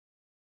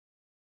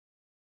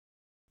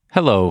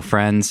Hello,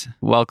 friends.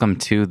 Welcome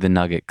to the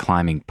Nugget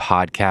Climbing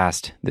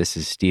Podcast. This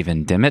is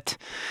Stephen Dimmitt,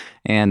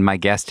 and my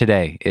guest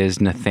today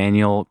is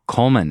Nathaniel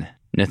Coleman.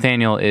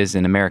 Nathaniel is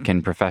an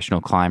American professional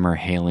climber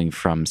hailing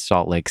from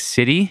Salt Lake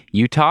City,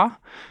 Utah.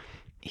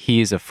 He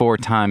is a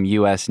four-time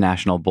U.S.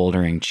 national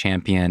bouldering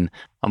champion,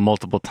 a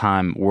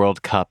multiple-time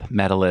World Cup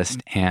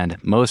medalist, and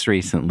most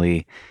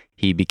recently,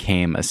 he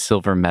became a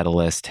silver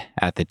medalist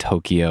at the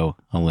Tokyo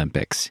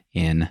Olympics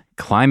in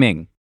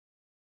climbing.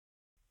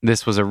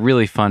 This was a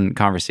really fun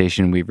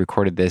conversation. We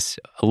recorded this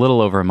a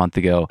little over a month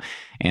ago.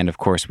 And of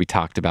course, we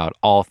talked about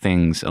all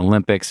things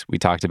Olympics. We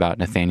talked about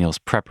Nathaniel's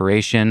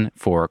preparation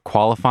for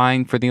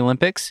qualifying for the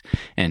Olympics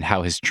and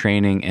how his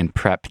training and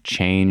prep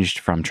changed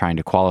from trying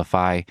to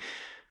qualify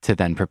to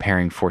then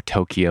preparing for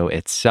Tokyo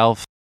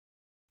itself.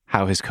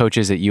 How his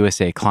coaches at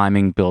USA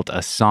Climbing built a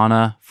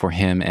sauna for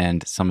him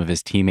and some of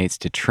his teammates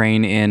to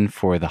train in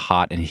for the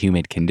hot and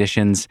humid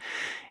conditions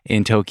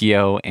in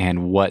Tokyo,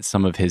 and what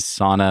some of his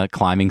sauna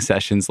climbing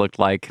sessions looked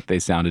like. They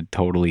sounded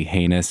totally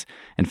heinous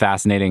and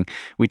fascinating.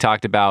 We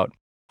talked about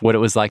what it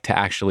was like to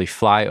actually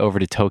fly over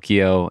to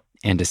Tokyo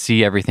and to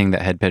see everything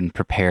that had been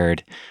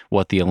prepared,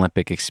 what the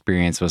Olympic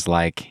experience was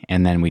like.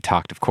 And then we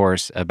talked, of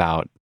course,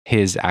 about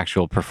his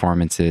actual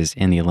performances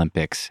in the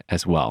Olympics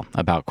as well,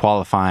 about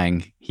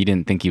qualifying. He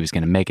didn't think he was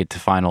going to make it to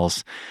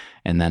finals,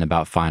 and then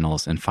about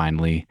finals, and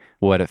finally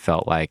what it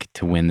felt like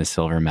to win the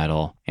silver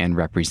medal and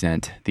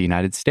represent the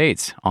United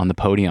States on the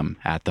podium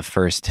at the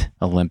first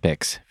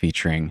Olympics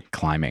featuring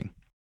climbing.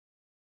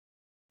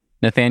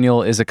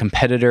 Nathaniel is a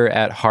competitor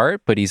at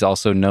heart, but he's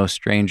also no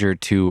stranger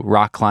to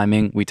rock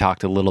climbing. We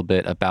talked a little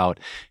bit about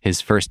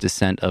his first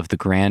descent of the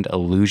Grand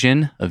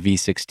Illusion, a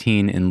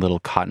V16 in Little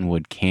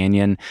Cottonwood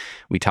Canyon.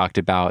 We talked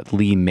about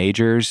Lee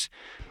Majors,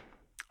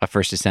 a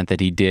first descent that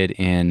he did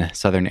in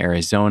southern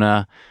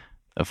Arizona,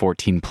 a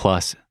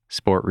 14-plus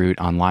sport route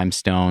on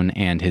limestone,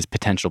 and his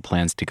potential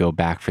plans to go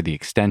back for the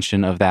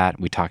extension of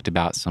that. We talked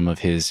about some of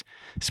his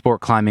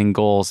sport climbing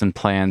goals and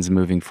plans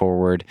moving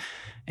forward,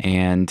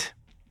 and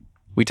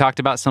we talked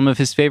about some of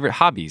his favorite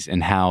hobbies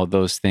and how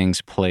those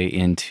things play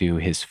into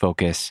his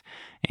focus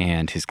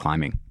and his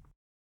climbing.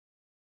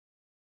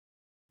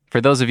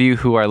 For those of you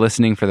who are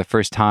listening for the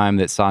first time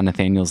that saw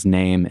Nathaniel's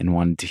name and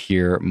wanted to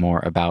hear more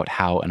about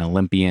how an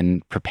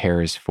Olympian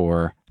prepares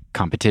for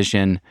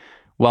competition,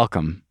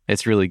 welcome.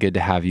 It's really good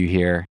to have you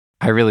here.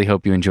 I really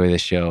hope you enjoy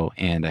this show,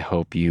 and I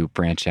hope you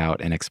branch out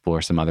and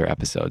explore some other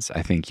episodes.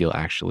 I think you'll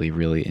actually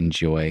really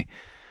enjoy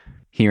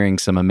hearing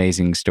some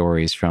amazing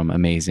stories from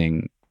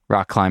amazing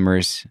rock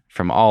climbers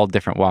from all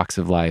different walks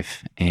of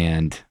life,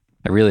 and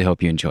I really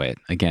hope you enjoy it.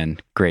 Again,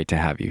 great to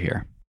have you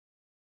here.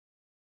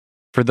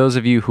 For those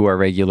of you who are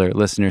regular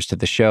listeners to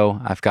the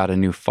show, I've got a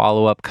new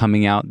follow-up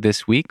coming out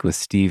this week with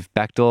Steve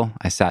Bechtel.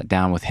 I sat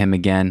down with him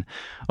again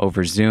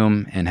over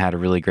Zoom and had a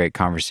really great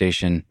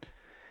conversation.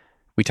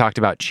 We talked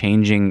about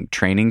changing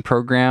training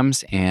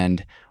programs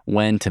and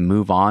when to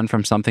move on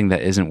from something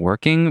that isn't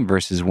working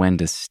versus when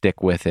to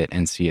stick with it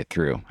and see it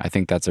through. I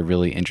think that's a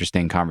really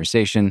interesting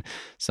conversation,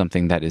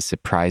 something that is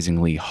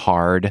surprisingly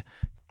hard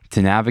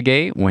to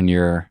navigate when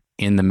you're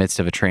in the midst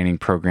of a training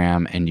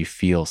program and you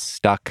feel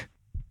stuck.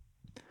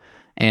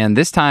 And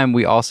this time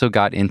we also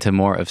got into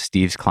more of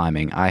Steve's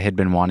climbing. I had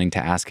been wanting to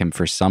ask him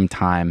for some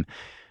time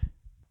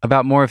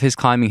about more of his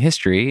climbing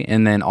history,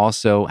 and then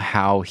also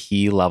how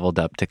he leveled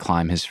up to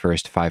climb his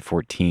first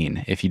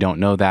 514. If you don't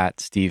know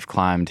that, Steve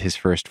climbed his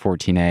first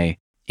 14A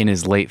in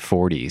his late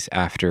 40s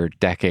after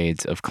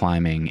decades of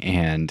climbing,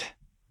 and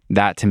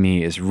that to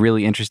me is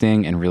really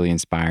interesting and really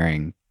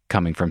inspiring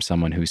coming from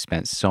someone who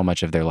spent so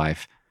much of their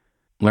life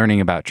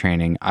learning about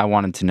training. I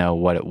wanted to know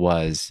what it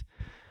was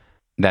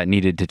that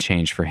needed to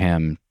change for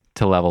him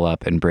to level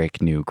up and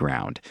break new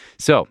ground.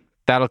 So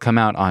that'll come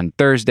out on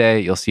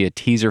Thursday. You'll see a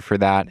teaser for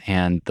that,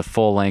 and the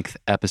full-length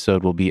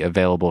episode will be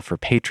available for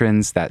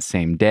patrons that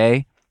same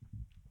day.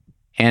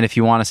 And if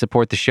you want to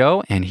support the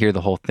show and hear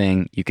the whole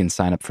thing, you can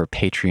sign up for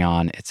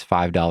Patreon. It's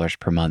 $5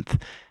 per month,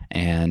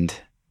 and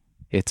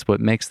it's what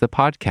makes the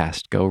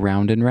podcast go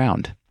round and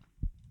round.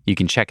 You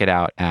can check it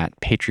out at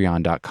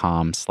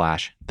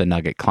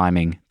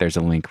patreon.com/thenuggetclimbing. There's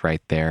a link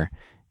right there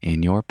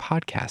in your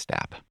podcast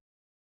app.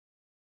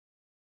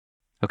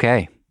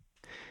 Okay,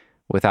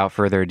 without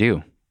further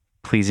ado,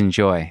 please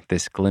enjoy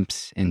this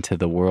glimpse into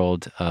the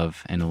world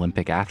of an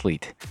Olympic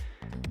athlete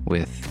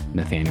with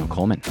Nathaniel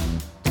Coleman.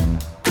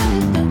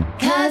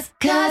 Cause,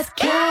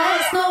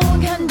 no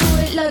one can do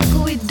it like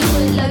we do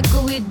it, like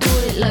we do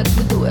it, like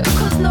we do it.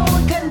 Cause no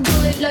one can do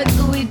it like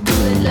we do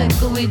it,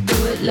 like we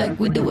do it, like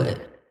we do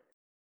it.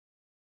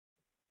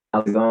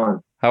 How's it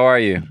going? How are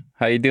you?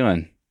 How you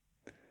doing?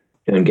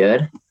 Doing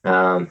good.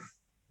 Yeah,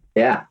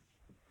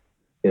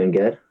 doing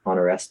good on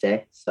a rest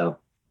day. So,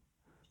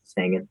 just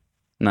hanging.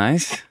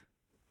 Nice.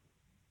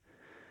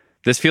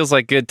 This feels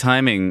like good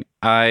timing.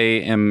 I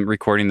am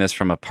recording this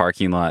from a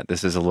parking lot.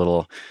 This is a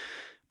little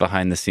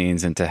behind the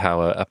scenes into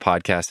how a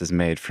podcast is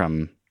made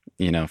from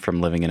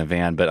living in a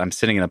van. But I'm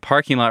sitting in a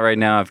parking lot right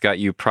now. I've got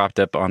you propped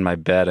up on my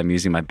bed. I'm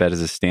using my bed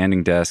as a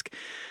standing desk.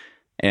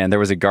 and there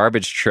was a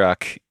garbage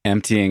truck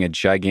emptying a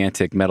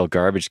gigantic metal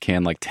garbage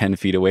can like 10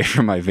 feet away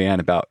from my van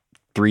about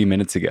 3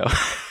 minutes ago.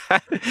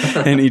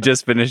 And he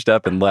just finished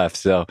up and left.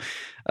 So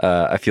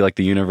I feel like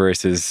the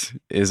universe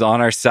is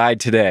on our side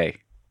today.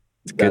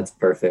 It's good. That's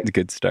perfect. It's a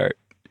good start.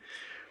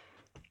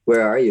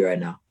 Where are you right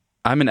now?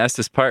 I'm in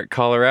Estes Park,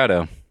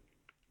 Colorado.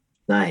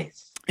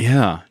 Nice.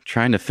 Yeah,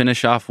 trying to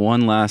finish off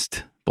one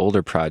last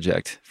boulder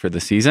project for the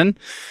season.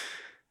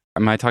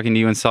 Am I talking to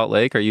you in Salt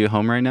Lake? Are you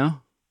home right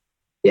now?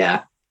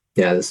 Yeah.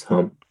 Yeah, this is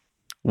home.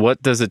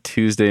 What does a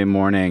Tuesday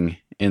morning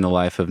in the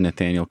life of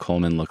Nathaniel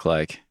Coleman look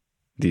like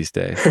these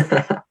days?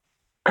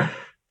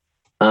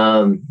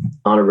 On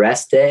a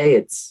rest day,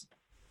 it's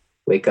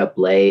wake up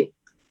late,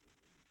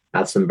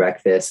 have some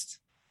breakfast,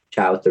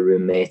 chat with the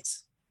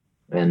roommates,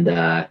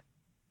 and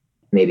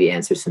maybe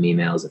answer some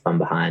emails if I'm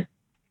behind.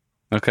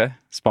 Okay.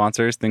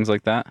 Sponsors, things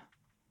like that?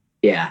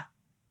 Yeah.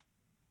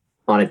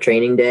 On a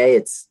training day,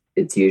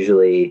 it's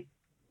usually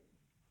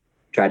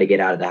try to get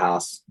out of the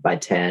house by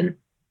 10,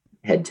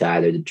 head to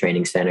either the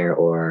training center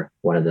or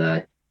one of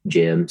the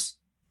gyms.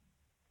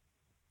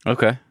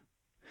 Okay.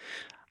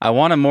 I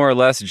want to more or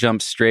less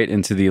jump straight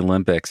into the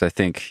Olympics. I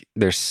think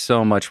there's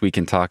so much we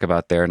can talk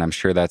about there, and I'm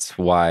sure that's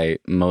why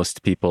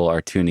most people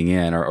are tuning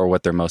in or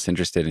what they're most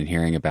interested in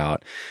hearing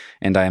about.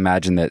 And I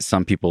imagine that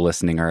some people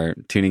listening are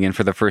tuning in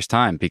for the first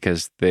time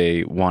because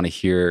they want to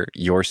hear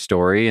your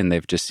story and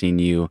they've just seen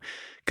you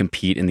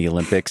compete in the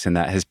Olympics, and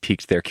that has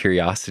piqued their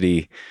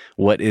curiosity.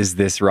 What is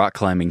this rock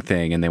climbing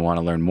thing? And they want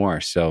to learn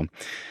more. So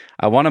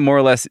I want to more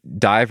or less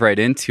dive right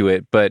into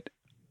it, but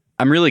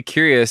I'm really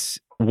curious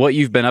what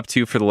you've been up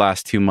to for the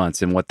last 2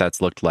 months and what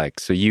that's looked like.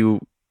 So you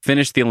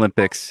finished the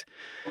Olympics,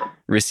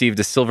 received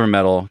a silver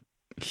medal.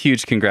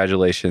 Huge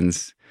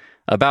congratulations.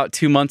 About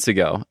 2 months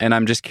ago. And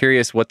I'm just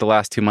curious what the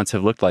last 2 months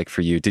have looked like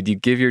for you. Did you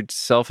give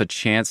yourself a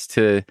chance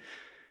to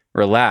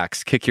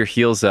relax, kick your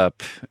heels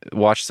up,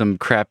 watch some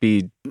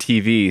crappy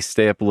TV,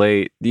 stay up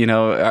late? You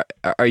know,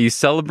 are you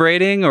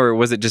celebrating, or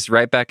was it just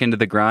right back into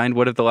the grind?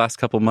 What have the last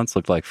couple months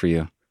looked like for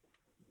you?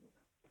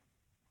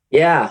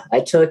 Yeah,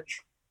 I took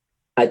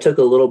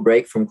a little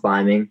break from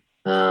climbing.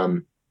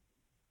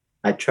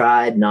 I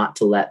tried not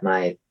to let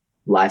my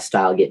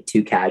lifestyle get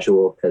too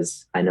casual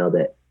because I know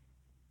that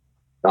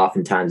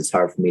oftentimes it's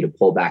hard for me to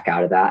pull back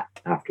out of that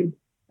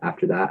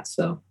after that.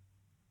 So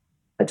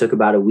I took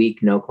about a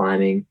week, no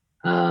climbing.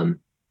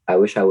 I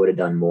wish I would have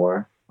done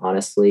more,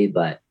 honestly,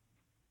 but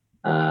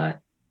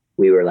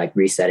we were like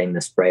resetting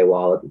the spray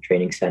wall at the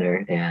training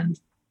center, and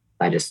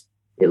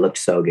it looked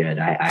so good.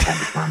 I had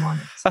to climb on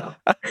it. So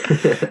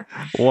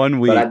 1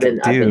 week,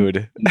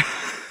 dude.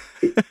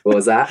 What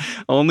was that?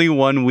 Only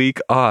 1 week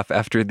off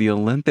after the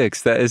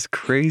Olympics. That is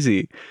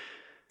crazy.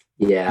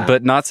 Yeah.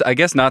 But I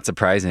guess not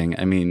surprising.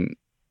 I mean,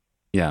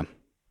 yeah.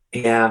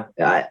 Yeah.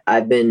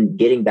 I've been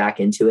getting back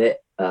into it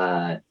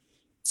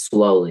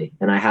slowly,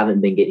 and I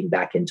haven't been getting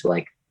back into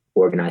like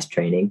organized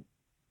training.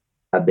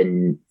 I've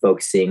been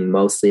focusing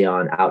mostly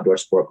on outdoor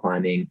sport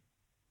climbing,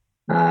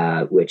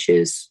 which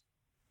is,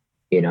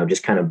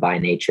 just kind of by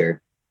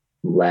nature,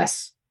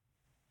 less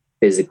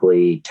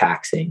physically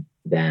taxing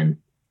than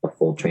a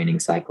full training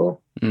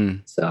cycle.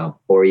 So,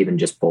 or even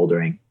just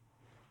bouldering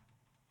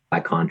by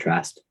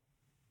contrast.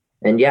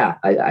 And yeah,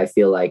 I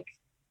feel like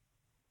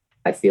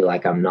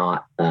I'm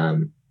not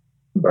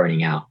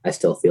burning out. I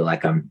still feel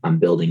like I'm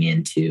building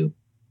into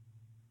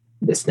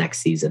this next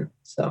season.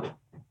 So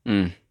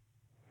when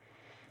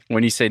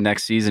you say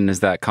next season, is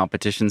that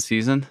competition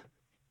season?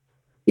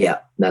 Yeah,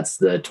 that's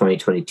the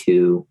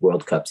 2022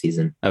 World Cup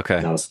season. Okay.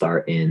 That'll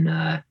start in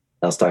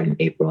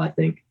April, I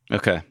think.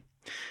 Okay.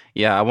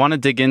 Yeah, I want to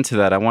dig into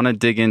that. I want to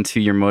dig into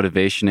your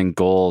motivation and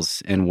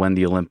goals and when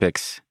the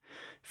Olympics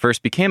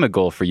first became a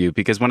goal for you.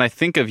 Because when I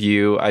think of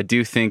you, I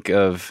do think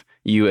of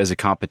you as a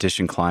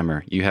competition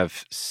climber. You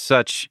have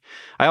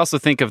I also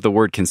think of the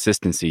word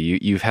consistency.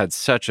 You've had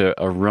such a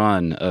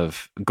run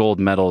of gold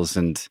medals,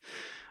 and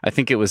I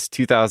think it was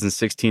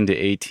 2016 to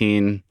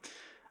 18.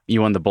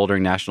 You won the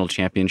bouldering national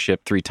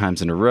championship 3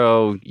 times in a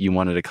row. You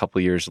won it a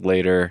couple years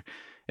later,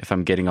 if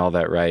I'm getting all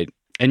that right.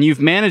 And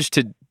you've managed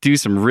to do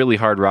some really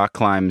hard rock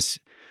climbs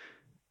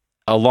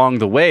along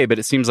the way, but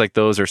it seems like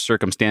those are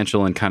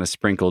circumstantial and kind of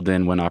sprinkled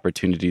in when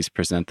opportunities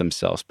present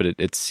themselves. But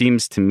it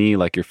seems to me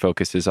like your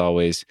focus is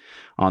always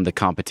on the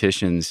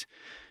competitions.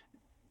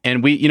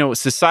 And we,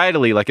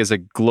 societally, like as a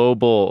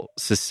global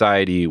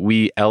society,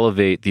 we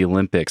elevate the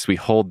Olympics. We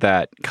hold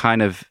that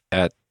kind of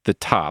at the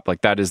top.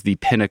 Like that is the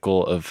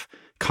pinnacle of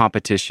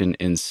competition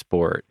in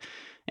sport.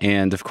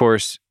 And of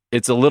course,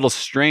 it's a little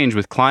strange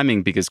with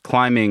climbing because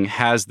climbing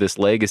has this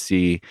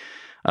legacy.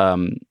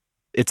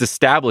 It's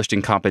established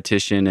in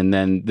competition, and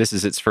then this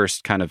is its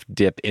first kind of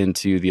dip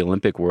into the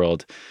Olympic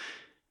world.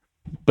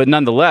 But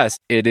nonetheless,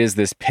 it is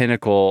this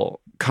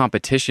pinnacle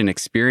competition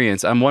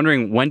experience. I'm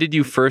wondering, when did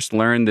you first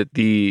learn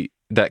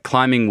that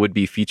climbing would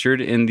be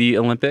featured in the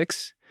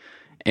Olympics?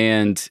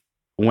 And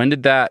when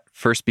did that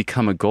first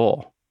become a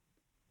goal?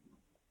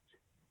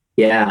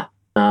 Yeah,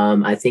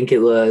 I think it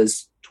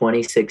was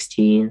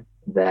 2016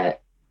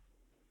 that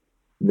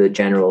the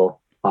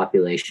general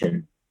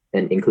population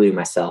and including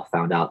myself,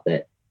 found out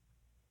that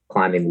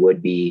climbing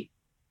would be,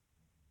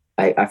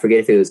 I forget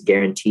if it was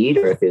guaranteed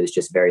or if it was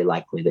just very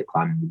likely that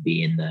climbing would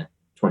be in the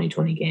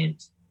 2020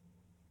 games.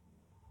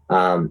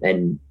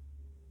 And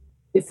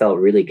it felt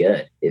really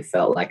good. It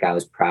felt like I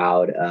was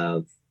proud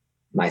of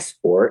my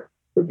sport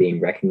for being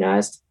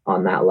recognized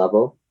on that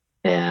level.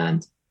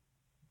 And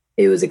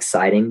it was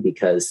exciting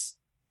because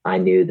I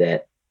knew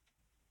that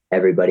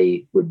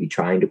everybody would be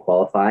trying to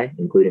qualify,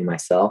 including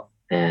myself.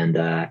 And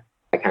I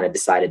kind of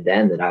decided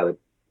then that I would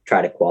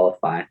try to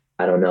qualify.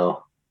 I don't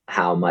know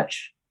how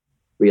much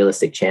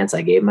realistic chance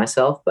I gave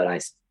myself, but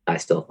I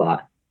still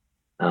thought,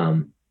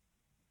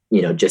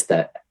 just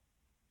that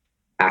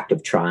act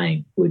of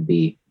trying would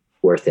be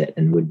worth it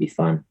and would be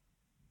fun.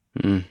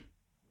 Mm.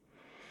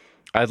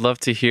 I'd love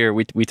to hear,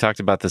 we talked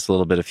about this a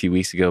little bit a few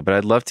weeks ago, but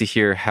I'd love to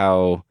hear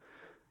how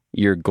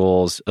your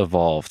goals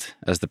evolved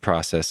as the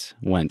process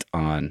went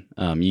on.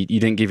 You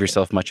didn't give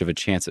yourself much of a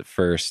chance at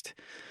first.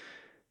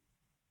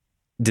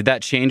 Did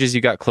that change as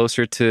you got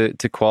closer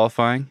to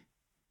qualifying?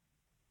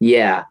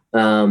 Yeah.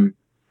 The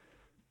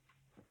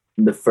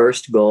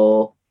first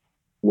goal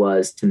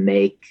was to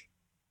make,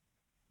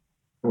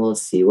 well,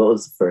 let's see, what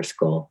was the first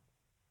goal?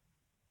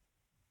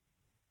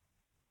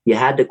 You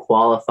had to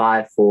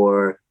qualify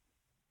for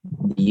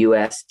the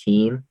U.S.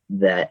 team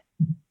that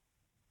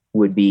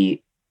would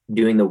be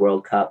doing the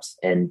World Cups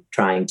and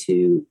trying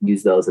to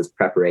use those as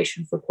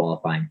preparation for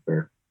qualifying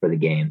for the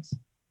games.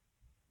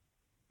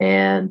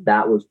 And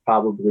that was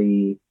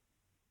probably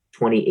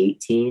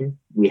 2018.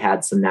 We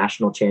had some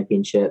national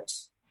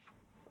championships.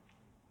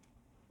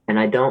 And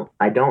I don't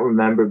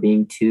remember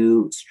being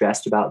too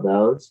stressed about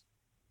those.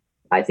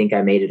 I think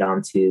I made it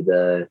onto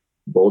the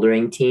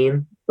bouldering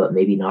team, but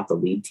maybe not the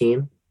lead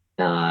team.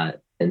 And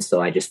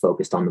so I just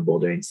focused on the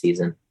bouldering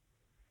season.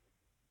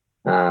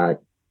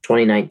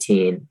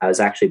 2019, I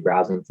was actually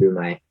browsing through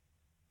my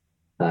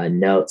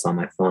notes on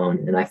my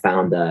phone, and I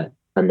found a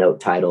note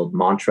titled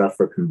Mantra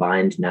for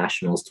Combined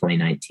Nationals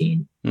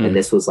 2019. And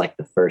this was like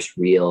the first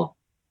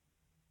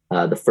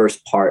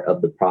part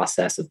of the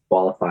process of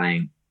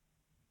qualifying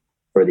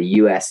for the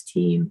U.S.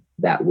 team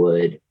that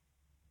would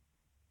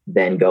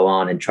then go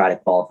on and try to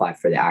qualify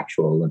for the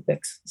actual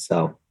Olympics.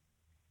 So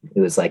it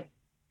was like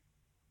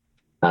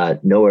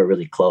nowhere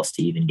really close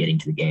to even getting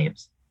to the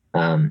games.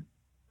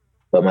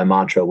 But my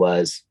mantra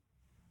was,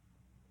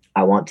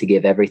 I want to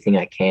give everything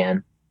I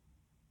can,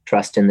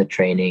 trust in the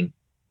training.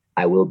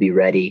 I will be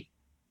ready.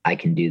 I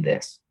can do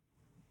this.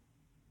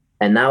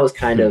 And that was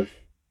kind of,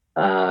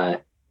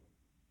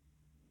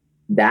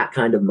 that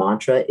kind of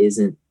mantra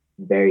isn't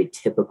very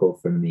typical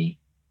for me.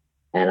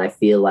 And I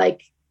feel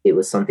like it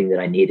was something that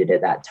I needed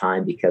at that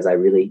time because I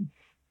really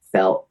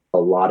felt a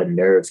lot of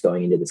nerves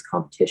going into this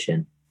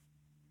competition.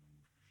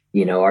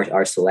 You know,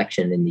 our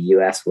selection in the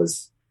US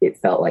it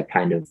felt like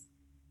kind of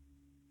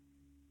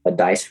a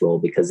dice roll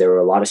because there were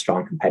a lot of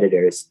strong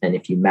competitors. And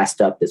if you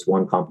messed up this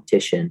one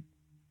competition,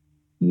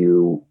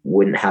 you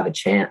wouldn't have a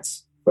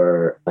chance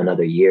for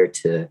another year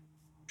to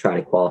try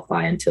to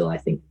qualify until I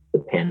think the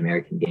Pan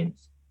American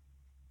Games.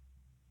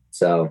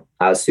 So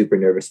I was super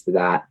nervous for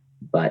that,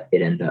 but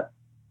it ended up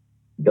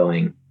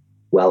going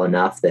well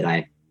enough that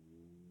I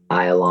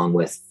along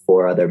with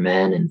 4 other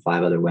men and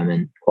 5 other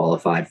women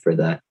qualified for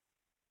the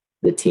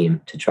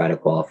team to try to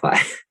qualify.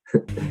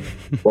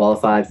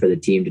 Qualified for the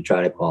team to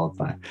try to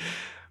qualify.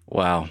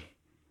 Wow.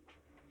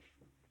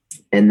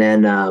 And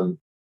then, the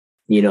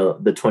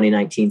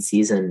 2019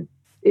 season,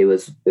 it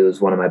was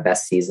one of my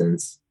best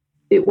seasons.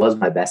 It was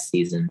my best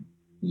season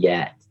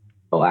yet.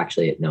 Oh,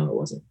 actually, no, it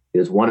wasn't. It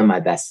was one of my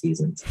best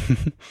seasons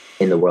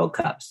in the World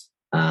Cups.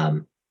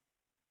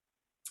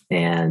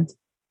 And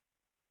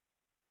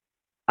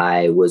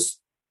I was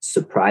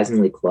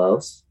surprisingly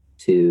close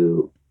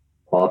to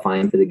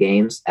qualifying for the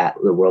games at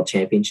the World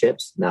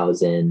Championships. And that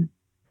was in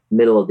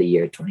middle of the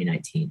year,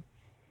 2019.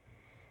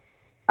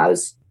 I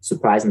was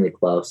surprisingly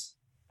close,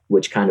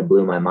 which kind of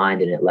blew my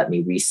mind, and it let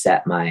me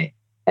reset my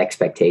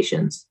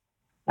expectations.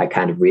 I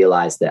kind of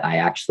realized that I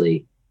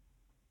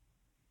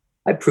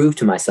proved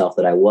to myself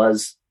that I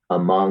was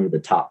among the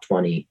top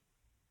 20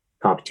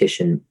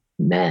 competition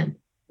men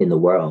in the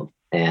world,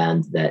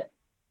 and that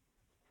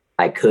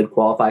I could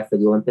qualify for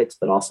the Olympics,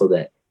 but also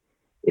that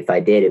if I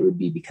did, it would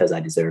be because I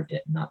deserved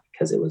it, not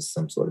because it was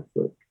some sort of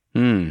fluke.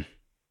 And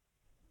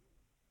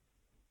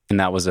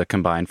that was a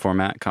combined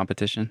format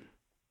competition?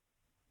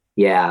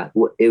 Yeah,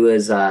 it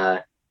was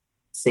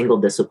single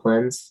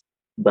disciplines,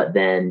 but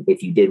then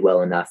if you did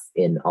well enough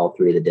in all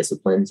 3 of the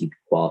disciplines, you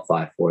could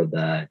qualify for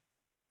the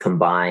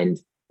combined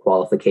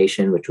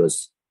qualification, which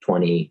was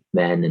 20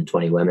 men and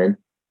 20 women,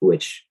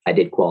 which I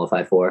did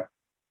qualify for.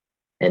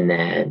 And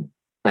then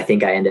I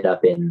think I ended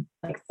up in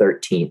like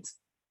 13th.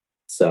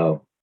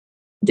 So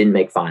didn't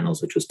make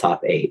finals, which was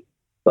top 8.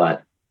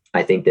 But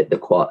I think that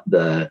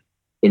the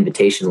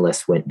invitation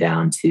list went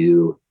down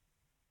to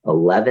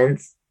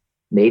 11th,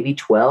 maybe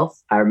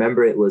 12th. I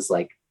remember it was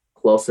like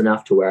close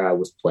enough to where I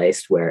was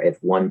placed, where if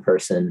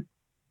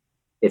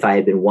I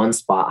had been one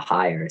spot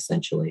higher,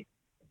 essentially,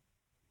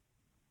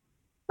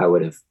 I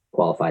would have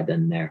qualified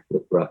then there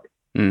with Brooke.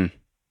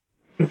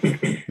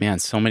 Man,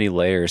 so many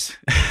layers.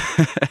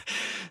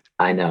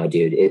 I know,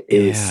 dude. It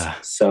was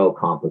so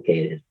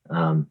complicated.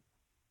 And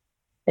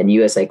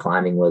USA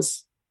Climbing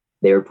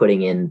they were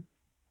putting in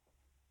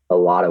a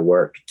lot of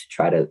work to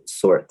try to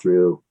sort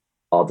through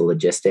all the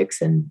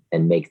logistics and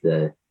make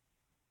the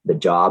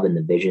job and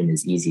the vision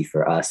as easy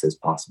for us as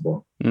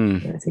possible.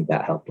 And I think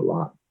that helped a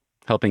lot.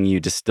 Helping you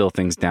distill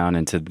things down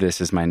into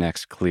this is my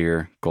next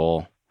clear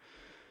goal.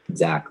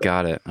 Exactly.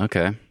 Got it.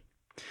 Okay.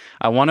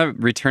 I want to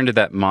return to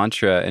that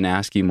mantra and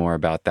ask you more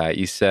about that.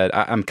 You said,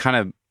 I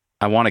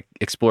want to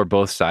explore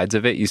both sides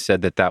of it. You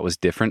said that was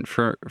different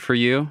for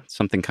you,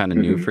 something kind of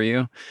new for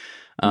you.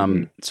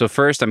 So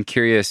first, I'm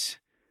curious,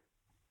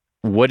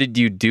 what did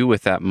you do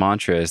with that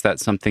mantra? Is that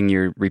something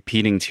you're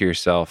repeating to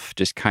yourself,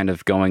 just kind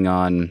of going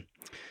on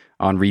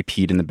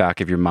repeat in the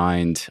back of your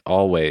mind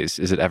always?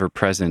 Is it ever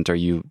present? Are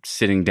you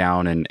sitting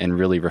down and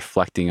really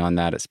reflecting on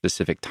that at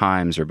specific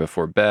times or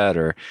before bed?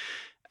 Or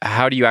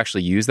how do you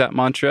actually use that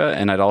mantra?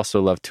 And I'd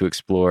also love to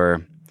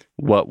explore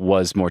what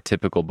was more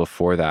typical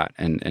before that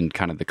and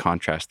kind of the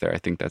contrast there. I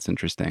think that's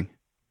interesting.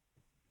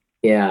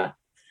 Yeah.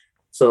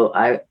 So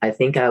I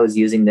think I was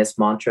using this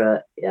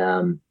mantra,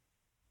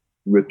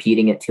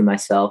 repeating it to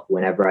myself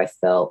whenever I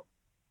felt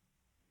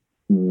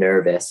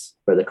nervous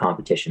for the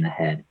competition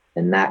ahead.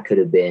 And that could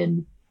have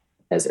been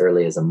as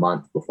early as a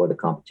month before the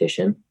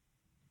competition.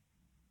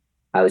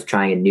 I was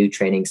trying a new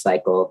training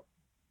cycle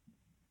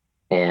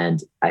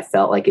and I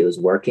felt like it was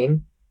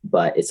working,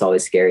 but it's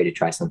always scary to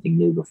try something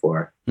new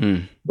before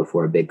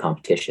a big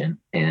competition.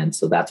 And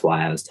so that's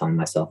why I was telling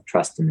myself,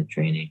 trust in the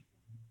training.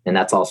 And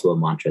that's also a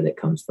mantra that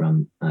comes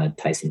from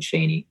Tyson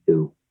Shaney,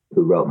 who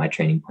wrote my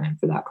training plan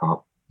for that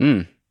comp.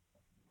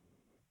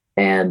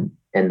 And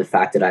the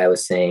fact that I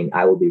was saying,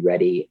 I will be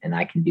ready and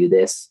I can do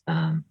this.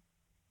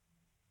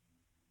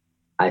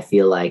 I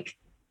feel like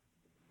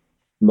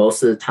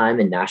most of the time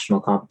in national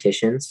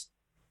competitions,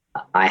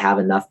 I have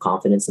enough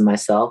confidence in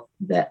myself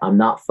that I'm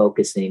not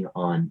focusing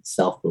on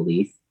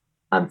self-belief.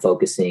 I'm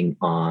focusing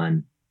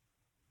on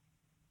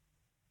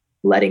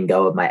letting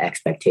go of my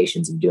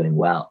expectations of doing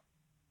well,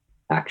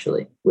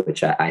 actually,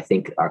 which I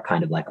think are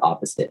kind of like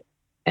opposite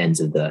ends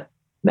of the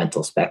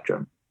mental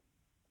spectrum.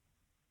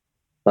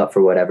 But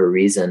for whatever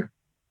reason,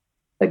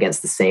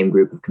 against the same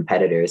group of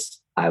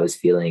competitors, I was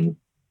feeling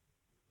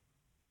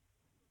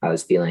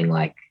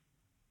like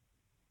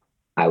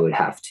I would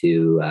have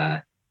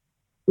to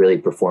really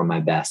perform my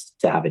best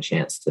to have a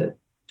chance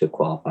to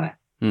qualify.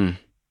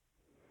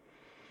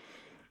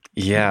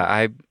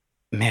 Yeah,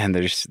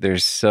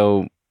 there's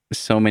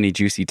so many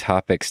juicy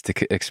topics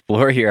to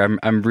explore here.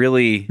 I'm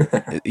really,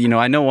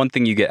 I know one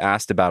thing you get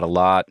asked about a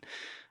lot,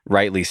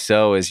 rightly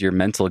so, is your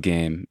mental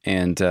game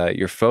and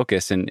your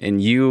focus,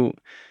 and you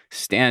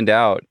stand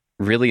out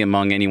really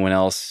among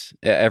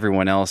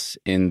everyone else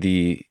in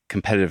the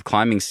competitive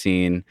climbing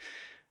scene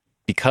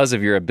because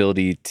of your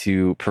ability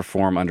to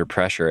perform under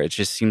pressure. It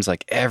just seems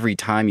like every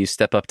time you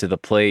step up to the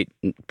plate,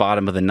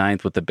 bottom of the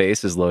ninth with the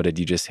bases loaded,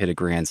 you just hit a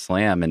grand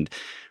slam and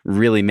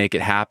really make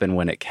it happen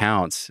when it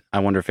counts. I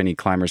wonder if any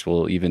climbers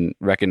will even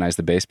recognize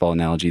the baseball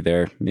analogy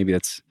there. Maybe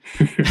that's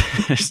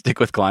stick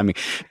with climbing.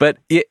 But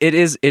it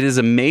is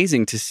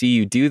amazing to see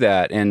you do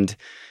that. And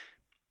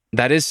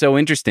that is so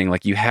interesting.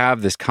 Like, you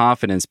have this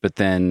confidence, but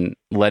then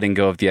letting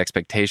go of the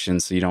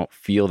expectations so you don't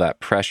feel that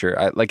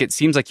pressure. It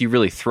seems like you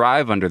really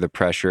thrive under the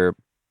pressure,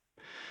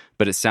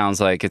 but it sounds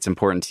like it's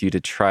important to you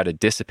to try to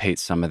dissipate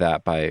some of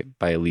that by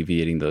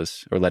alleviating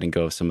those or letting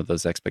go of some of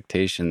those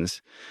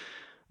expectations.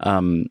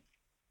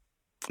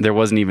 There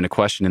wasn't even a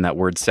question in that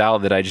word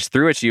salad that I just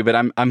threw at you, but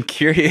I'm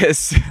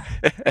curious.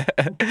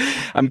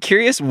 I'm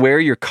curious where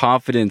your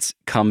confidence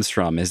comes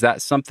from. Is that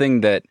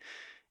something that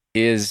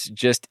is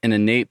just an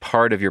innate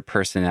part of your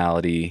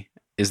personality?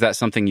 Is that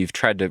something you've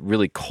tried to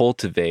really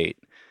cultivate?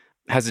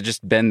 Has it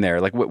just been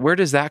there? Like, where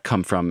does that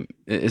come from?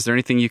 Is there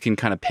anything you can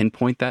kind of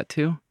pinpoint that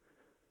to?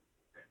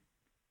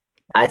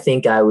 I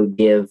think I would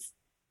give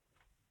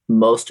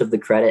most of the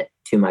credit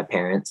to my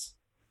parents.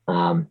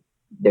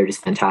 They're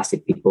just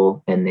fantastic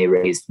people, and they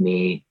raised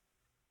me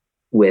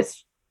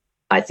with,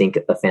 I think,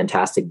 a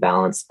fantastic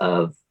balance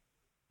of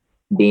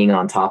being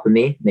on top of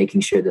me,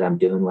 making sure that I'm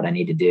doing what I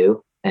need to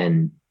do,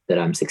 and that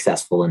I'm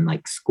successful in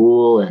like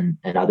school and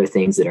other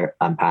things that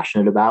I'm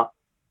passionate about,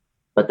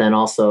 but then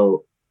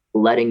also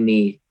letting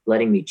me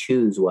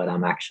choose what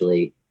I'm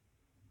actually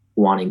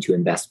wanting to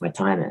invest my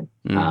time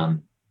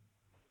in.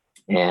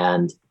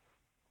 And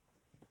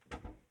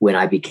when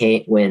it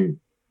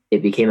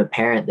became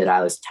apparent that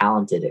I was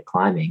talented at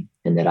climbing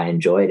and that I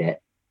enjoyed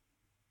it,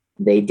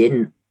 they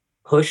didn't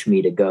push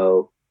me to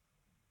go,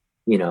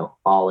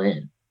 all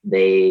in.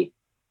 They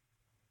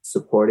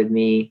supported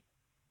me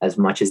as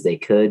much as they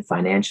could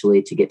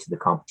financially to get to the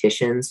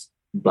competitions,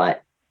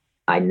 but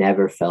I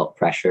never felt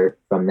pressure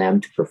from them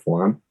to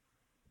perform.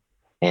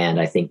 And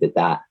I think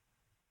that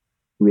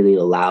really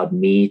allowed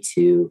me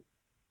to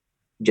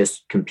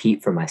just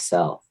compete for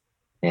myself.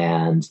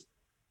 And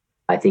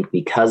I think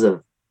because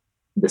of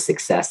the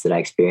success that I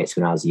experienced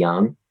when I was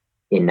young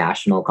in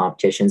national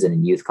competitions and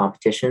in youth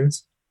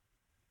competitions,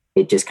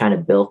 it just kind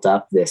of built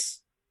up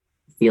this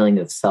feeling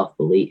of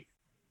self-belief.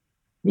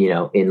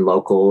 In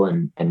local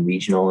and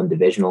regional and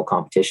divisional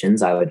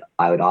competitions, I would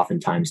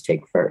oftentimes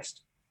take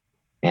first.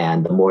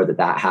 And the more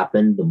that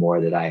happened, the more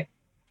that I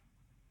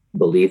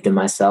believed in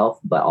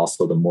myself, but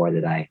also the more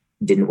that I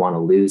didn't want to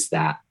lose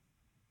that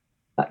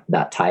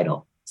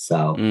title.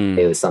 So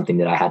it was something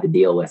that I had to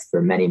deal with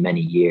for many,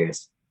 many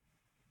years.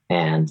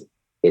 And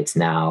it's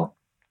now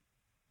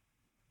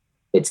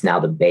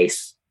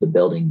the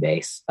building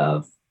base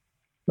of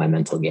my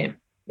mental game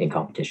in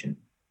competition.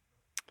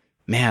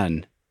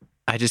 Man,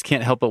 I just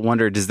can't help but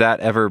wonder, does that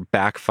ever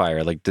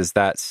backfire? Like, does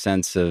that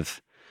sense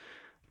of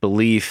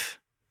belief,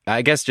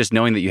 I guess just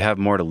knowing that you have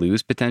more to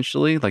lose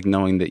potentially, like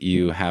knowing that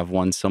you have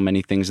won so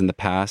many things in the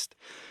past,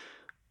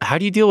 how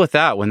do you deal with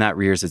that when that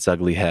rears its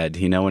ugly head,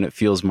 when it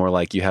feels more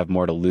like you have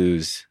more to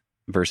lose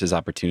versus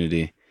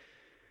opportunity?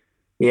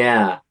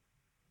 Yeah.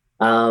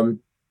 The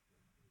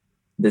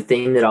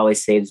thing that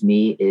always saves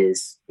me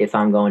is if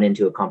I'm going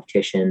into a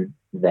competition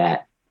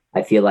that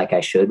I feel like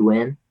I should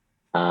win,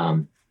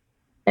 and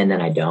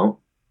then I don't.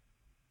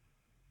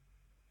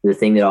 The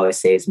thing that always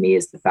saves me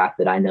is the fact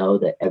that I know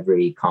that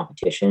every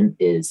competition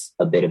is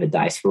a bit of a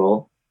dice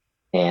roll.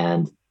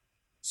 And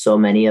so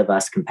many of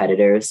us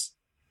competitors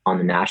on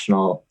the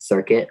national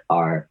circuit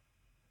are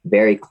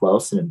very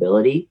close in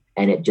ability.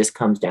 And it just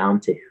comes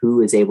down to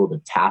who is able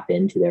to tap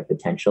into their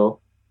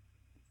potential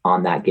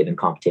on that given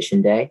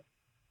competition day.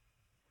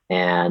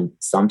 And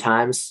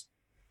sometimes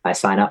I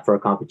sign up for a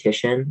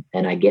competition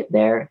and I get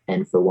there,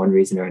 and for one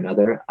reason or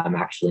another, I'm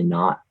actually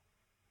not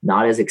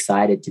as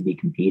excited to be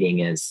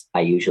competing as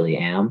I usually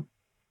am.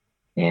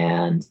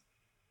 And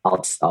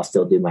I'll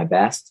still do my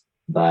best,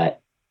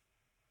 but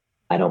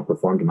I don't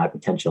perform to my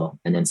potential.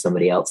 And then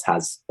somebody else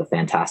has a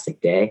fantastic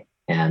day.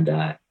 And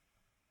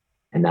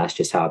that's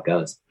just how it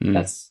goes.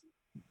 That's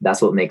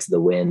what makes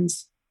the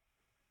wins,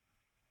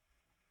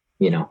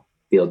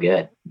 feel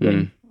good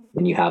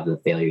when you have the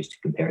failures to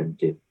compare them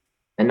to.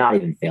 And not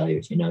even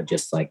failures,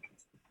 just like,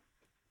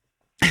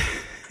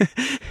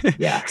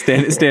 yeah.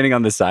 Standing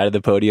on the side of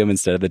the podium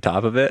instead of the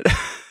top of it.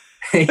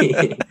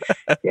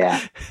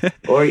 Yeah.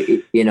 Or,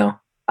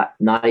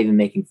 not even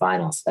making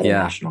finals at a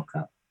national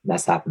cup.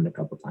 That's happened a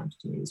couple times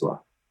to me as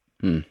well.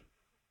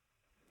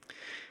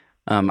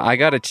 I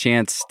got a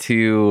chance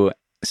to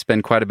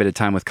spend quite a bit of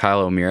time with Kyle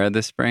O'Meara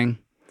this spring.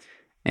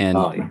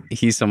 And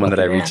he's someone that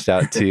I reached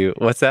out to.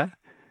 What's that?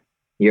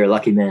 You're a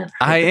lucky man.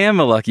 I am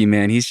a lucky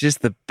man. He's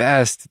just the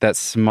best. That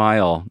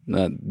smile,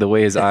 the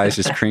way his eyes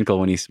just crinkle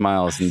when he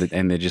smiles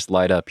and they just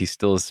light up. He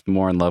still is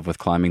more in love with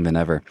climbing than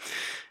ever.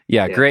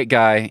 Yeah, great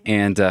guy.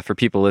 And for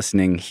people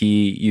listening,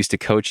 he used to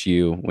coach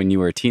you when you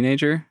were a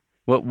teenager.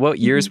 What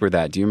years were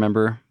that? Do you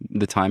remember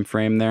the time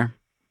frame there?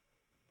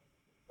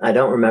 I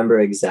don't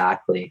remember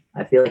exactly.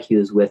 I feel like he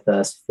was with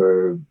us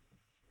for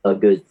a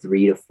good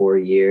 3 to 4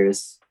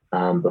 years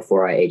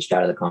before I aged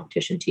out of the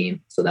competition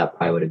team. So that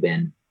probably would have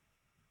been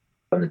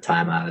from the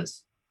time I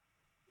was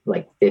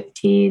like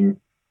 15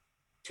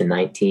 to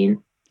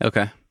 19.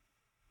 Okay.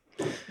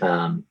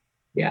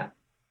 Yeah.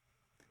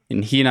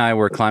 And he and I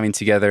were climbing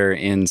together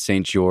in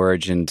St.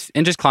 George and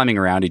just climbing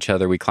around each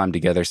other. We climbed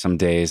together some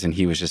days, and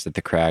he was just at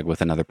the crag with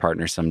another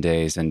partner some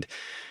days. And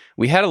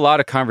we had a lot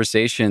of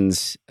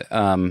conversations.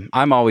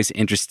 I'm always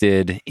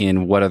interested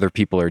in what other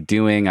people are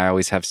doing. I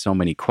always have so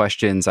many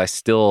questions.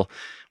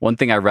 One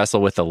thing I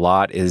wrestle with a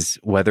lot is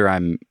whether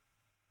I'm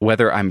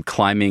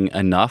climbing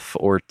enough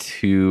or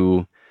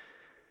too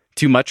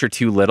much or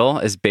too little.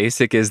 As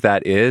basic as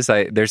that is,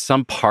 there's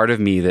some part of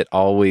me that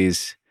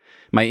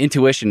my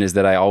intuition is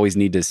that I always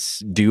need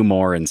to do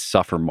more and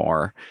suffer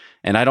more.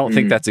 And I don't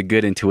think that's a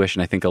good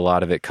intuition. I think a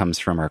lot of it comes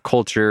from our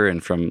culture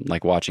and from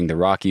like watching the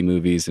Rocky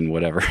movies and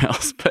whatever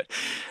else. But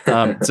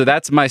so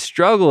that's my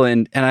struggle.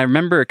 And I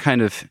remember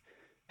kind of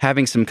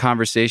having some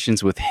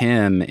conversations with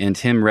him and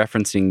him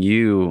referencing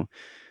you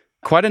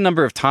quite a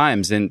number of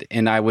times.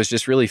 And I was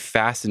just really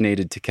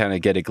fascinated to kind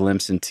of get a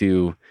glimpse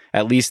into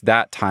at least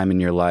that time in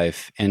your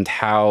life and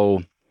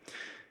how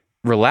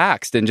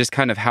relaxed and just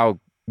kind of how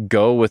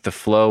go with the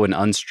flow and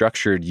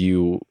unstructured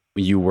you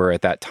were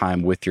at that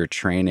time with your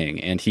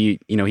training. And he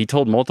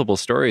told multiple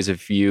stories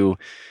of you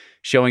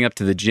showing up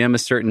to the gym a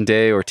certain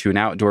day or to an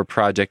outdoor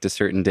project a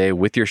certain day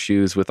with your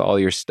shoes, with all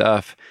your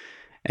stuff,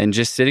 and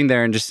just sitting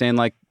there and just saying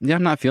like, yeah,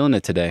 I'm not feeling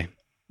it today.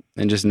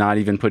 And just not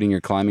even putting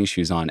your climbing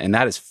shoes on. And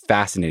that is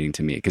fascinating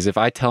to me, because if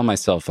I tell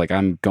myself like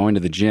I'm going to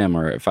the gym,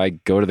 or if I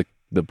go to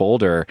the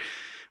boulder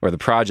or the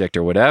project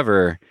or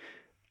whatever,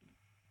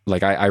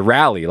 like I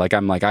rally, like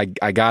I'm like,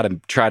 I got to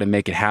try to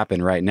make it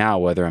happen right now,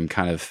 whether I'm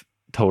kind of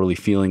totally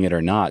feeling it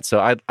or not. So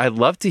I'd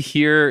love to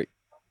hear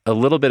a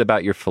little bit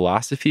about your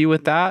philosophy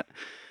with that,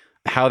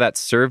 how that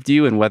served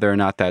you, and whether or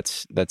not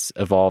that's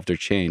evolved or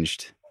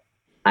changed.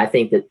 I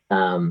think that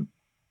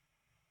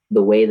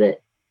the way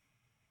that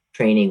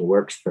training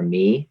works for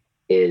me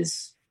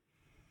is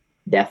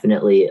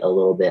definitely a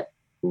little bit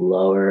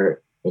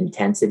lower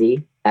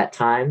intensity at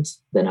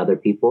times than other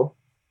people.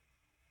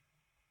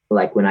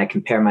 Like when I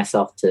compare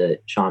myself to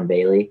Sean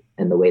Bailey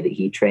and the way that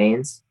he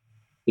trains,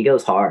 he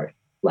goes hard,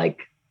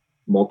 like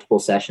multiple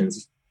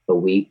sessions a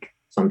week,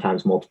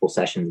 sometimes multiple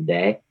sessions a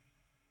day.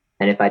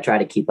 And if I try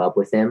to keep up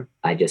with him,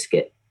 I just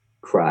get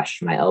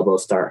crushed. My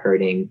elbows start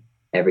hurting,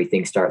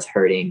 everything starts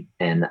hurting,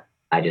 and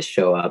I just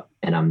show up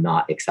and I'm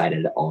not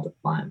excited at all to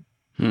climb.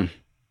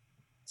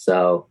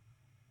 So,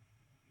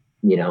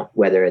 you know,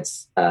 whether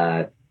it's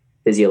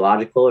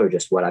physiological or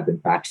just what I've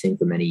been practicing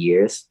for many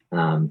years,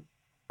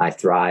 I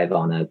thrive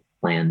on a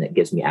plan that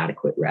gives me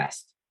adequate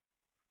rest.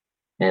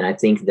 And I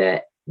think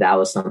that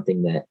was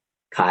something that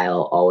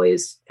Kyle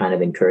always kind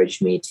of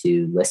encouraged me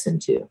to listen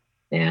to.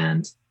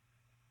 And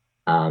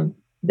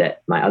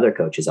that my other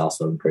coaches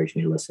also encouraged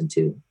me to listen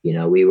to. You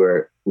know, we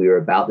were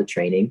about the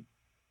training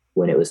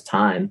when it was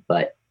time,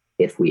 but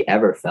if we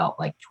ever felt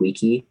like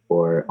tweaky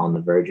or on the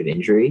verge of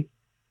injury,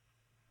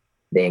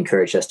 they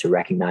encouraged us to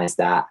recognize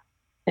that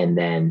and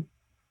then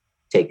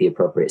take the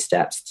appropriate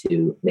steps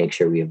to make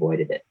sure we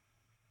avoided it.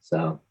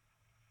 So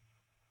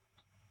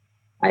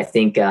I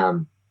think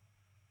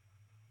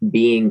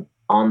being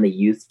on the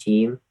youth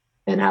team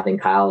and having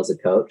Kyle as a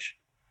coach,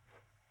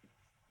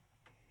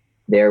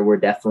 there were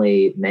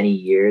definitely many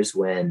years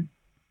when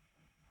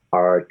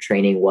our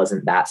training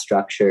wasn't that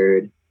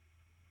structured,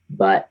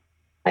 but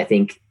I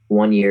think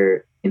one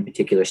year in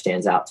particular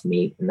stands out to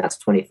me, and that's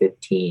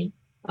 2015.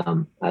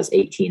 I was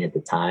 18 at the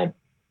time,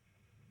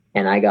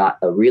 and I got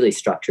a really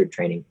structured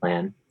training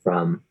plan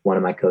from one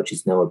of my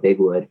coaches, Noah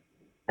Bigwood,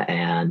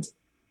 and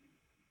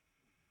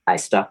I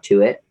stuck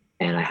to it,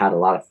 and I had a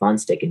lot of fun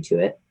sticking to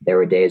it. There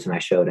were days when I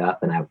showed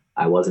up and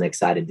I wasn't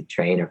excited to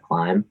train or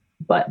climb,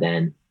 but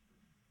then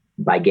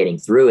by getting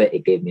through it,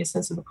 it gave me a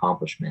sense of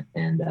accomplishment.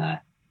 And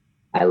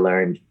I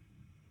learned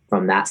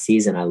from that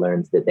season, I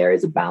learned that there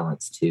is a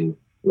balance to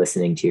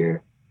listening to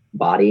your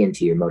body and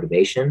to your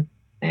motivation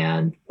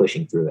and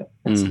pushing through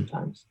it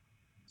sometimes.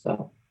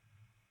 So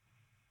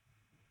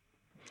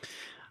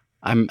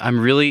I'm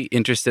really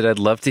interested. I'd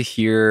love to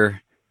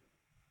hear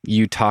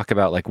you talk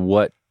about like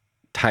what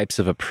types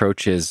of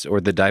approaches or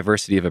the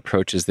diversity of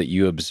approaches that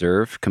you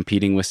observe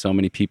competing with so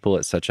many people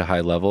at such a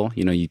high level.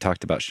 You know, you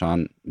talked about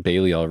Sean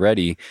Bailey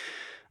already.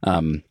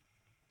 And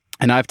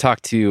I've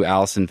talked to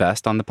Allison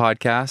Vest on the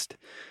podcast.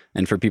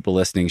 And for people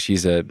listening,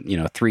 she's a,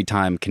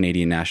 3-time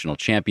Canadian national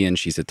champion.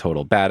 She's a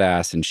total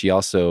badass. And she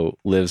also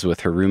lives with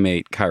her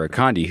roommate, Kyra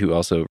Kondi, who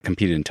also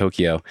competed in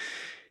Tokyo.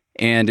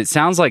 And it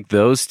sounds like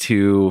those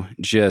two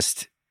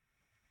just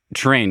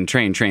train.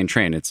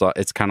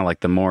 It's kind of like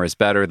the more is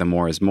better, the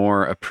more is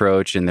more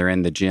approach. And they're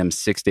in the gym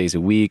 6 days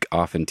a week,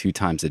 often 2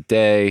 times a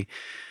day.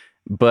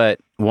 But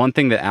one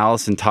thing that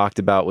Allison talked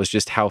about was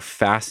just how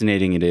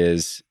fascinating it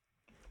is,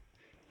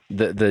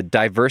 the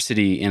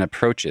diversity in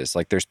approaches.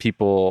 Like there's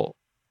people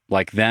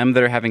like them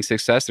that are having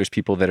success. There's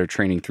people that are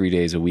training 3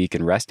 days a week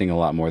and resting a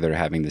lot more that are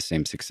having the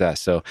same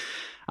success. So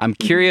I'm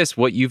curious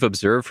what you've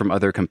observed from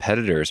other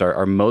competitors.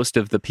 Are most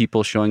of the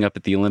people showing up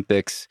at the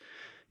Olympics,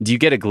 do you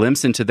get a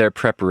glimpse into their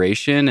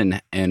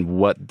preparation and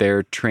what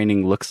their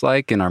training looks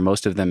like? And are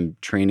most of them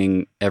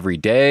training every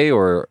day,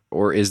 or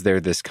is there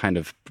this kind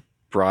of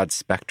broad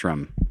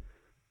spectrum?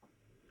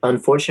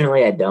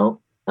 Unfortunately, I don't.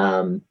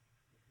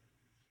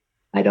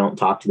 I don't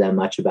talk to them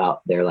much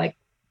about their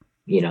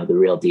the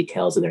real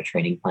details of their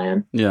training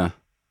plan. Yeah.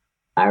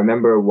 I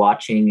remember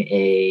watching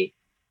a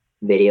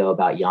video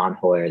about Jan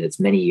Hoyer that's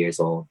many years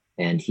old.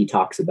 And he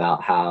talks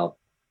about how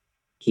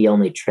he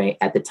only trained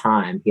at the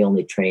time, he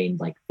only trained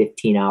like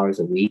 15 hours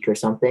a week or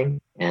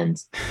something. And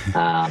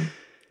that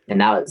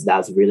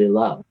was really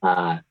low.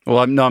 Well,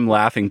 I'm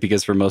laughing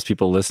because for most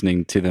people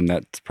listening to them,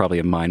 that's probably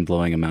a mind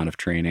blowing amount of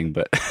training,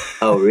 but.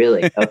 Oh,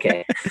 really?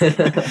 Okay.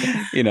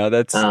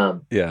 That's,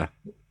 yeah.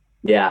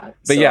 Yeah.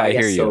 But so I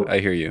hear you. I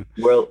hear you.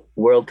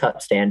 World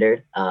Cup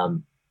standard,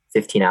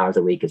 15 hours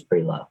a week is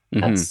pretty low.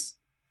 That's,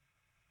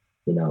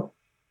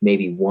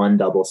 maybe 1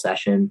 double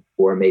session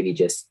or maybe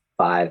just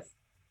 5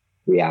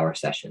 3-hour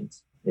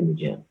sessions in the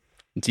gym.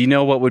 Do you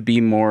know what would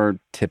be more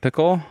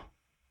typical?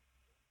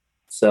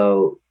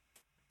 So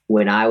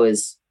when I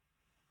was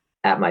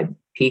at my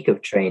peak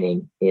of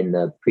training in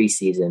the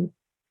preseason,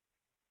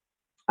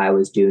 I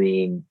was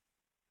doing,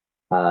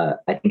 I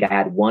think I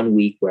had 1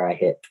 week where I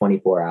hit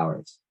 24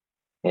 hours.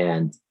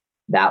 And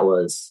that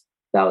was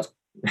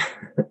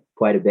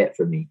quite a bit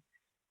for me.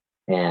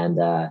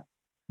 And,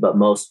 but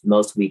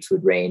most weeks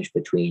would range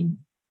between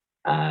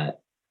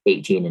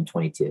 18 and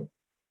 22.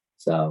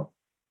 So,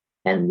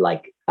 and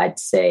like, I'd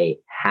say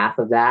half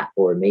of that,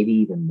 or maybe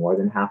even more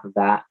than half of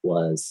that,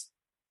 was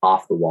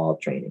off the wall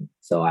training.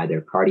 So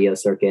either cardio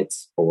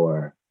circuits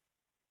or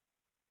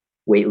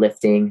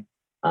weightlifting,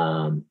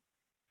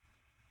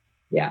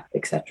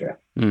 etc.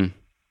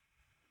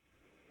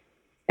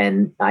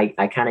 And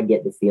I kind of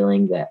get the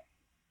feeling that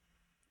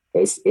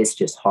it's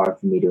just hard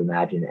for me to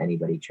imagine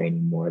anybody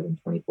training more than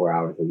 24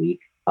 hours a week,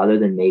 other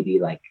than maybe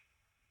like,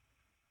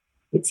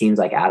 it seems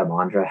like Adam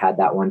Andra had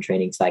that one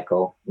training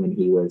cycle when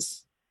he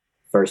was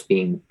first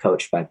being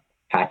coached by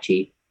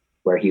Patchy,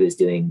 where he was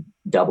doing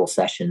double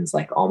sessions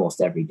like almost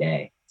every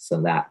day.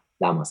 So that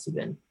must have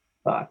been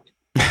fucked.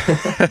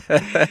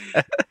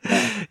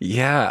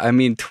 Yeah. I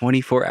mean,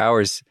 24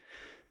 hours.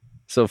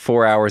 So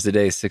 4 hours a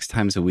day, 6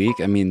 times a week.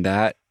 I mean,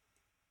 that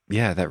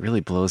Yeah, that really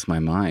blows my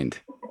mind.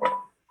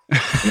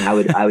 And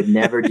I would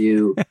never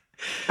do,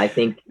 I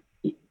think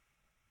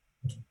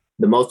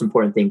the most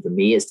important thing for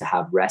me is to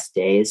have rest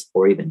days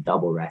or even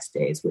double rest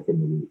days within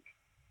the week.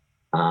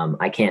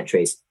 I can't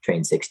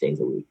train 6 days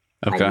a week.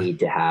 Okay. I need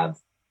to have,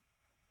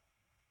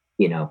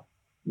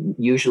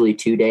 usually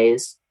 2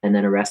 days and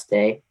then a rest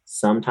day,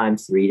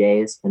 sometimes 3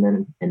 days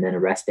and then a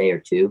rest day or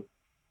 2.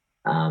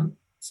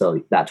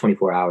 So that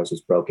 24 hours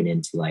was broken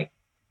into like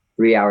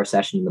 3-hour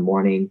session in the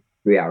morning,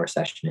 3-hour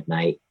session at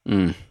night,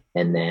 and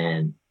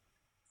then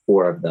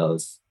 4 of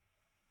those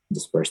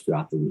dispersed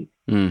throughout the week,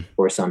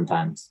 or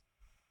sometimes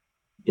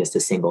just a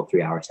single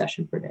 3-hour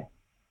session per day.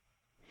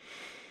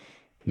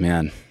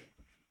 Man,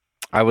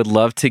 I would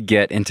love to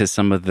get into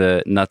some of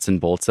the nuts and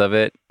bolts of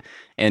it.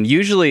 And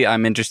usually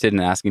I'm interested in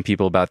asking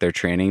people about their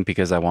training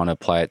because I want to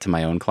apply it to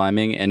my own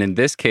climbing. And in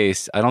this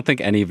case, I don't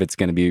think any of it's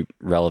going to be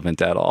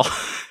relevant at all.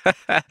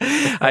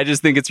 I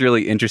just think it's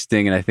really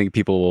interesting, and I think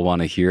people will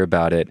want to hear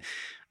about it.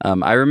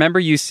 I remember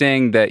you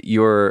saying that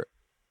your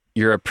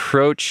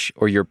approach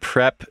or your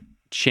prep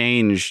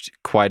changed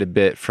quite a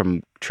bit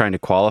from trying to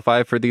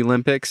qualify for the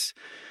Olympics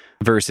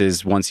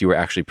versus once you were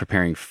actually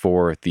preparing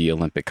for the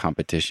Olympic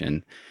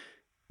competition.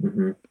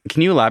 Mm-hmm.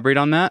 Can you elaborate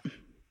on that?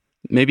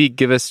 Maybe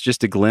give us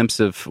just a glimpse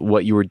of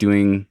what you were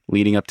doing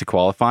leading up to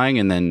qualifying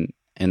and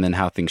then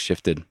how things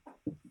shifted.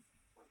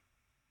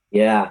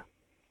 Yeah.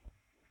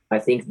 I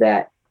think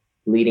that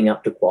leading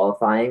up to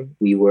qualifying,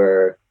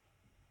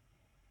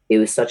 it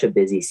was such a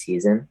busy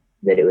season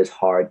that it was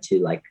hard to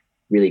like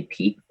really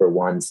peak for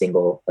one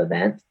single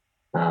event,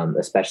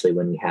 especially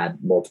when we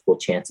had multiple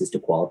chances to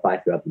qualify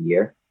throughout the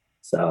year.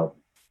 So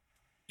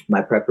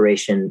my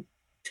preparation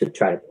to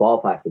try to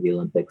qualify for the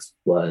Olympics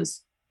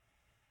was,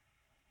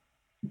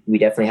 we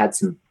definitely had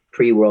some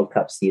pre-World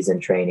Cup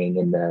season training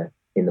in the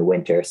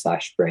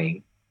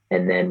winter/spring.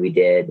 And then we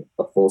did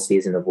a full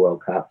season of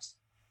World Cups,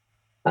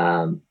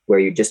 where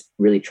you're just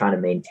really trying to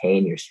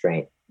maintain your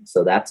strength.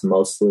 So that's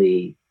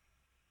mostly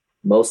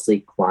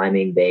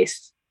climbing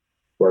based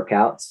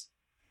workouts.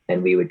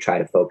 And we would try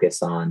to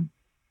focus on,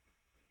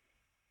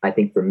 I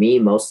think for me,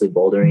 mostly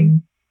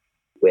bouldering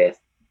with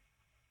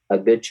a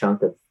good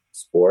chunk of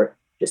sport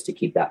just to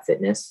keep that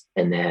fitness.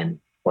 And then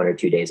 1 or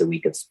 2 days a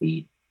week of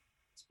speed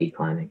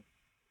climbing.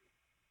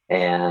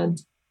 And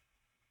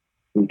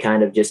we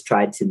kind of just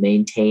tried to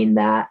maintain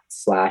that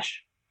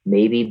 /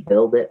 maybe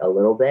build it a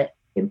little bit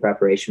in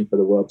preparation for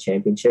the World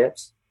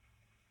Championships.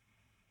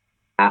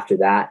 After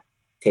that,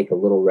 take a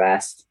little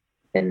rest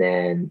and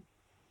then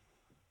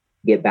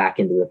get back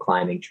into the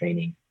climbing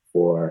training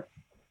for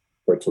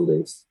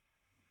Toulouse,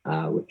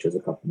 which was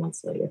a couple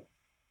months later.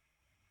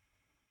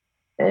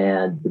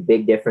 And the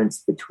big difference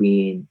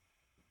between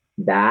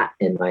that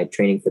and my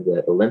training for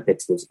the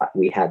Olympics was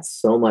we had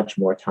so much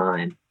more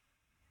time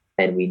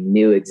and we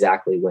knew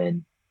exactly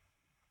when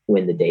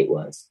the date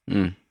was,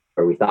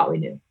 or we thought we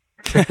knew.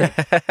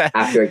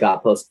 After it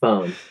got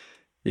postponed.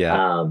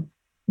 Yeah.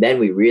 Then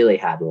we really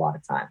had a lot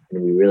of time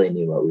and we really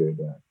knew what we were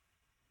doing.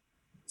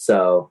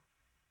 So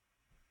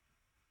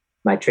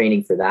my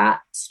training for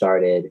that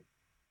started,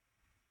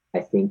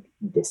 I think,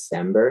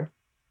 December,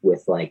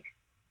 with like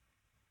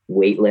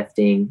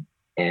weightlifting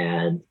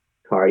and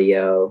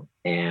cardio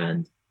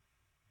and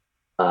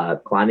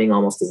climbing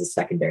almost as a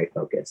secondary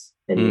focus.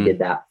 And we did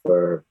that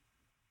for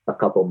a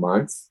couple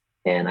months,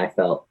 and I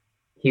felt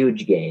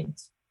huge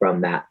gains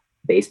from that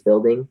base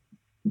building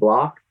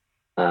block,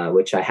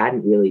 which I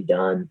hadn't really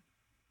done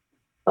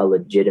a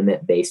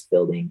legitimate base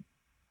building,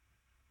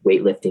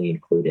 weightlifting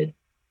included,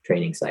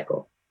 training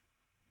cycle.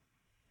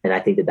 And I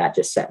think that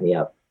just set me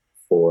up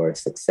for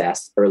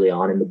success early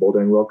on in the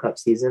Bouldering World Cup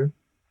season.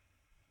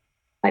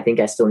 I think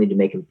I still need to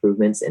make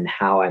improvements in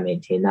how I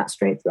maintain that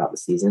strength throughout the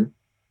season,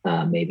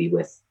 maybe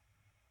with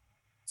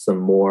some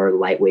more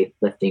lightweight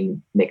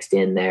lifting mixed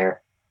in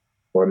there,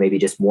 or maybe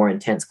just more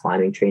intense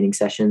climbing training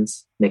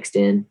sessions mixed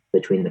in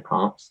between the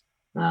comps.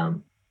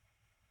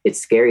 It's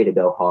scary to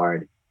go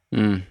hard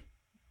on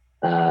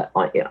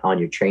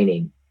your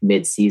training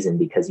mid-season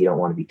because you don't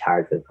want to be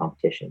tired for the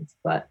competitions.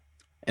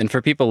 And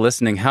for people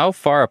listening, how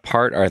far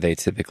apart are they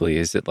typically?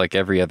 Is it like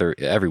every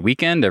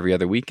weekend, every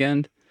other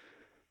weekend?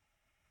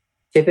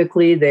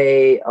 Typically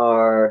they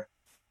are,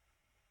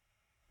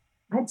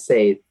 I'd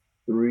say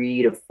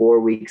 3 to 4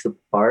 weeks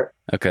apart.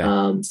 Okay.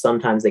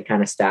 Sometimes they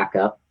kind of stack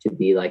up to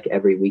be like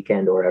every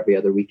weekend or every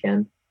other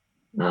weekend.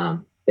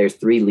 There's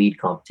 3 lead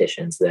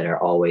competitions that are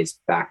always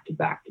back to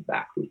back to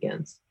back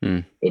weekends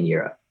in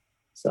Europe.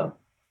 So,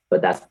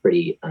 but that's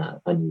pretty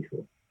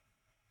unusual.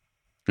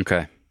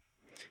 Okay.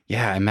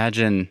 Yeah, I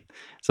imagine.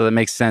 So that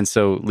makes sense.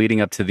 So leading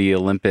up to the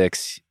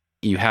Olympics,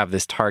 you have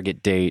this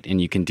target date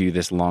and you can do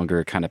this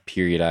longer kind of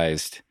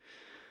periodized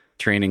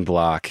training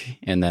block.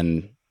 And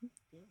then,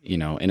 you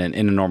know, in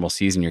a normal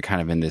season, you're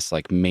kind of in this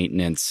like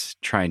maintenance,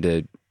 trying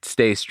to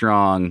stay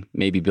strong,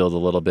 maybe build a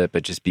little bit,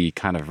 but just be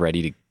kind of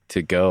ready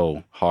to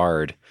go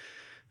hard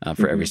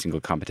for every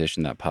single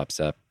competition that pops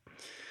up.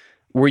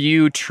 Were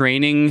you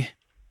training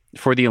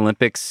for the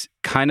Olympics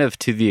kind of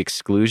to the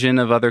exclusion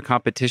of other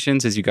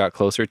competitions as you got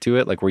closer to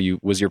it? Like,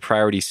 was your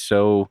priority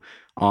so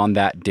on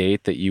that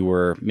date that you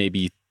were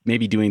maybe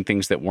doing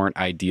things that weren't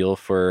ideal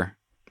for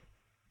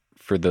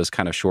those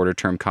kind of shorter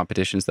term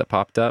competitions that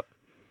popped up?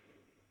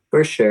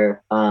 For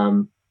sure.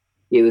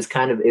 It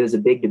was a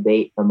big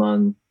debate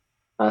among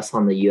us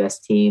on the U.S.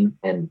 team,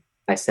 and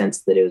I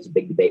sensed that it was a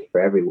big debate for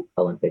every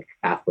Olympic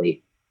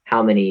athlete,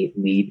 how many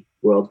lead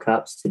World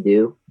Cups to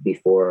do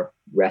before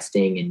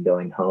resting and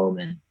going home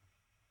and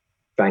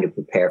trying to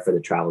prepare for the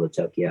travel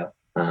to Tokyo.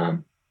 I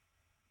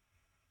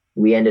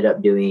ended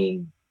up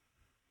doing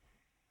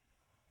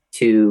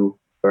two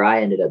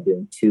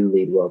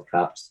lead World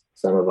Cups.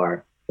 Some of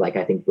our, like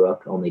I think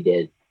Brooke only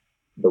did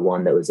the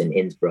one that was in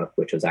Innsbruck,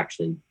 which was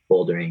actually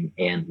bouldering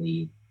and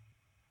lead.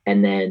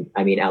 And then,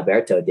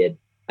 Alberto did,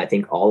 I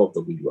think, all of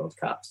the lead World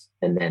Cups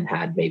and then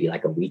had maybe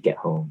like a week at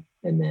home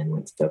and then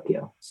went to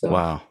Tokyo. So,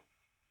 wow.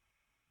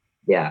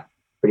 Yeah,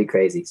 pretty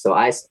crazy. So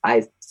I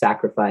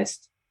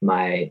sacrificed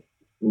my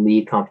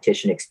lead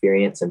competition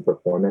experience and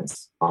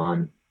performance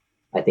on,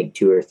 I think,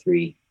 2 or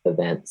 3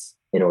 events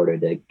in order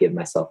to give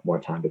myself more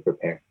time to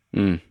prepare.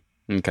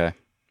 Okay.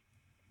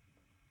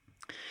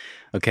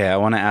 Okay, I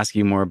want to ask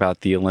you more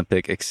about the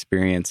Olympic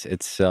experience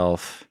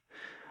itself,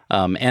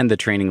 and the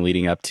training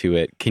leading up to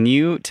it. Can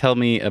you tell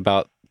me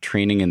about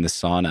training in the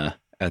sauna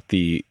at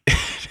the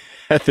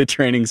at the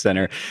training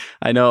center?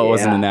 I know it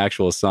wasn't an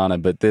actual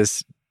sauna, but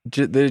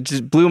it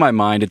just blew my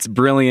mind. It's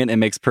brilliant. It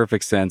makes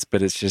perfect sense,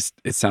 but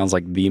it sounds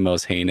like the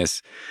most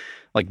heinous,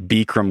 like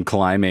Bikram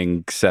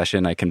climbing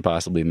session I can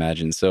possibly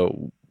imagine.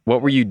 So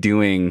what were you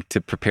doing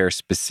to prepare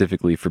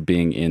specifically for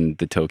being in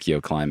the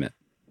Tokyo climate?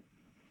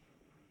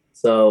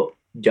 So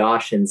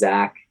Josh and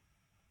Zach,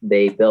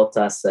 they built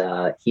us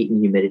a heat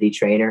and humidity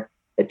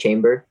a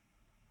chamber,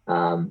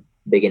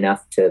 big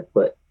enough to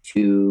put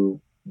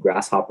 2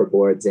 grasshopper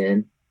boards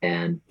in.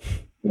 And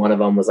one of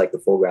them was like the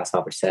full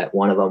grasshopper set.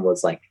 One of them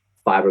was like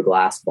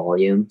fiberglass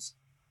volumes.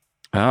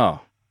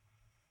 Oh.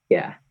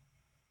 Yeah.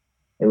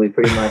 And we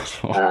pretty much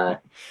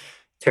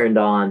turned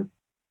on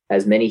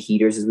as many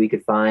heaters as we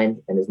could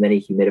find and as many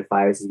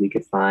humidifiers as we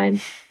could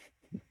find.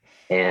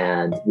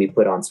 And we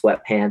put on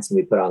sweatpants and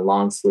we put on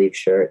long sleeve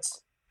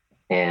shirts.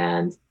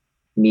 And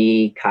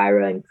me,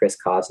 Kyra, and Chris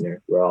Cosner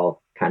were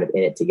all kind of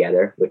in it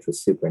together, which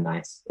was super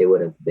nice. It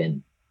would have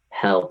been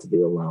hell to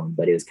do alone,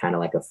 but it was kind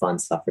of like a fun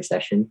suffer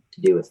session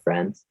to do with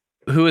friends.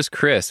 Who is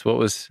Chris? What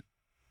was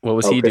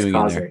he Chris doing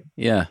Cosner. in there?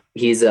 Yeah.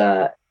 He's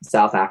a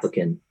South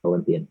African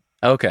Olympian.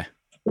 Okay.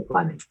 For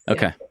climbing.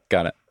 Okay. Yeah.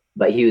 Got it.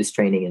 But he was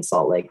training in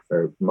Salt Lake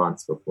for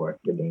months before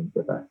the games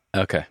with us.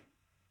 Okay.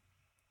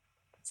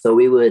 So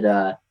we would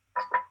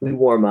we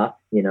warm up,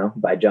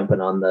 by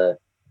jumping on the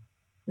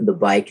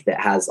bike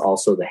that has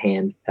also the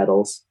hand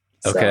pedals.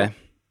 Okay. So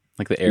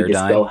like the air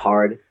just go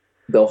hard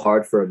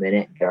for a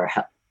minute, get our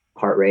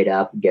heart rate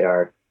up, get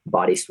our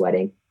body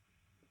sweating.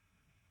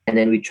 And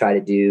then we try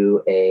to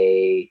do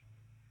a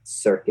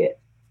circuit,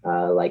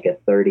 like a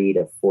 30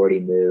 to 40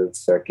 move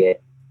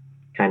circuit,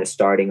 kind of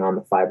starting on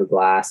the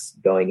fiberglass,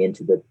 going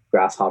into the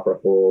grasshopper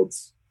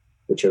holds,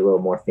 which are a little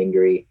more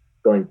fingery,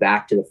 going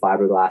back to the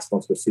fiberglass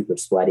once we're super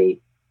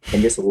sweaty,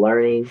 and just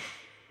learning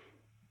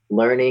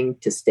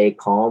to stay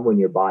calm when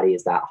your body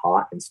is that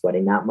hot and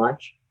sweating that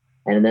much.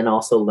 And then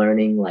also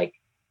learning, like,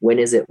 when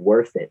is it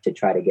worth it to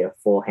try to get a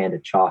full hand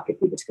of chalk if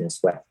you're just going to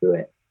sweat through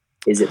it?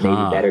 Is it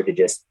maybe better to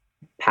just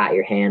pat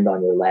your hand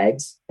on your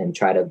legs and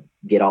try to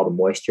get all the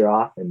moisture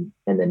off and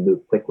then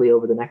move quickly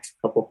over the next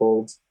couple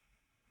holds?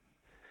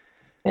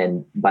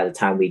 And by the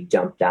time we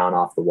jump down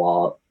off the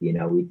wall,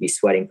 we'd be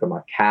sweating from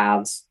our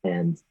calves,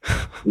 and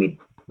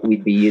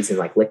we'd be using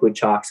like liquid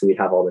chalk. So we'd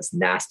have all this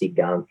nasty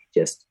gunk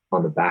just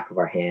on the back of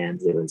our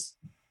hands. It was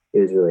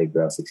really a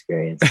gross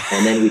experience.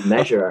 And then we'd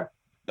measure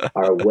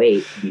our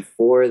weight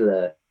before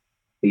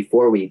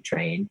we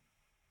trained,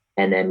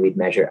 and then we'd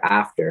measure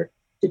after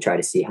to try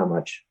to see how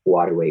much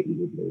water weight we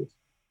would lose.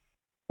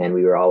 And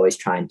we were always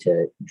trying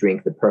to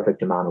drink the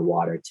perfect amount of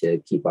water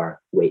to keep our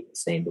weight the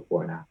same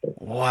before and after.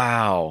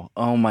 Wow.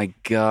 Oh my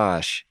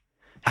gosh.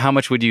 How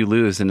much would you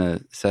lose in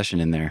a session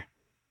in there?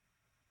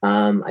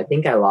 I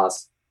think I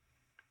lost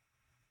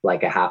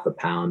like a half a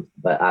pound,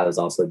 but I was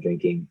also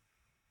drinking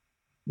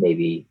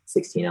maybe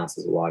 16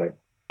 ounces of water.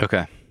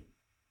 Okay.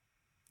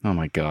 Oh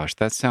my gosh.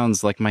 That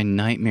sounds like my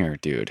nightmare,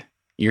 dude.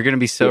 You're going to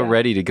be so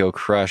ready to go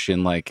crush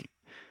in like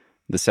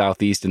the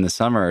Southeast in the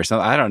summer or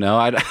something. I don't know.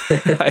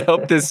 I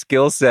hope this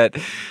skill set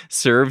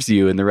serves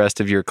you in the rest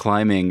of your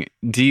climbing.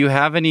 Do you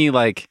have any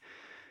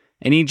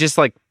just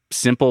like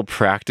simple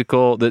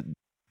practical, the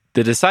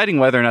deciding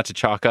whether or not to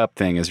chalk up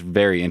thing is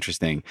very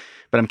interesting,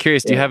 but I'm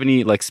curious, do you have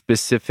any like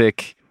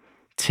specific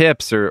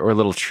tips or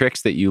little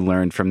tricks that you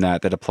learned from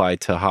that apply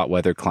to hot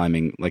weather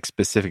climbing, like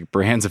specific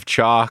brands of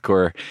chalk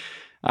or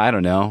I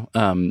don't know,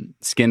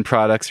 skin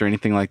products or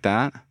anything like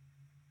that?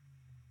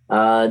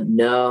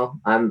 No,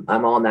 I'm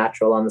all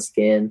natural on the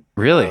skin.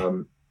 Really? I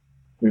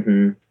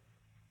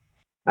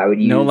would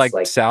use no like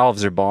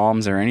salves or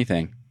balms or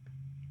anything.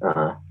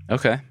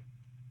 Okay.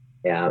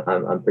 Yeah,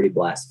 I'm pretty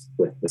blessed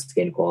with the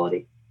skin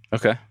quality.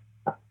 Okay.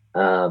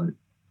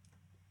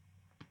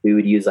 We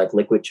would use like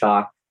liquid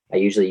chalk. I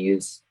usually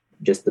use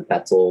just the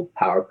Petzl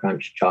Power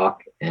Crunch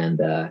chalk.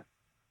 And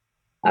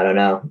I don't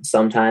know,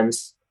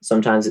 sometimes,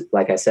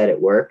 like I said,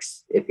 it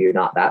works if you're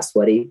not that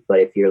sweaty. But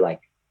if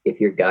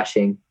you're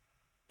gushing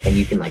and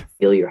you can like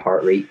feel your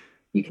heart rate,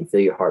 you can feel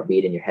your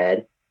heartbeat in your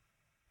head,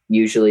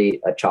 usually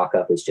a chalk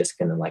up is just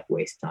going to like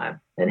waste time.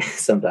 And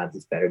sometimes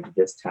it's better to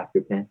just tap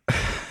your pen.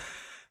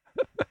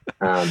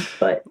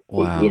 But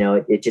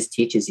wow. it just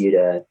teaches you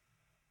to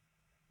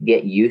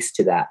get used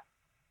to that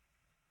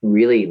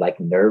really like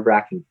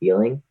nerve-wracking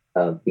feeling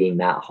of being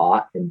that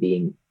hot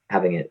and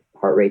having a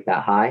heart rate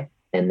that high.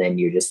 And then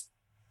you're just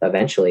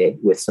eventually,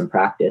 with some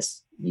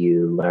practice,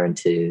 you learn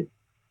to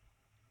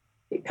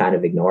kind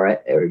of ignore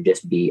it or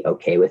just be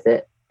okay with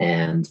it.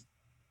 And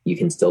you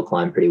can still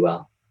climb pretty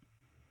well.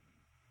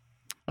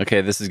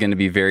 Okay, this is going to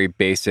be very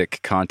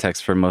basic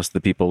context for most of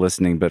the people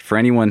listening, but for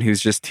anyone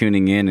who's just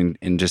tuning in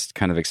and just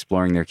kind of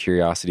exploring their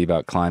curiosity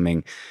about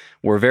climbing,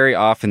 we're very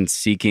often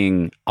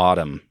seeking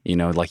autumn.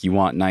 Like you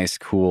want nice,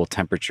 cool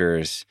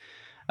temperatures.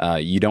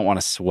 You don't want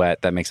to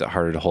sweat. That makes it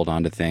harder to hold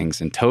on to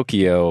things. In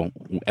Tokyo,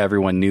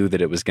 everyone knew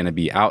that it was going to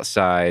be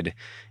outside.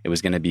 It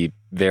was going to be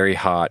very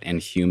hot and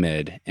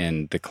humid,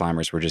 and the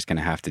climbers were just going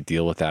to have to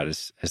deal with that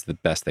as the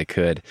best they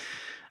could.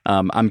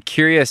 I'm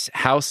curious,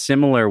 how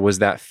similar was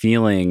that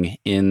feeling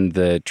in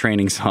the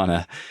training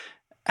sauna?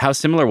 How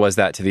similar was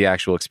that to the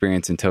actual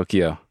experience in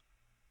Tokyo?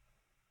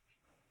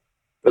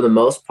 For the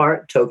most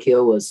part,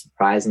 Tokyo was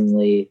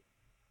surprisingly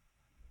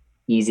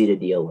easy to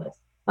deal with.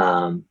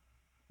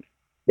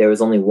 There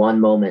was only one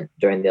moment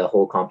during the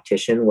whole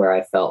competition where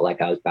I felt like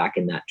I was back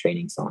in that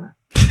training sauna.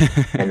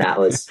 And that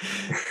was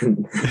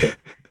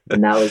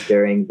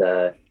during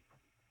the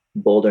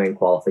bouldering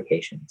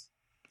qualifications.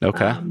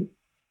 Okay.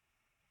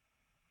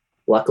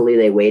 Luckily,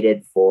 they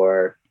waited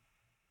for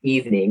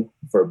evening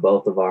for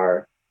both of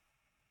our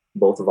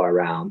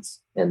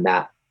rounds, and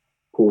that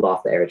cooled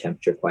off the air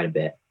temperature quite a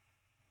bit.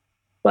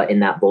 But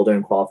in that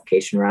bouldering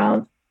qualification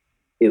round,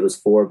 it was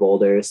 4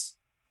 boulders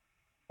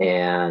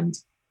and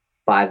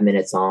 5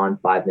 minutes on,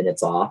 5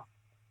 minutes off.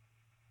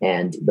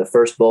 And the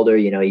first boulder,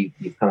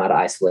 you've come out of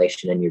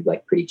isolation and you're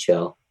like pretty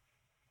chill.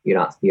 You're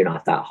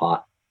not that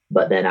hot.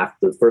 But then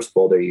after the first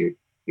boulder,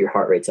 your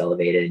heart rate's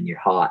elevated and you're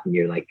hot, and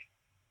you're like,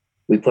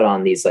 we put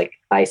on these like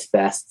ice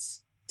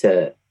vests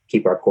to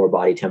keep our core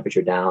body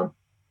temperature down.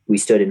 We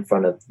stood in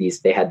front of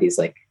they had these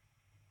like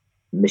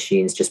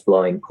machines just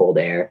blowing cold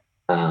air,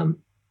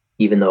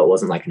 even though it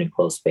wasn't like an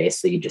enclosed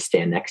space. So you just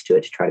stand next to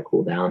it to try to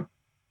cool down.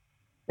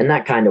 And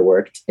that kind of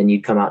worked. And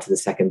you'd come out to the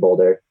second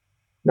boulder,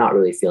 not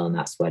really feeling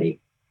that sweaty.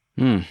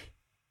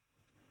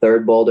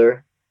 Third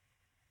boulder,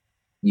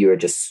 you were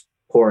just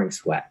pouring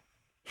sweat.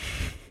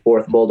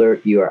 Fourth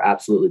boulder, you are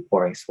absolutely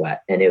pouring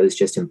sweat. And it was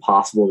just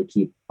impossible to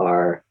keep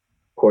our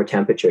core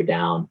temperature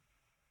down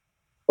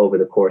over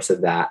the course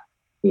of that,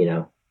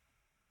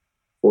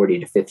 40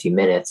 to 50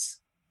 minutes.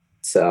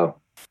 So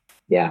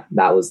yeah,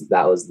 that was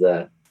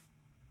the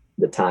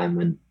time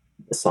when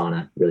the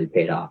sauna really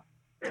paid off.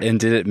 And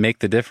did it make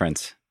the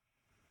difference?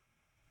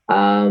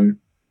 I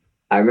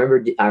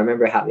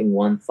remember having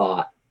one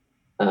thought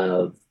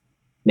of,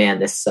 man,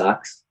 this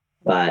sucks,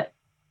 but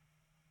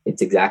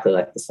it's exactly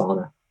like the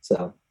sauna.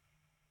 So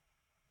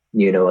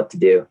you know what to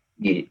do.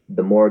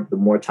 The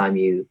more time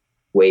you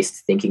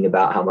waste thinking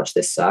about how much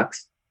this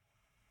sucks,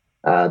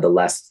 the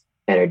less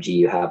energy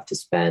you have to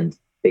spend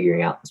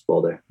figuring out this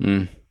boulder.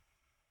 And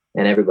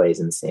everybody's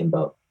in the same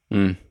boat.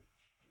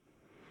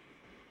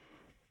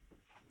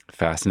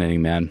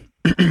 Fascinating, man.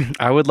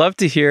 I would love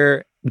to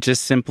hear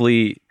just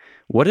simply,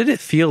 what did it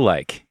feel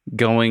like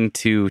going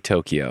to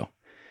Tokyo?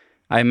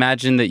 I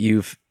imagine that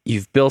you've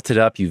built it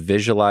up, you've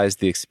visualized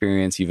the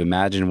experience, you've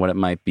imagined what it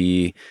might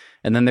be.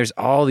 And then there's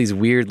all these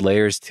weird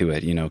layers to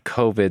it.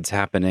 COVID's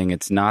happening.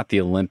 It's not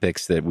the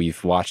Olympics that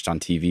we've watched on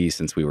TV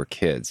since we were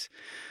kids.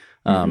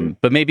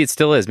 But maybe it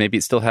still is. Maybe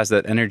it still has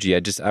that energy.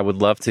 I would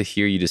love to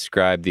hear you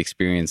describe the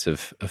experience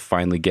of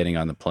finally getting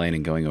on the plane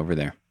and going over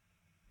there.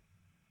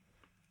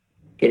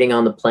 Getting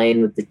on the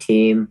plane with the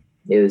team,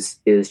 it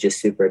was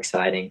just super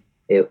exciting.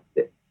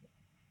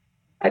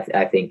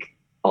 I think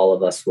all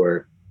of us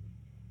were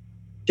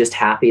just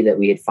happy that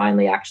we had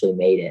finally actually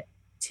made it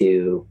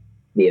to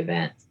the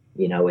event,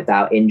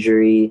 without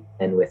injury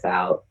and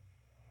without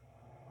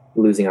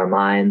losing our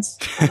minds.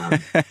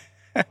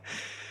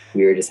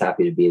 We were just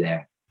happy to be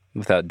there.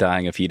 Without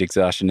dying of heat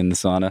exhaustion in the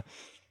sauna.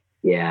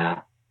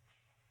 Yeah.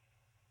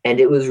 And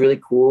it was really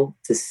cool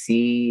to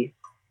see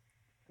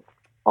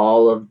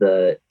all of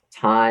the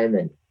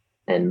time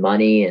and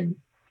money and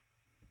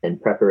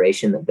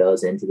preparation that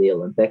goes into the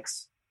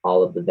Olympics,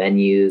 all of the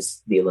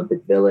venues, the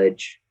Olympic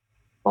Village,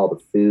 all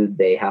the food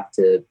they have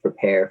to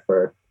prepare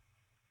for,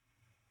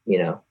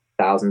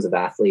 thousands of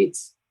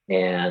athletes,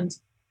 and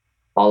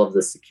all of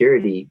the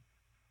security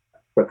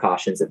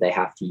precautions that they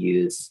have to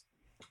use.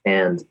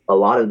 And a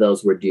lot of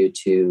those were due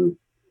to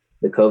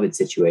the COVID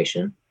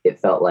situation. It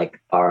felt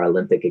like our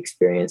Olympic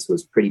experience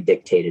was pretty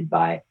dictated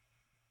by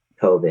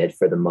COVID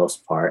for the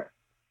most part.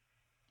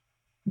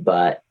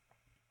 But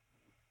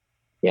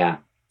yeah,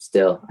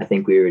 still, I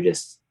think we were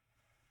just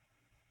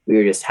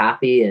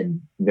happy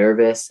and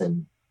nervous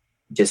and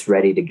just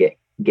ready to get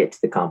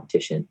to the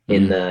competition.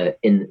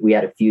 We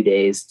had a few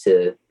days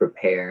to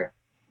prepare,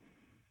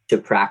 to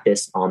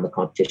practice on the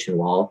competition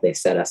wall. They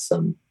set us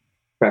some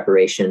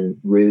preparation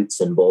routes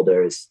and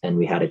boulders, and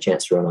we had a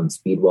chance to run on the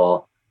speed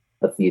wall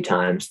a few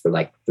times for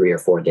like 3 or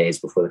 4 days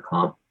before the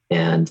comp.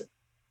 And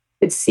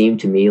it seemed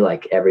to me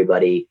like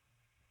everybody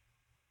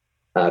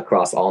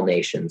across all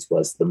nations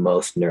was the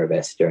most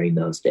nervous during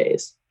those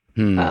days.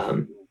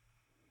 I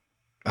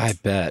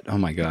bet. Oh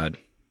my God.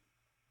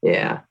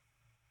 Yeah.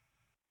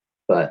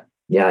 But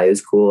yeah, it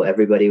was cool.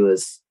 Everybody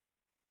was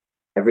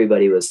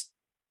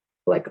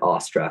like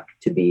awestruck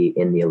to be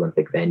in the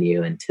Olympic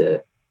venue and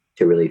to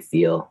really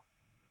feel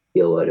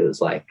what it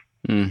was like.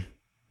 And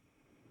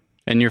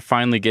you're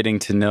finally getting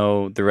to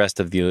know the rest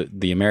of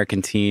the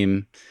American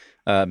team,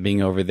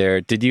 being over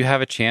there. Did you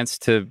have a chance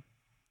to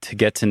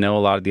get to know a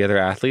lot of the other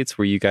athletes?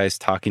 Were you guys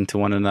talking to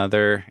one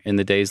another in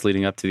the days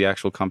leading up to the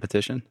actual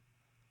competition?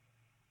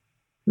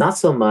 Not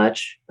so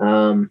much.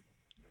 I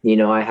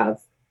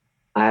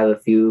have a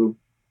few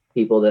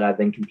people that I've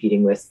been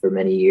competing with for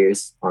many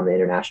years on the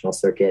international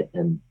circuit,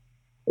 and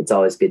it's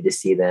always good to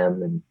see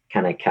them and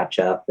kind of catch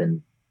up.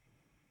 And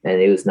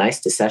it was nice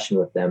to session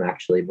with them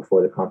actually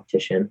before the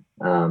competition.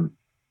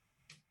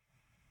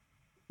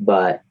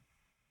 But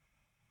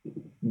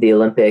the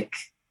Olympic,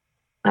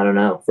 I don't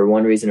know, for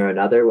one reason or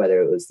another,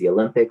 whether it was the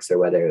Olympics or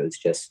whether it was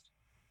just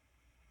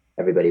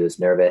everybody was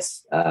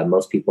nervous.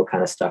 Most people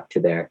kind of stuck to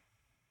their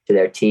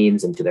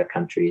teams and to their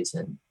countries.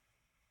 And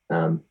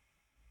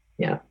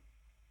yeah.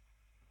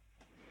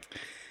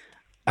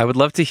 I would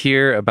love to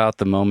hear about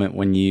the moment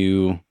when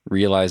you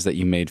realized that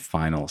you made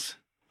finals.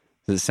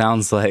 It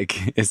sounds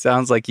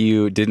like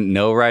you didn't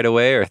know right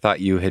away or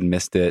thought you had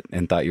missed it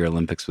and thought your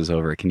Olympics was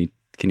over. Can you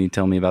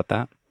tell me about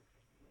that?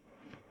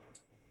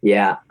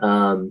 Yeah.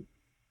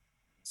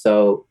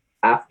 So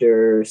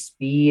after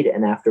speed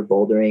and after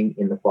bouldering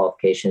in the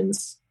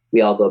qualifications,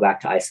 we all go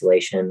back to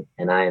isolation,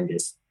 and I am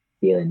just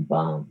feeling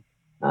bummed.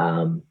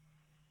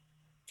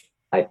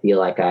 I feel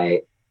like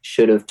I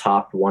should have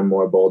topped one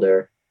more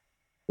boulder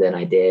than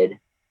I did,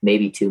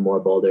 maybe 2 more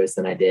boulders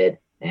than I did.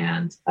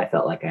 And I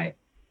felt like I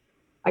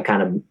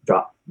kind of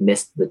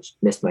missed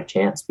my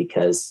chance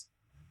because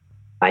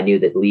I knew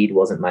that lead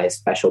wasn't my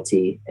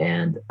specialty,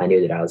 and I knew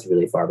that I was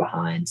really far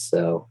behind.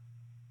 So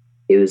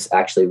it was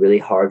actually really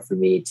hard for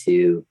me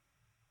to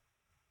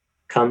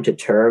come to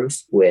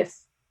terms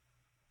with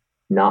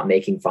not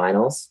making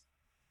finals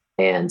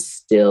and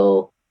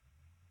still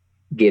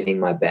giving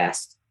my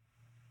best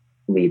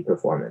lead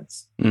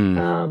performance.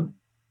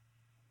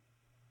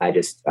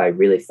 I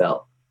really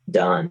felt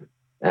done.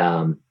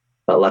 But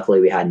luckily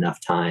we had enough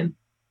time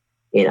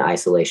in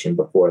isolation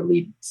before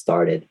lead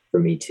started for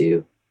me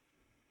to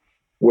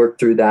work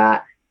through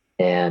that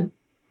and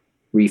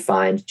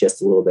refined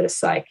just a little bit of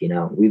psych.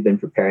 We've been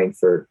preparing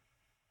for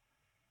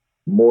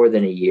more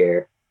than a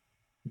year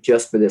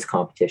just for this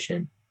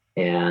competition,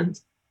 and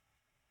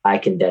I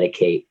can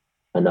dedicate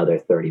another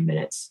 30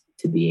 minutes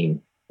to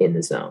being in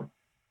the zone.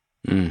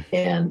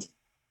 And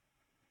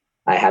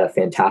I had a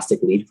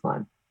fantastic lead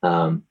climb.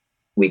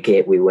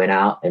 We went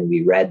out and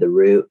we read the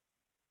route,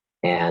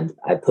 and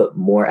I put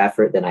more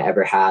effort than I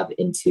ever have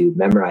into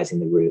memorizing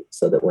the route,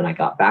 so that when I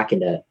got back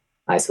into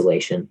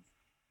isolation,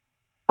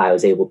 I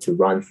was able to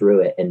run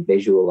through it and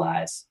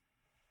visualize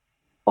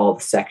all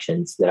the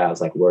sections that I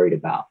was like worried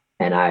about.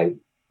 And I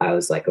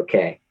was like,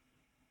 okay,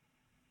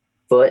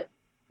 foot,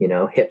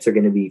 hips are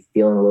going to be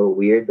feeling a little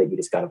weird, but you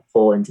just got to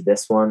pull into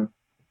this one,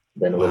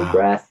 then a little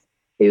breath.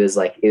 It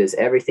was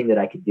everything that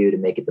I could do to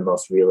make it the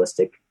most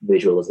realistic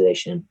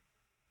visualization.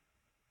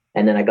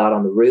 And then I got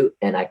on the route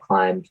and I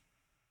climbed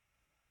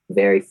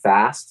very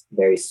fast,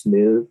 very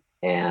smooth,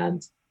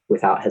 and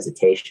without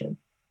hesitation.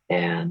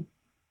 And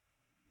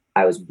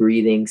I was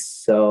breathing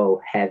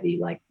so heavy,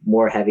 like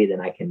more heavy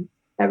than I can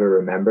ever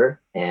remember.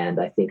 And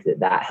I think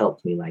that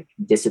helped me like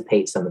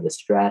dissipate some of the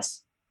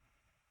stress.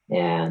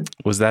 And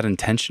was that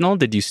intentional?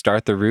 Did you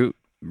start the route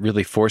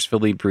really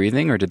forcefully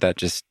breathing, or did that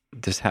just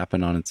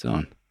happen on its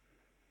own?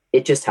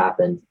 It just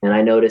happened. And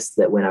I noticed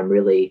that when I'm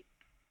really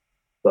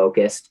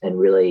focused and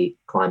really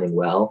climbing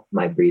well,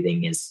 my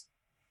breathing is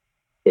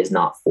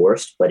not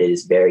forced, but it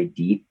is very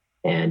deep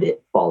and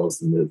it follows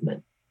the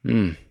movement.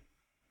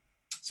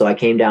 So I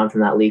came down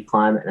from that lead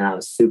climb and I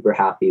was super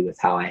happy with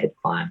how I had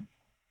climbed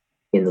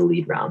in the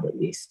lead round, at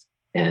least.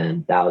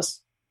 And that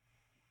was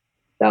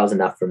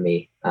enough for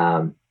me.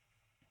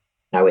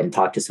 I went and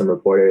talked to some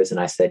reporters and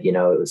I said,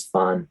 it was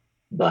fun,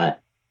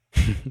 but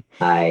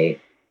I'm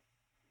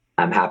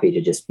happy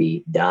to just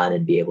be done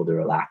and be able to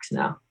relax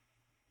now.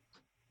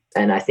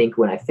 And I think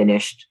when I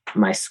finished,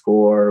 my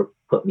score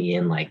put me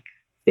in like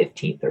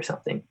 15th or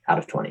something out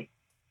of 20.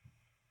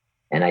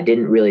 And I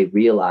didn't really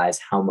realize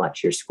how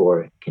much your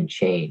score can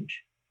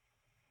change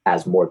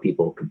as more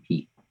people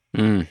compete.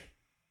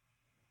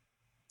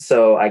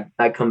 So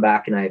I come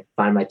back and I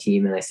find my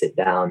team and I sit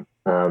down,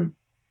 and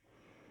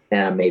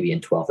I'm maybe in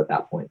 12th at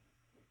that point.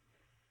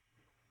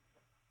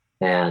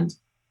 And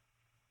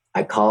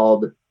I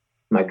called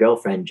my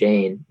girlfriend,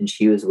 Jane, and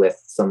she was with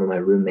some of my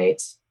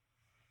roommates.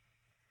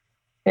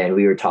 And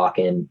we were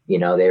talking, they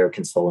were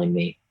consoling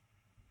me.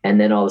 And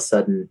then all of a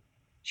sudden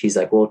she's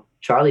like, well,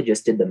 Charlie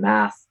just did the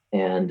math.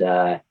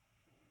 And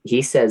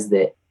he says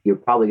that you're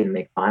probably going to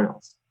make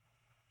finals.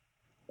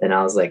 And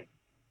I was like,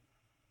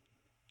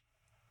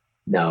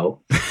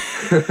 no.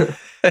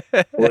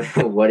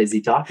 What is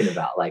he talking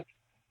about? Like,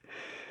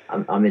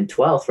 I'm in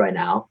 12th right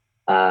now.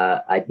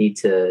 I'd need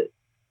to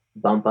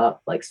bump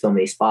up like so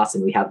many spots,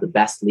 and we have the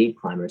best lead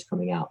climbers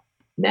coming out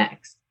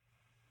next.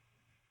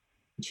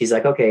 She's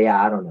like, okay,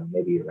 yeah, I don't know.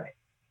 Maybe you're right.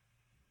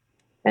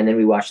 And then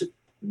we watched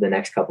the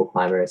next couple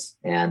climbers,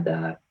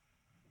 and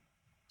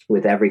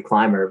with every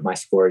climber, my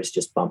score is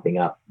just bumping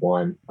up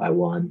one by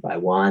one by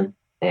one.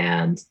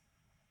 And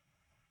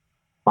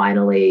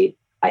finally,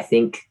 I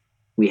think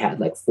we had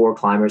like 4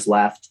 climbers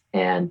left,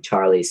 and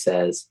Charlie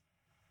says,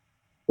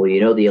 well,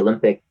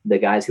 the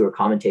guys who are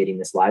commentating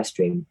this live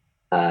stream,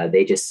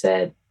 they just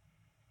said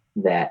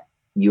that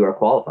you are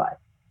qualified.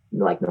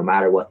 Like, no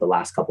matter what the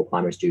last couple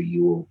climbers do,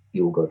 you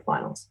will go to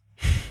finals.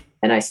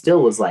 And I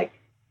still was like,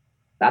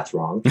 that's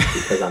wrong,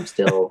 because I'm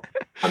still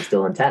in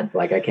 10th.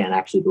 Like, I can't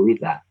actually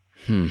believe that.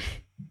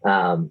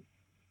 I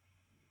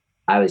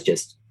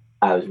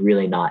was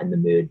really not in the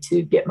mood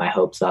to get my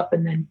hopes up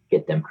and then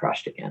get them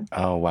crushed again.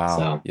 Oh, wow.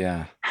 So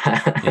yeah.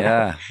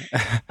 Yeah.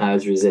 I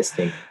was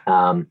resisting.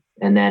 And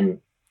then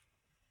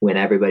when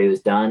everybody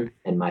was done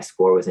and my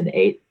score was an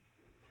 8,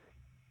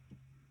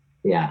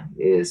 yeah,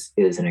 it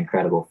was an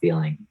incredible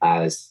feeling. I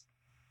was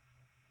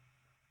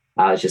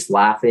just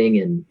laughing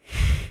and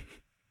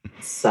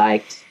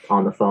psyched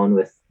on the phone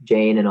with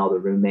Jane and all the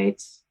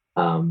roommates.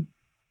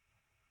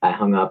 I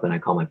hung up and I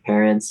called my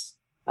parents.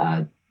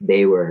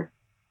 They were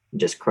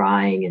just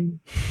crying and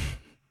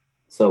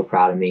so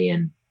proud of me.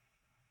 And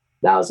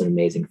that was an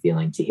amazing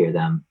feeling to hear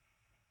them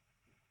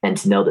and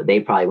to know that they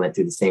probably went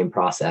through the same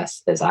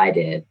process as I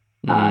did.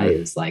 It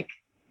was like,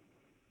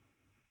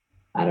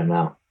 I don't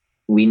know.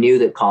 We knew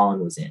that Colin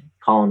was in.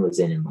 Colin was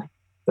in like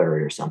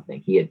 3rd or something.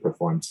 He had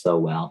performed so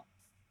well,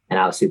 and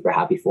I was super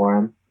happy for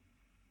him.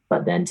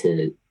 But then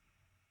to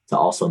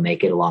also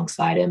make it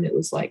alongside him, it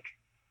was like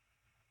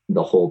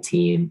the whole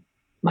team,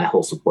 my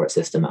whole support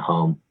system at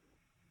home.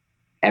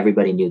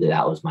 Everybody knew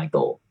that was my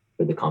goal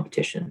for the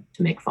competition,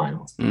 to make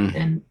finals.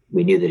 And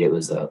we knew that it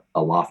was a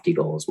lofty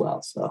goal as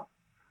well. So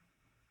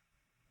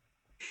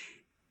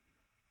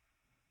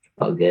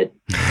felt good.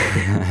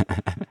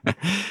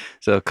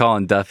 So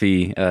Colin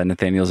Duffy,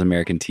 Nathaniel's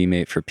American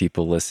teammate, for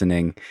people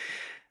listening,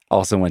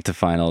 also went to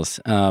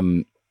finals.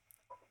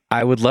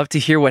 I would love to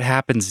hear what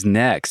happens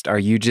next. Are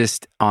you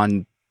just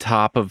on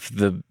top of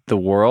the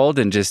world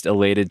and just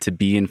elated to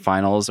be in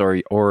finals,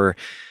 or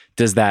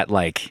does that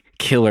like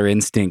killer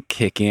instinct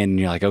kick in and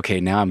you're like,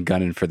 okay, now I'm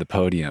gunning for the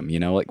podium?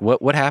 Like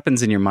what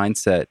happens in your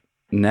mindset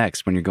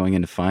next when you're going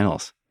into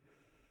finals?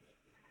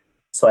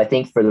 So I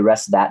think for the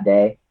rest of that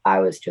day, I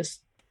was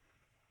just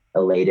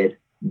elated,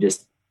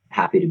 just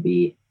happy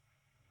to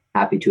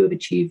have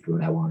achieved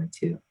what I wanted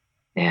to.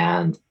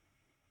 And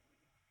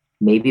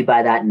maybe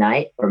by that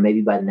night, or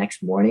maybe by the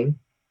next morning,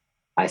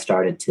 I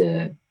started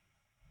to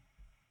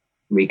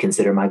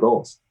reconsider my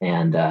goals.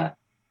 And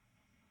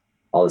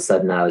all of a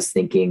sudden I was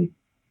thinking,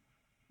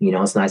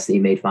 it's nice that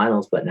you made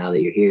finals, but now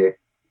that you're here,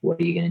 what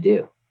are you going to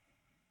do?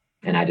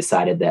 And I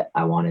decided that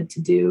I wanted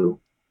to do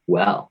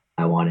well.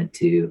 I wanted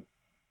to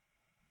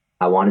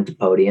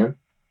podium,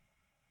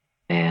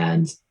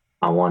 and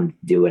I wanted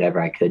to do whatever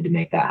I could to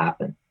make that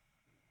happen.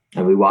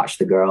 And we watched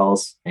the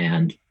girls,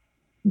 and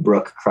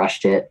Brooke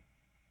crushed it.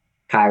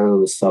 Kyra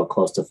was so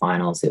close to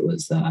finals. It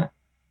was a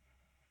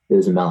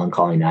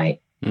melancholy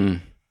night.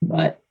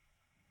 But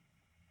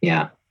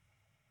yeah,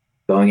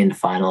 going into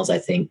finals, I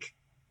think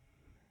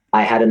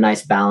I had a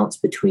nice balance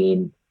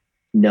between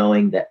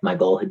knowing that my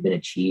goal had been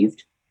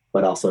achieved,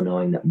 but also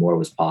knowing that more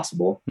was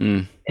possible.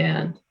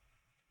 And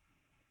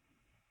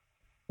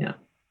yeah,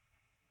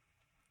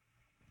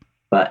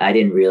 but I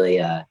didn't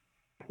really, I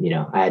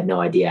had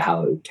no idea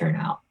how it would turn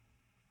out.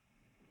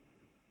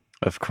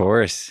 Of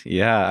course.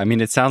 Yeah. I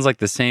mean, it sounds like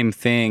the same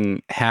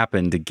thing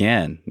happened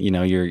again.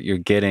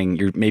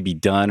 You're maybe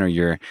done, or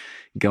you're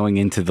going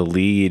into the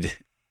lead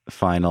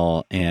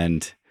final,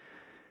 and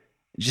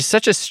just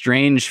such a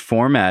strange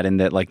format in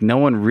that, like, no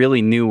one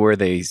really knew where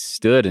they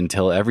stood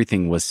until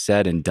everything was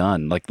said and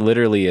done. Like,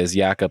 literally, as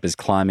Jakob is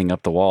climbing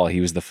up the wall,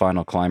 he was the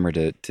final climber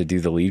to do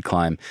the lead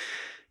climb.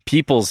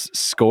 People's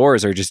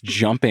scores are just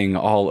jumping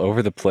all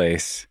over the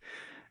place.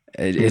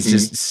 It's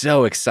just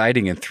so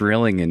exciting and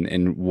thrilling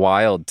and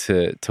wild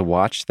to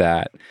watch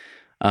that.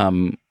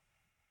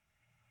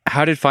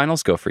 How did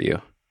finals go for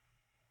you?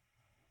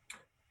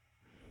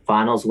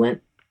 Finals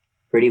went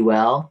pretty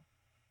well.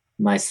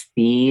 My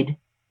speed,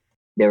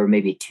 there were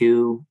maybe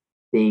 2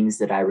 things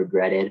that I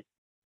regretted,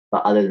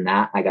 but other than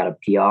that, I got a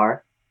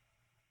PR.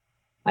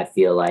 I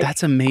feel like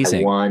that's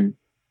amazing. I won.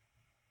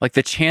 Like,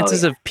 the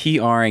chances of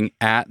PRing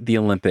at the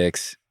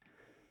Olympics,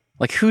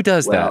 like, who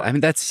does that? I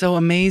mean, that's so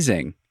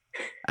amazing.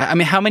 I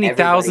mean, how many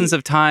thousands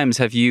of times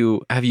have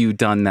you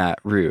done that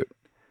route?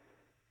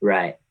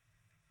 Right.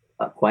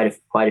 quite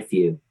a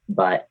few,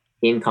 but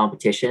in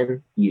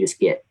competition, you just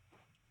get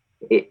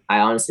it. I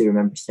honestly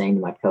remember saying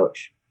to my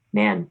coach,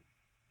 man,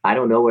 I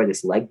don't know where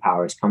this leg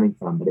power is coming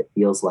from, but it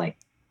feels like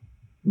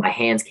my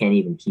hands can't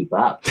even keep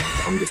up.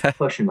 I'm just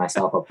pushing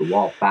myself up the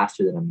wall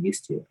faster than I'm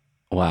used to.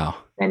 Wow.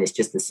 And it's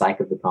just the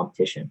psyche of the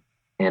competition.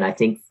 And I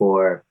think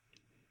for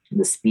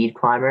the speed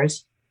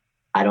climbers,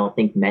 I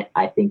think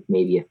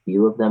maybe a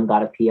few of them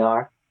got a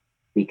PR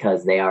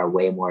because they are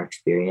way more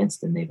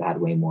experienced and they've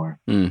had way more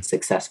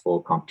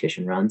successful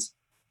competition runs.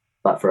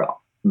 But for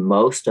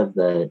most of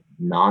the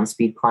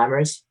non-speed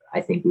climbers,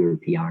 I think we were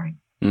PRing,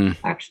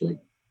 actually.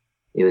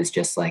 It was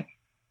just like,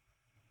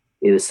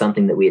 it was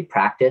something that we had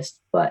practiced,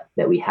 but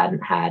that we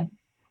hadn't had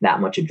that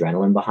much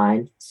adrenaline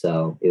behind.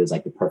 So it was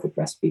like the perfect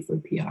recipe for a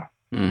PR.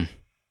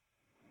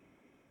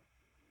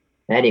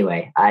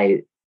 Anyway,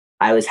 I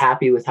was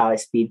happy with how I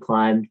speed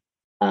climbed,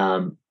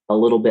 a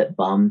little bit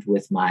bummed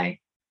with my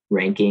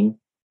ranking,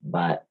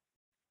 but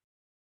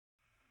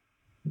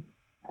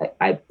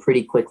I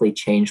pretty quickly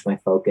changed my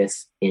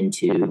focus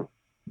into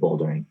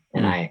bouldering.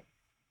 And I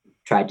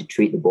tried to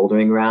treat the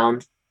bouldering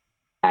round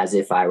as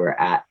if I were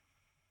at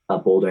a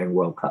bouldering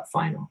World Cup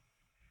final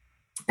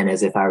and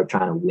as if I were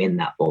trying to win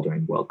that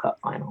bouldering World Cup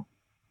final.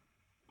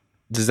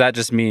 Does that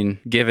just mean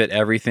give it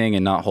everything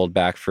and not hold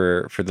back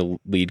for the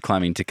lead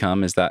climbing to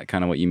come? Is that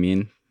kind of what you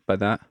mean by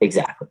that?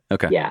 Exactly.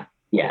 Okay. Yeah.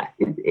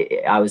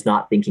 I was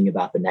not thinking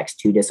about the next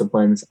two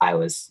disciplines. I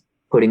was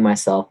putting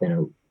myself in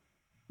a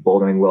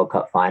bouldering World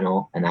Cup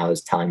final, and I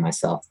was telling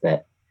myself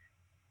that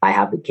I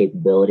have the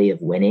capability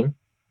of winning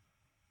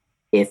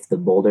if the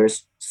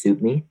boulders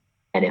suit me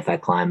and if I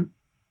climb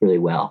really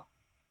well.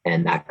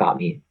 And that got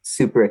me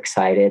super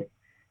excited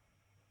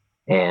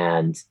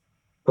and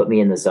put me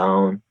in the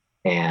zone.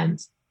 And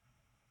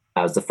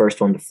I was the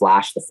first one to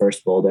flash the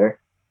first boulder.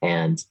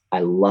 And I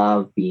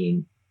love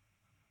being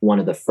one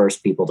of the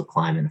first people to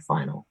climb in a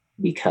final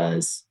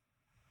because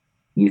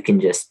you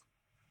can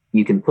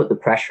put the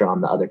pressure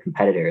on the other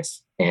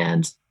competitors,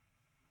 and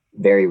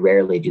very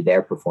rarely do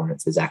their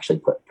performances actually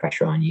put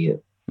pressure on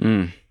you.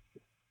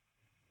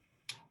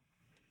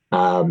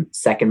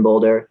 Second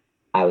boulder,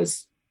 I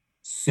was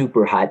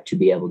super hyped to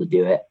be able to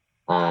do it.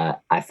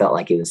 I felt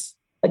like it was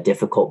a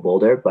difficult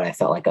boulder, but I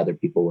felt like other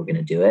people were going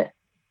to do it.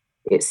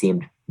 It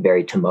seemed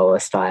very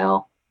Tomoa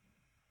style.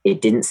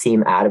 It didn't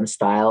seem Adam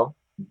style,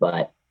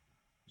 but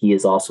he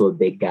is also a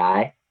big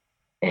guy,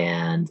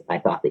 and I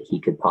thought that he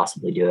could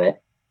possibly do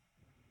it.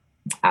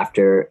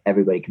 After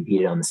everybody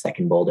competed on the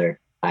second boulder,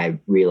 I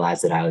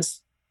realized that I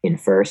was in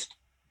first,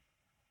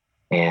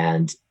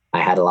 and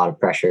I had a lot of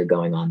pressure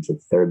going on to the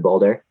third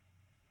boulder.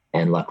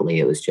 And luckily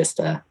it was just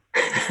a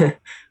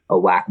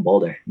whack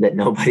boulder that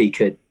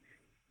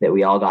that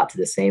we all got to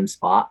the same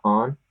spot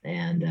on.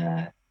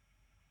 And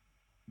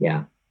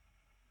it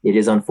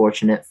is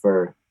unfortunate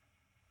for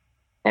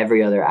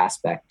every other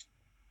aspect.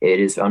 It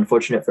is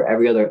unfortunate for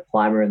every other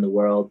climber in the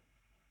world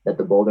that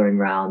the bouldering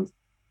round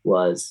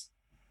was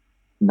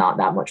not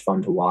that much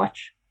fun to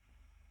watch,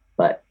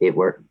 but it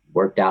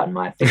worked out in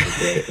my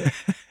favor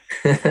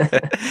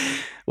greatly.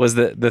 Was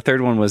the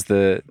third one was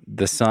the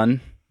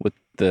sun with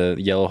the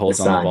yellow holes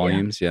on the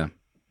volumes? Yeah.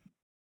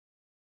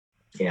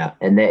 Yeah.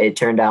 And it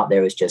turned out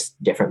there was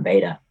just different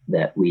beta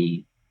that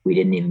we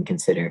didn't even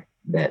consider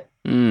that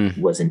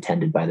was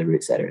intended by the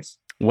route setters.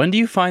 When do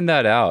you find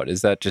that out?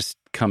 Is that just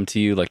come to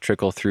you, like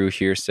trickle through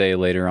hearsay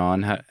later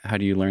on? How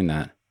do you learn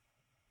that?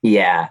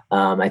 Yeah.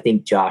 I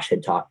think Josh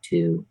had talked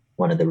to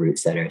one of the route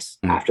setters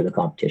after the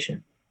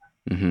competition.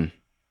 Mm-hmm.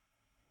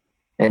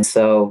 And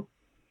so,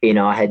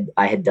 I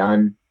had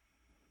done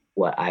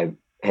what I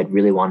had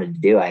really wanted to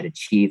do. I had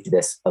achieved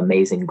this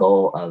amazing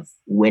goal of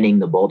winning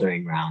the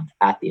bouldering round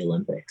at the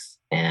Olympics.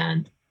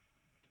 And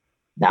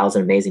that was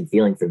an amazing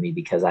feeling for me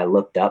because I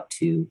looked up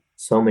to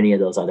so many of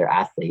those other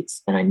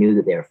athletes and I knew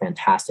that they were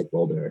fantastic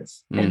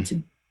boulderers. And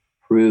to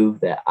prove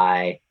that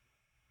I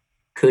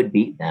could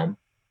beat them,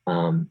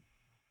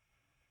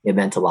 it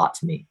meant a lot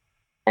to me.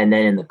 And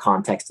then in the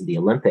context of the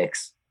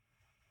Olympics,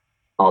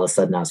 all of a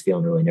sudden I was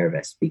feeling really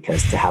nervous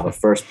because to have a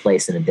first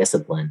place in a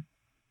discipline,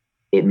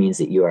 it means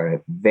that you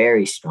are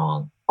very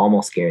strong,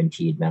 almost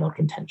guaranteed medal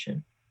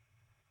contention.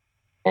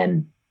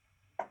 And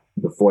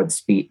before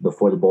the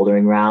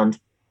bouldering round,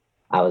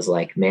 I was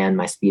like, man,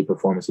 my speed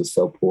performance was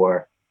so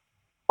poor.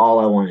 All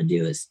I want to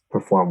do is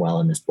perform well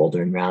in this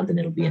bouldering round and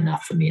it'll be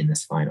enough for me in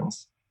this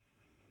finals.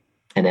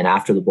 And then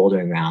after the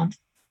bouldering round,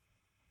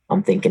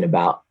 I'm thinking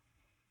about,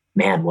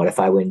 man, what if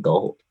I win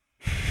gold?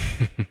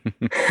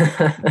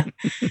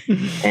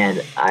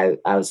 And I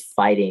was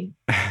fighting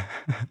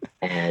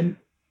and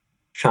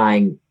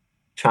trying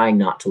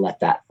not to let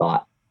that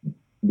thought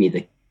be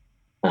the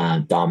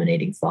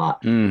dominating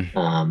thought.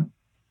 And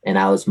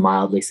I was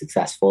mildly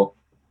successful.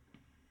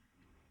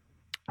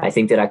 I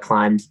think that I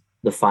climbed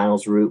the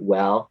finals route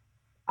well.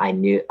 I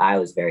knew I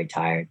was very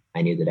tired.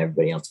 I knew that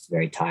everybody else was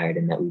very tired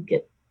and that we'd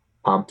get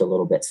pumped a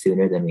little bit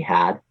sooner than we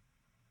had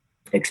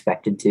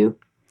expected to.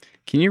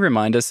 Can you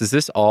remind us, is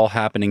this all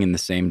happening in the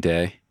same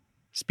day?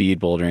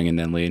 Speed, bouldering, and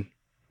then lead?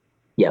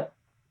 Yep.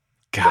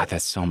 God,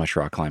 that's so much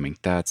rock climbing.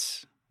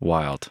 That's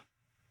Wild.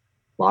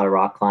 A lot of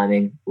rock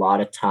climbing, a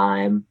lot of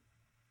time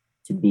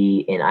to be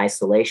in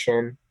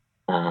isolation,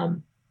 a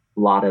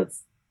lot of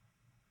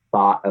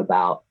thought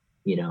about,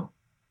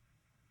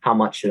 how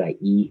much should I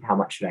eat? How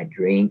much should I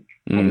drink?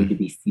 I need to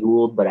be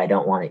fueled, but I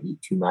don't want to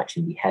eat too much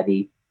and be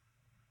heavy.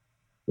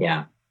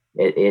 Yeah,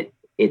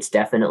 it's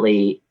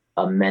definitely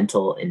a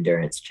mental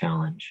endurance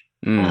challenge.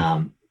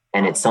 And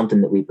it's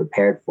something that we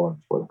prepared for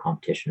the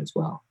competition as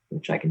well,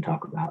 which I can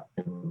talk about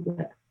in a little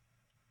bit.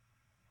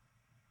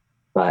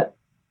 But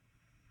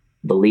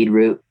the lead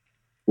route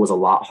was a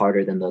lot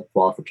harder than the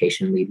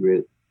qualification lead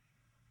route,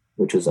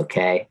 which was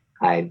okay.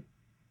 I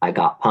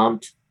got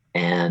pumped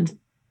and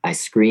I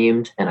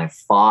screamed and I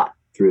fought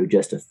through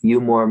just a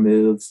few more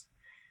moves,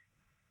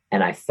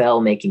 and I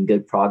fell making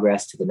good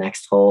progress to the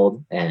next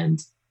hold.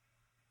 And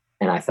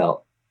I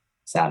felt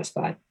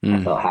satisfied.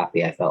 I felt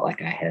happy. I felt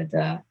like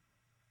I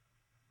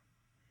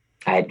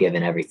had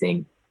given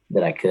everything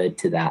that I could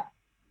to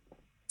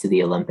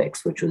the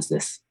Olympics, which was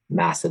this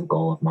massive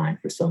goal of mine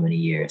for so many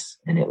years.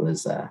 And it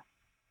was an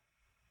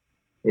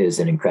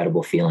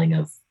incredible feeling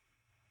of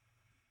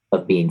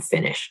being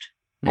finished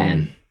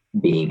and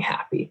being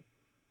happy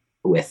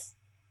with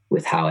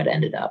how it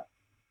ended up.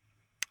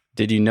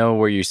 Did you know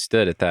where you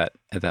stood at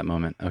that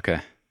moment? Okay.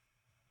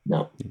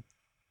 No.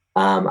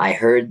 I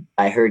heard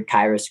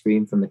Kyra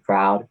scream from the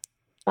crowd,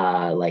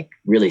 like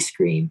really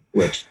scream,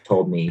 which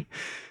told me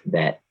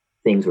that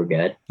things were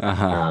good.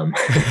 And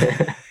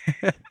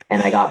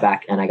I got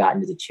back and I got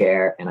into the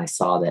chair and I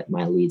saw that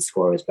my lead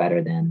score was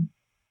better than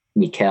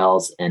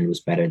Mikel's and was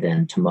better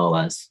than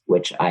Tomoa's,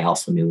 which I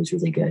also knew was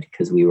really good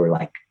because we were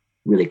like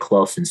really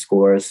close in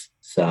scores.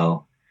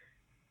 So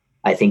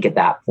I think at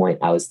that point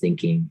I was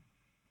thinking,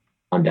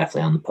 I'm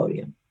definitely on the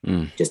podium.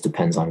 Just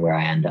depends on where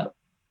I end up.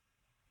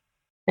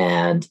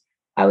 And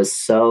I was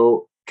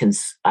so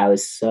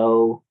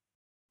consumed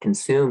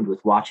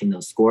with watching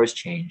those scores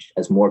change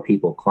as more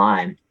people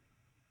climbed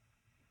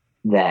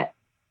that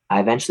I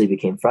eventually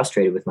became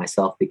frustrated with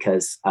myself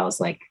because I was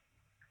like,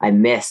 I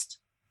missed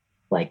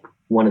like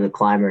one of the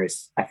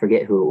climbers. I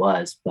forget who it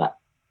was, but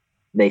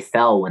they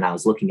fell when I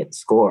was looking at the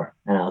score.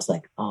 And I was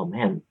like, oh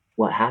man,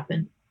 what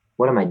happened?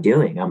 What am I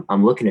doing?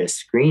 I'm looking at a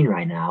screen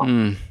right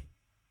now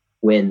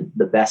when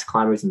the best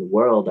climbers in the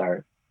world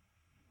are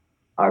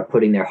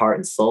putting their heart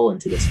and soul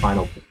into this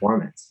final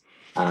performance.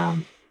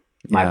 My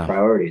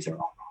priorities are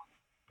all wrong.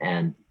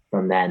 And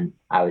from then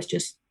I was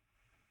just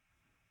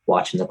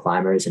watching the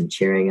climbers and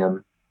cheering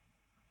them.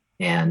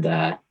 And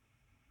I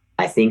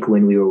think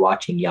when we were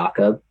watching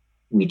Jakob,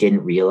 we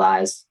didn't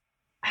realize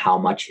how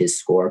much his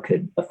score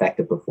could affect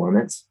the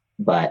performance.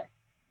 But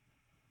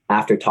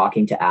after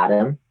talking to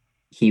Adam,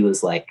 he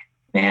was like,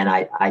 man,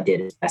 I did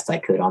as best I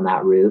could on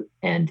that route.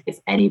 And if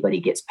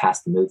anybody gets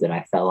past the move that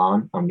I fell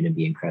on, I'm going to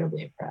be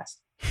incredibly impressed.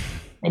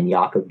 And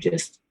Jakob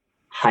just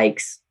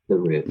hikes the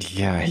route.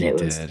 Yeah, and he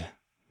did.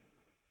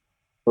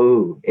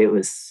 It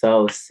was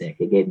so sick.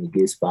 It gave me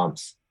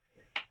goosebumps.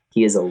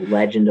 He is a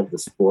legend of the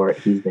sport.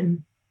 He's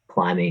been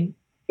climbing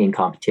in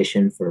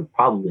competition for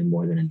probably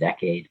more than a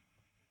decade.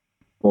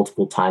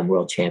 Multiple time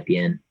world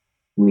champion.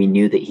 We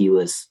knew that he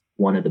was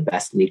one of the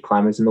best lead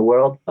climbers in the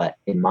world, but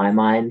in my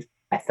mind,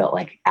 I felt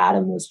like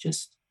Adam was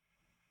just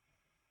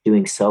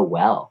doing so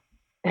well.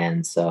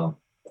 And so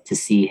to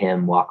see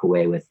him walk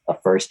away with a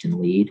first in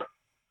lead,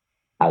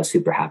 I was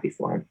super happy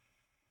for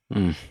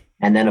him.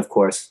 And then, of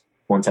course,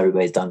 once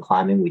everybody's done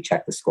climbing, we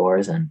check the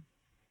scores and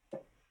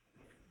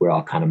we're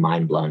all kind of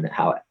mind blown at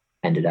how it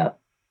ended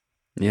up.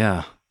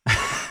 Yeah.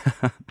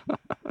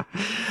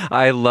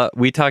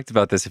 We talked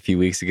about this a few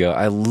weeks ago.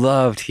 I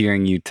loved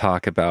hearing you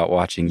talk about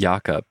watching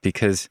Jakob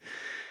because,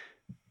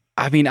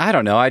 I mean, I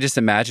don't know. I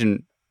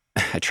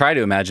try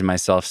to imagine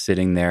myself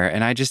sitting there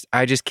and I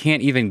just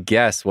can't even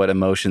guess what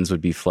emotions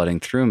would be flooding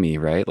through me,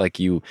 right? Like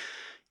you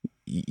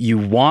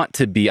want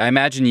to be, I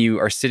imagine you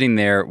are sitting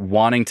there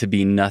wanting to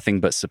be nothing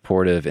but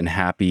supportive and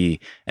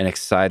happy and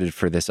excited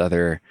for this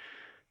other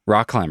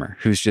rock climber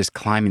who's just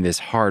climbing this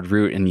hard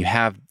route, and you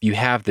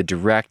have the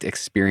direct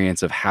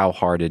experience of how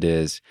hard it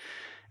is,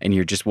 and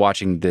you're just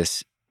watching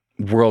this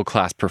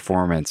world-class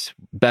performance,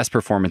 best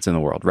performance in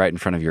the world right in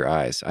front of your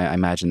eyes. I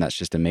imagine that's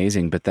just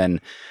amazing. But then,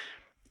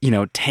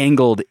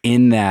 tangled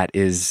in that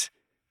is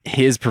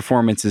his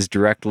performance is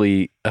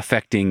directly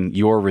affecting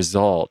your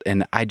result.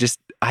 And I just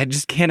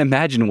can't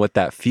imagine what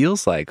that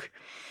feels like.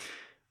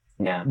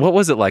 Yeah. What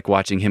was it like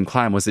watching him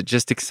climb? Was it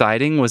just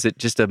exciting? Was it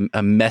just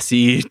a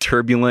messy,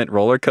 turbulent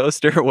roller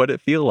coaster? What did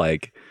it feel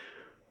like?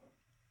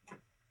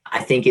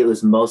 I think it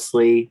was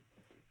mostly,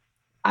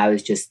 I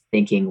was just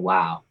thinking,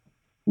 wow,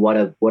 what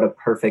a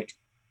perfect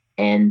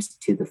end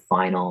to the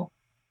final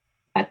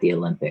at the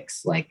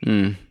Olympics. Like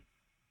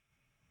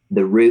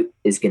the route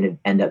is going to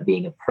end up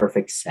being a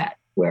perfect set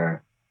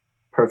where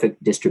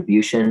perfect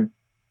distribution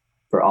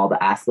for all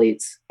the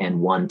athletes and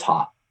one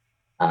top.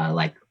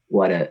 Like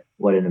what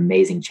an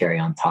amazing cherry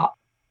on top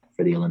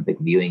for the Olympic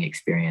viewing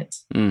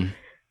experience.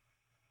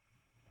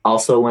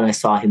 Also, when I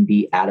saw him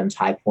beat Adam's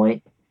high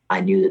point,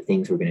 I knew that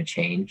things were going to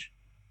change,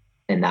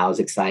 and that was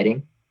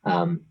exciting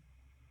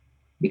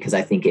because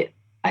I think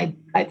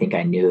I think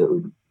I knew it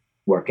would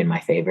work in my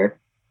favor.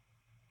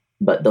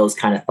 But those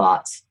kind of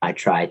thoughts I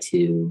try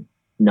to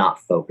not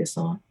focus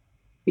on,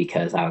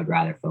 because I would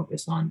rather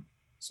focus on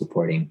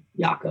supporting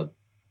Jakob.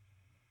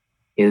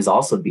 It was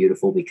also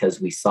beautiful because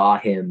we saw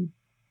him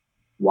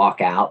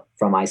walk out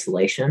from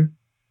isolation,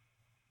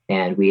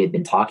 and we had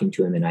been talking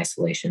to him in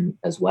isolation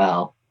as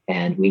well.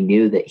 And we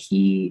knew that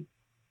he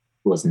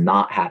was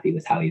not happy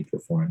with how he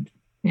performed.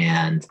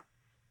 And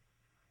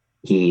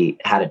he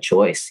had a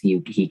choice.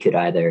 He could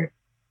either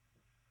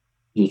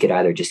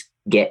just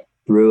get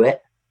through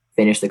it,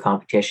 finish the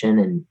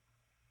competition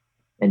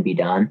and be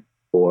done,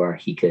 or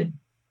he could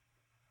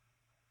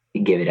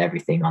give it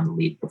everything on the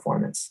lead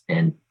performance.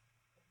 And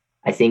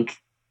I think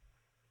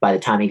by the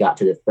time he got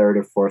to the third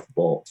or fourth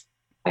bolt,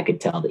 I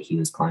could tell that he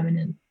was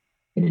climbing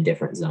in a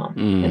different zone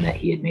and that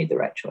he had made the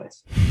right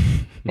choice.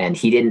 And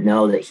he didn't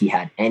know that he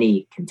had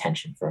any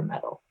contention for a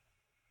medal.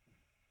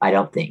 I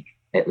don't think,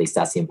 at least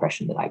that's the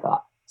impression that I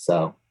got.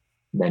 So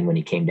then when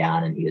he came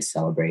down and he was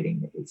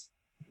celebrating, it was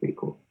pretty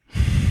cool.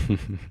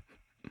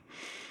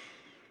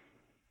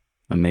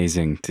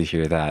 Amazing to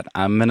hear that.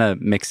 I'm going to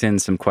mix in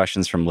some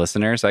questions from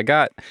listeners. I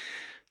got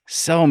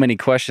so many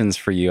questions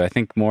for you. I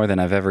think more than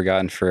I've ever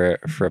gotten for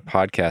a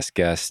podcast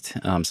guest.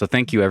 So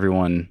thank you,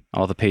 everyone,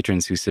 all the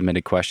patrons who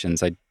submitted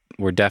questions.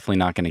 We're definitely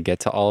not going to get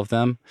to all of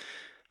them.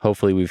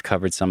 Hopefully we've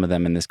covered some of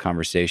them in this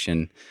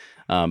conversation.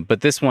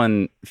 But this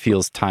one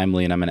feels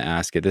timely, and I'm going to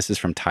ask it. This is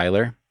from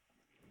Tyler.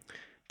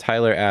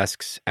 Tyler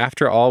asks,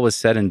 after all was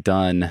said and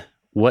done,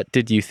 what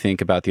did you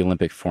think about the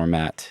Olympic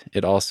format?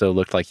 It also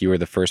looked like you were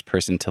the first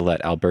person to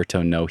let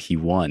Alberto know he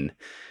won.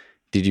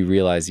 Did you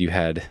realize you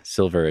had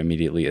silver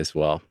immediately as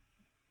well?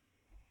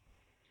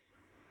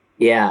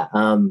 Yeah.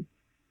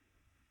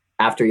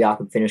 After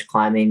Jakob finished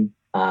climbing,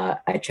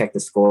 I checked the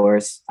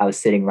scores. I was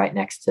sitting right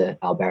next to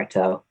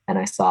Alberto, and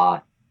I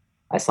saw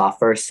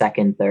first,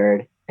 second,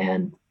 third,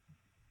 and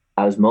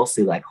I was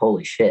mostly like,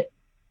 holy shit,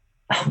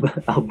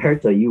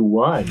 Alberto, you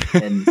won.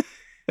 And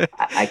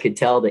I could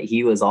tell that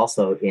he was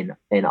also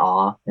in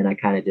awe. And I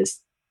kind of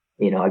just,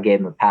 I gave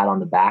him a pat on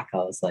the back. I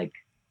was like,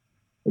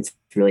 it's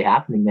really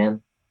happening,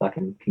 man.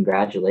 Fucking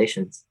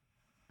congratulations.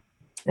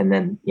 And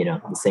then,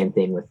 the same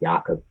thing with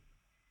Jakob.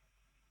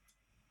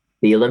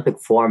 The Olympic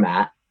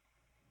format,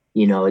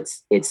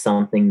 it's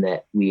something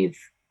that we've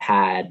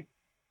had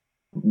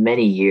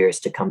many years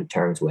to come to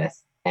terms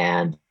with.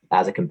 And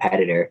as a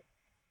competitor,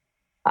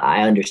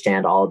 I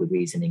understand all the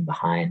reasoning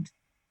behind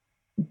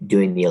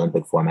doing the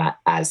Olympic format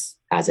as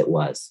it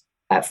was.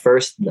 At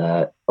first,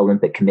 the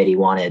Olympic Committee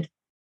wanted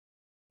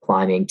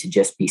climbing to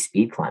just be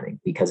speed climbing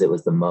because it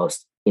was the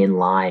most in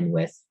line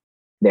with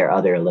their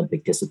other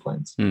Olympic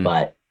disciplines.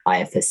 But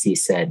IFSC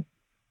said,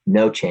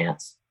 no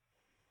chance.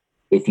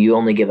 If you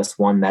only give us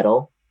one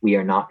medal, we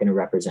are not going to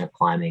represent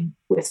climbing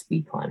with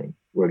speed climbing.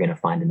 We're going to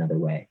find another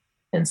way.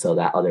 And so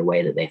that other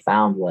way that they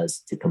found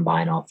was to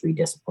combine all three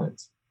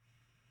disciplines,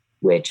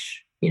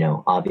 which,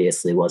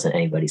 obviously wasn't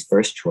anybody's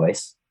first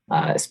choice,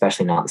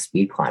 especially not the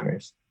speed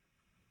climbers.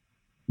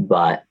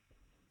 But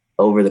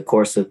over the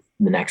course of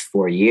the next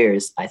 4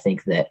 years, I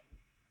think that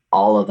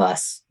all of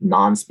us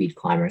non-speed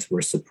climbers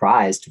were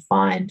surprised to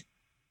find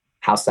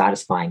how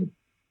satisfying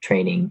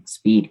training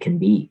speed can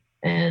be,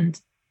 and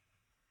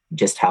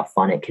just how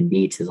fun it can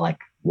be to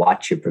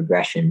watch your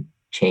progression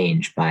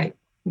change by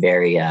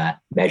very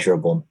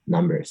measurable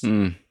numbers.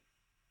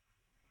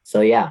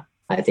 So yeah,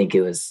 I think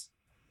it was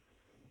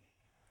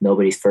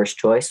nobody's first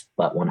choice,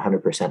 but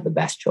 100% the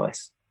best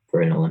choice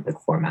for an Olympic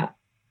format.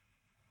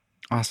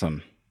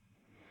 Awesome.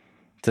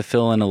 To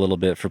fill in a little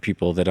bit for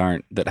people that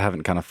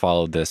haven't kind of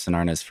followed this and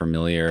aren't as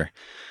familiar,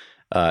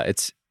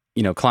 it's,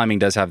 climbing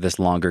does have this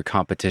longer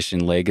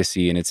competition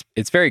legacy, and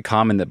it's very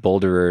common that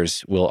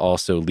boulderers will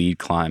also lead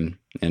climb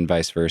and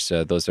vice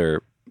versa. Those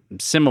are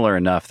similar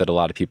enough that a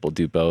lot of people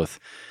do both.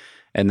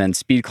 And then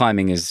speed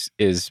climbing is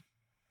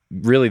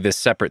really this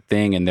separate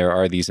thing, and there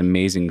are these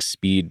amazing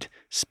speed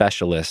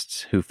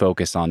specialists who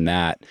focus on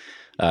that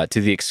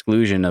to the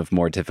exclusion of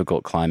more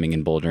difficult climbing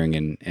and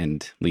bouldering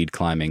and lead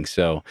climbing.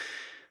 So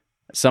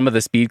some of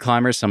the speed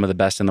climbers, some of the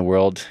best in the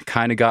world,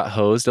 kind of got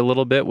hosed a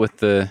little bit with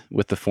the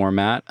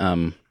format,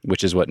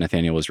 which is what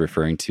Nathaniel was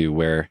referring to,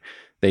 where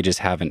they just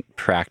haven't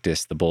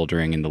practiced the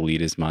bouldering and the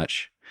lead as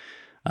much.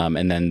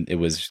 And then it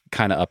was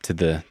kind of up to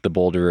the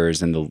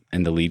boulderers and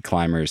the lead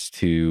climbers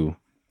to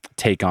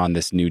take on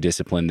this new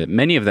discipline that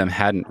many of them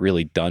hadn't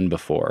really done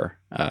before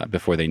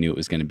they knew it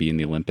was going to be in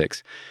the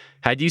Olympics.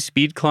 Had you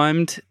speed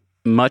climbed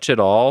much at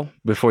all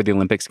before the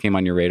Olympics came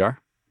on your radar?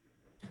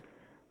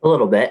 A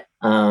little bit.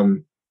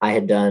 I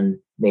had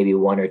done maybe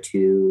 1 or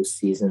 2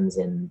 seasons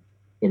in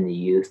the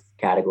youth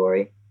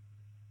category.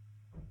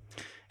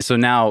 So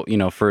now,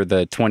 for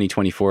the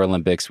 2024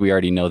 Olympics, we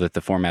already know that the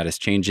format is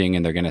changing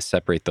and they're going to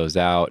separate those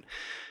out.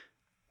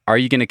 Are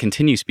you going to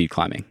continue speed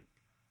climbing?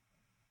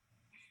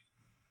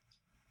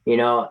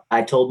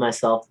 I told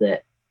myself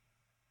that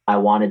I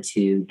wanted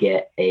to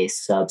get a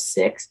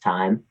sub-6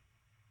 time,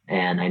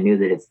 and I knew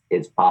that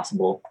it's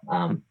possible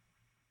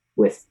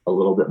with a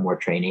little bit more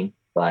training.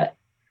 But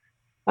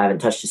I haven't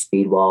touched a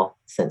speed wall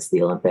since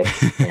the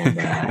Olympics. And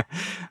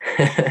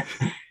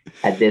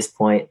at this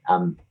point,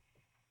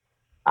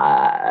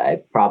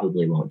 I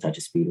probably won't touch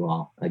a speed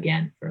wall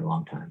again for a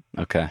long time.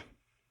 Okay.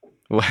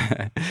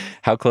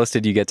 How close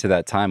did you get to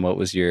that time? What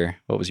was your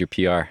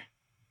PR?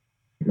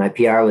 My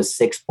PR was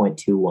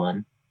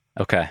 6.21.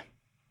 Okay.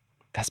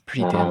 That's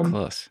pretty damn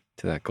close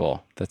to that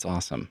goal. That's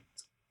awesome.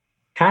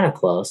 Kind of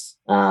close.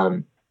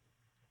 I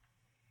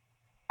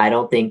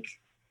don't think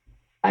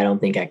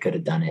I could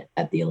have done it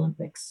at the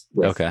Olympics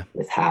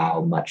with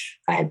how much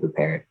I had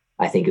prepared.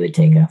 I think it would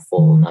take a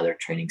full another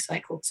training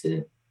cycle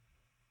to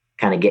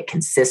kind of get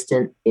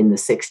consistent in the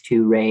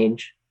 6.2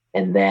 range.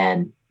 And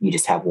then you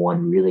just have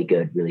one really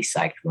good, really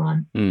psyched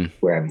run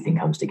where everything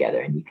comes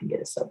together and you can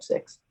get a sub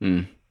 6.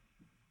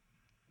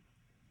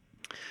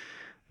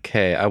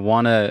 Okay. I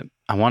want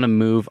to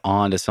move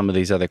on to some of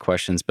these other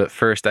questions, but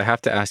first I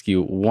have to ask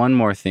you one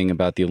more thing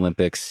about the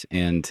Olympics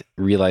and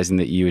realizing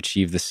that you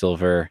achieved the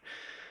silver,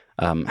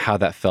 how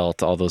that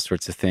felt, all those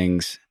sorts of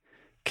things.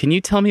 Can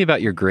you tell me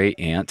about your great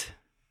aunt?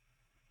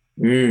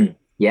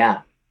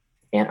 Yeah.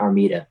 Aunt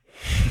Armida.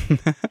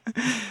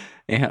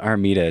 Aunt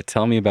Armida.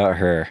 Tell me about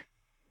her.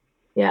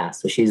 Yeah.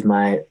 So she's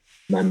my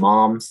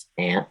mom's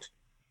aunt,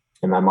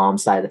 and my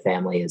mom's side of the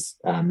family is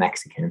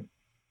Mexican.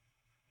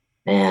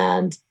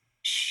 And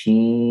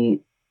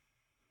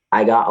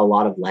I got a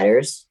lot of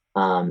letters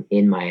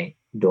in my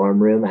dorm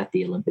room at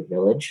the Olympic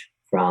Village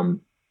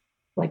from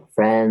like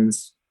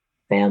friends,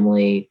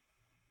 family,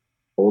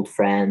 old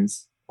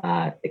friends,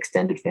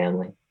 extended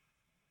family.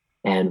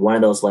 And one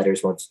of those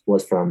letters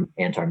was from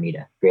Aunt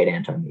Armida, great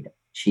Aunt Armida.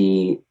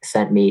 She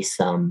sent me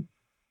some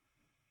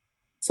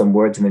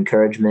words of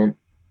encouragement,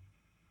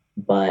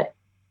 but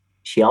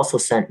she also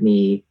sent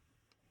me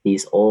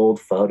these old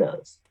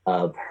photos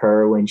of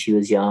her when she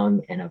was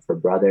young and of her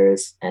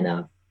brothers and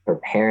of her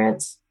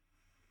parents.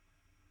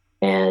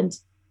 And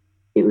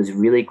it was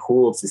really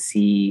cool to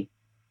see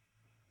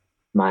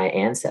my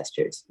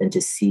ancestors and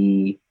to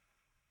see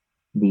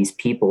these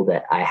people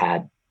that I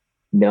had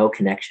no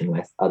connection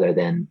with other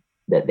than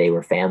that they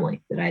were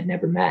family that I had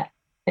never met.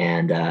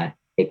 And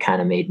it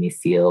kind of made me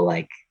feel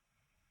like,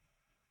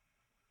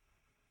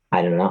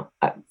 I don't know,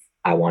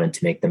 I wanted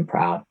to make them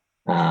proud,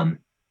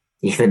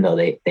 even though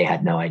they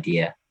had no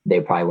idea. They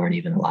probably weren't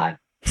even alive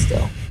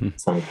still,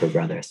 some of her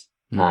brothers.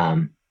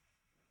 And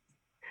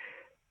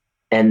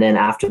then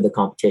after the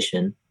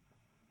competition,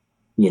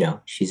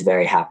 she's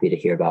very happy to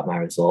hear about my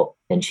result.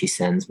 And she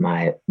sends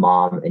my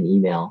mom an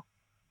email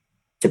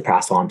to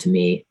pass on to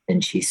me.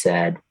 And she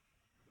said,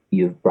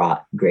 "You've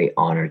brought great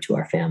honor to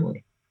our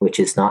family," which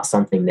is not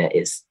something that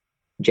is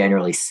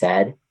generally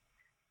said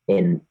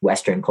in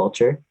Western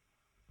culture,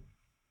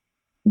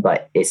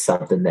 but it's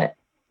something that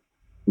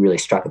really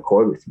struck a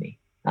chord with me.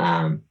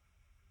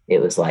 It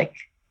was like,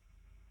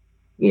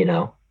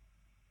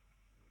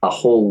 a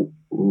whole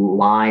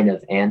line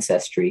of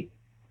ancestry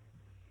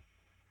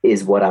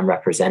is what I'm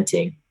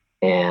representing.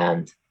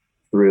 And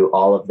through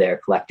all of their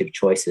collective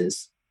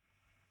choices,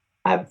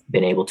 I've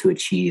been able to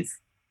achieve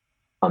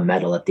a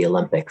medal at the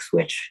Olympics,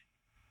 which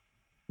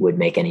would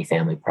make any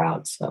family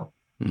proud. So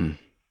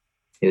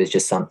it was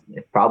just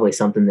probably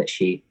something that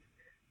she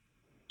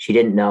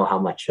didn't know how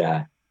much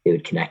it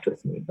would connect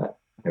with me, but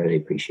I really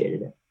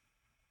appreciated it.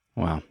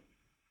 Wow.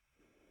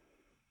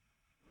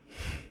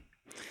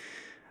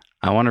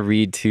 I want to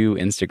read 2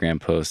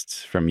 Instagram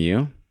posts from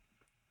you.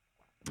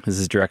 This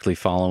is directly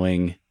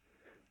following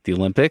the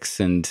Olympics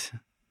and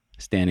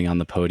standing on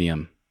the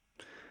podium.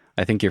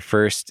 I think your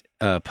first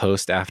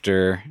post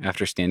after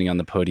standing on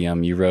the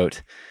podium, you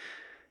wrote,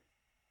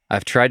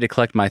 "I've tried to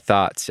collect my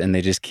thoughts and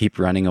they just keep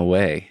running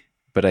away,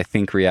 but I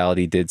think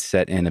reality did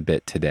set in a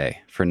bit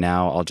today. For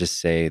now, I'll just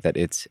say that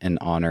it's an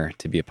honor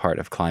to be a part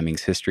of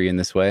climbing's history in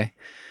this way.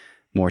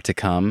 More to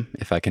come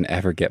if I can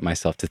ever get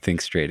myself to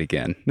think straight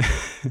again."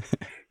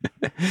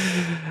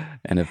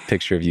 And a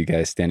picture of you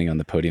guys standing on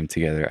the podium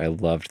together. I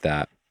loved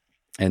that.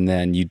 And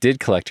then you did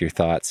collect your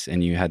thoughts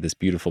and you had this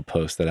beautiful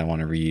post that I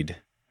want to read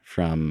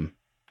from,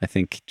 I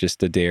think,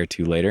 just a day or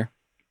 2 later.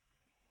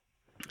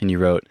 And you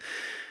wrote,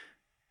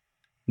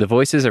 "The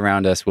voices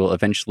around us will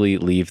eventually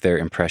leave their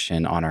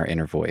impression on our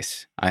inner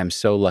voice. I am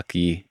so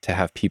lucky to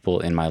have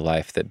people in my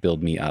life that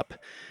build me up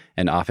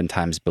and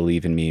oftentimes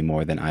believe in me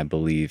more than I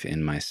believe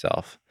in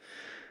myself.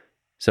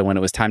 So when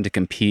it was time to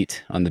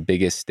compete on the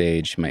biggest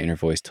stage, my inner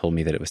voice told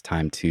me that it was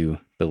time to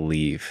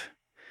believe.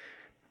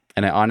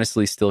 And I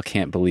honestly still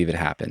can't believe it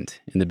happened.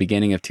 In the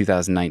beginning of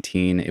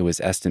 2019, it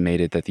was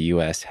estimated that the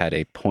U.S. had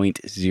a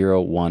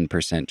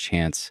 0.01%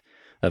 chance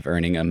of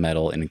earning a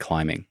medal in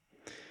climbing.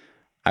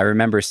 I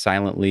remember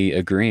silently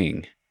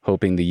agreeing,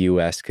 hoping the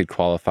U.S. could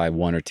qualify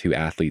 1 or 2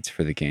 athletes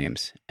for the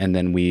games. And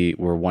then we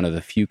were one of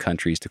the few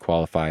countries to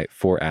qualify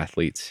 4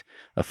 athletes,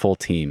 a full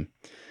team.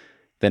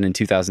 Then in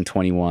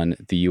 2021,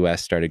 the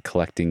U.S. started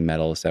collecting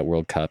medals at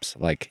World Cups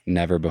like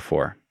never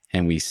before,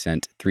 and we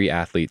sent 3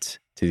 athletes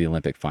to the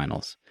Olympic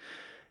finals.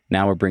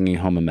 Now we're bringing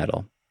home a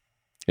medal.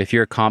 If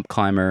you're a comp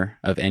climber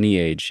of any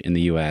age in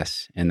the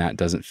U.S. and that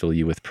doesn't fill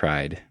you with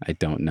pride, I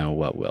don't know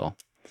what will."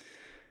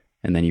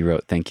 And then you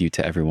wrote, "Thank you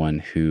to everyone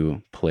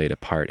who played a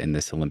part in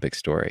this Olympic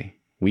story.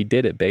 We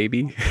did it,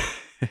 baby."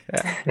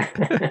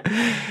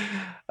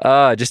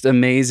 Just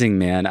amazing,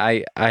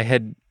 man.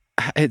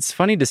 It's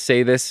funny to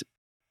say this.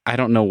 I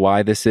don't know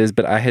why this is,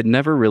 but I had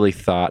never really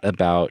thought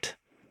about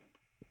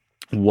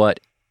what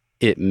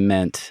it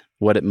meant,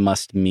 what it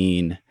must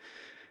mean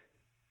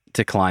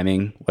to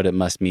climbing, what it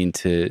must mean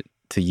to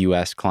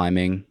US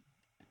climbing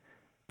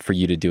for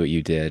you to do what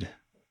you did.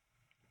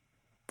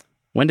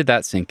 When did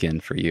that sink in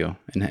for you,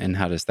 and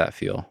how does that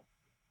feel?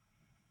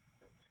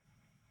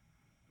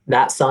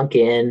 That sunk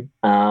in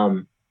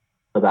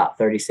about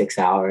 36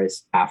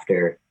 hours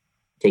after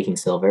taking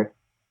silver.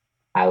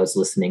 I was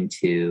listening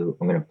to,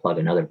 I'm going to plug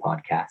another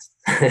podcast.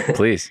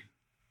 Please.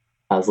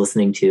 I was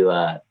listening to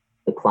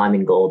the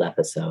Climbing Gold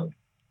episode.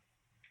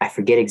 I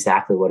forget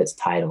exactly what it's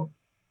titled,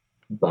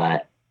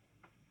 but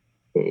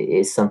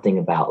it's something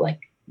about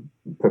like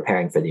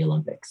preparing for the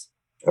Olympics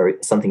or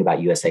something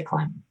about USA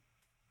climbing.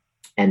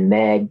 And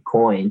Meg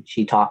Coyne,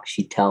 she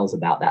tells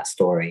about that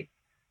story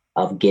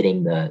of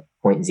getting the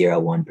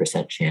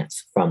 0.01%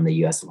 chance from the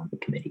US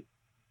Olympic Committee.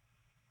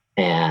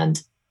 And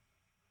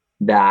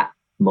that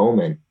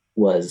moment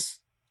was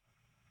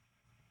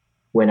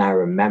when I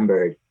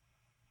remembered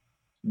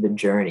the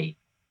journey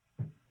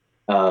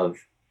of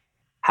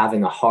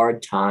having a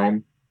hard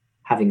time,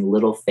 having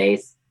little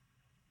faith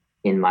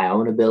in my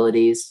own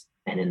abilities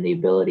and in the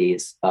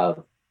abilities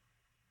of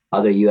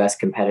other US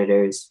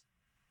competitors.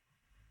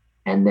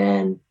 And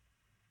then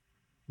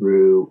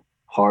through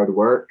hard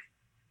work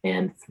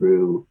and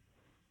through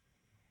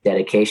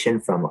dedication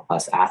from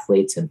us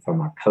athletes and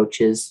from our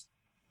coaches,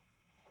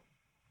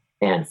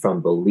 and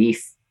from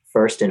belief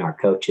first in our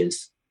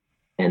coaches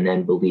and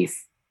then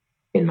belief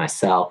in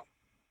myself,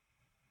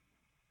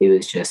 it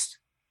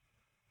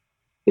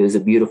was a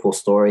beautiful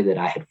story that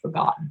I had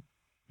forgotten.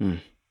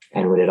 And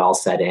when it all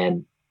set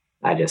in,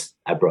 I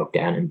broke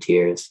down in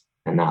tears.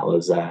 And that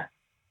was, I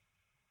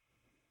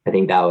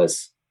think that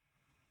was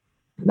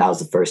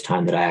the first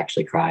time that I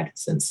actually cried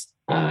since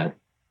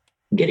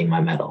getting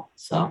my medal.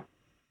 So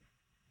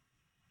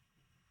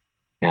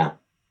yeah,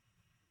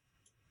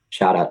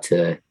 shout out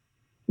to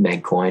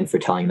Meg Coyne for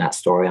telling that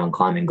story on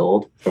Climbing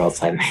Gold, or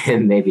else I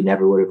maybe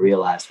never would have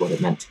realized what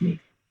it meant to me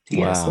to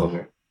get a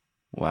silver.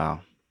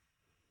 Wow.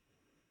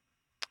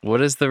 What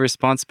has the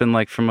response been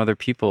like from other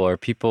people? Are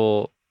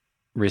people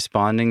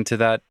responding to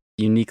that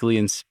uniquely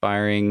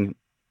inspiring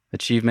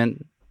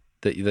achievement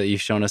that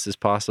you've shown us is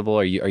possible?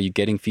 Are you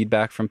getting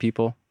feedback from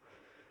people,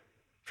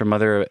 from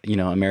other,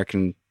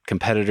 American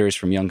competitors,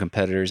 from young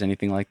competitors,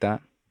 anything like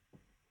that?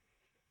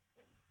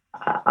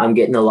 I'm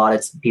getting a lot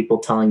of people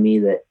telling me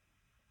that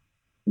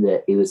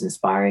it was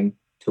inspiring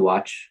to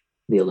watch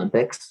the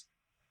Olympics.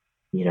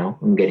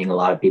 I'm getting a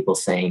lot of people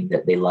saying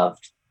that they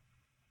loved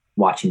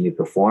watching me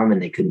perform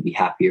and they couldn't be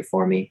happier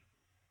for me.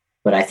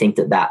 But I think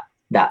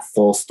that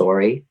full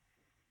story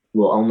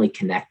will only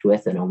connect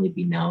with and only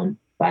be known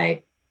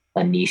by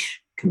a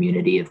niche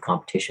community of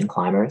competition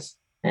climbers.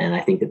 And I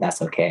think that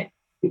that's okay,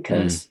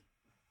 because,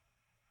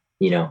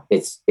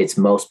 it's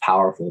most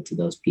powerful to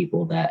those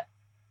people that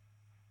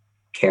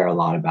care a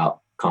lot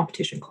about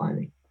competition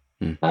climbing.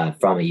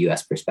 From a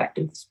U.S.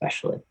 perspective,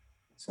 especially.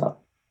 So,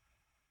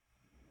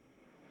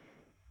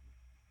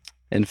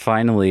 and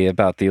finally,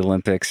 about the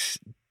Olympics,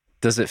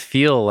 does it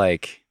feel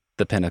like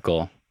the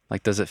pinnacle?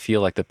 Like, does it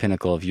feel like the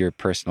pinnacle of your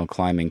personal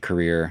climbing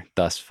career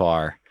thus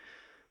far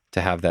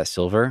to have that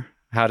silver?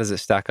 How does it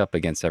stack up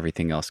against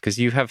everything else? Because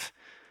you have,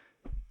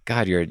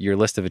 God, your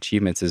list of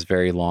achievements is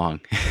very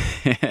long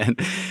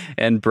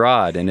and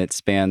broad, and it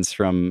spans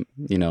from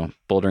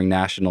bouldering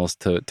nationals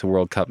to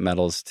World Cup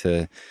medals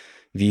to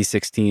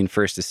V16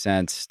 first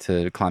ascents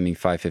to climbing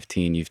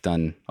 515. You've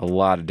done a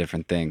lot of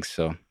different things.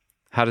 So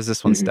how does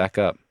this one stack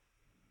up?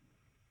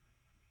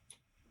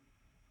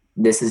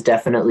 This is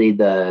definitely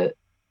the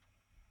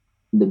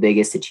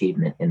biggest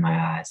achievement in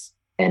my eyes.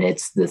 And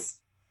it's this,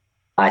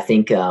 I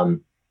think,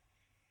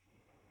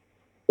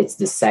 it's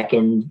the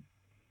second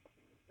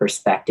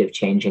perspective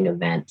changing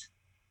event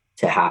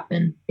to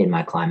happen in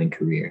my climbing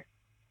career,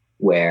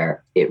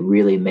 where it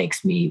really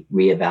makes me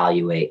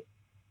reevaluate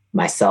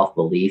my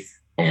self-belief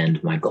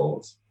and my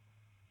goals.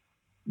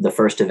 The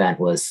first event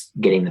was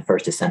getting the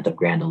first ascent of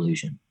Grand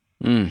Illusion.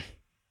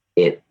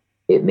 It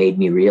made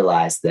me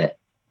realize that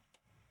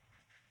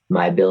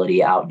my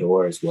ability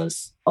outdoors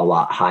was a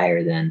lot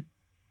higher than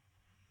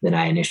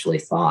I initially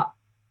thought.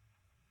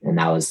 And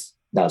that was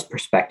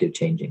perspective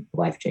changing,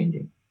 life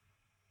changing.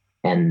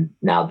 And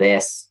now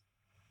this,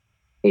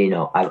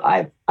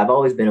 I've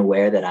always been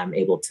aware that I'm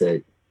able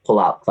to pull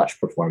out clutch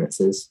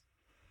performances,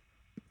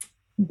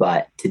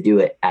 but to do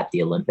it at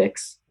the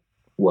Olympics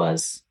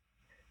was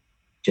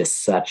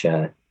just such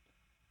a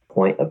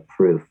point of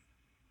proof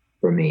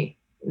for me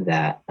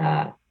that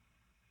I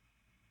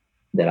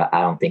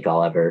don't think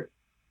I'll ever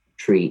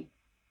treat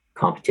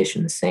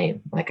competition the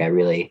same. Like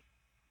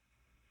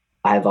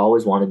I've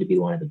always wanted to be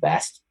one of the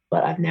best,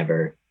 but I've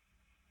never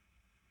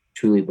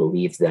truly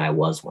believed that I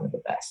was one of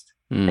the best.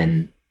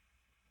 And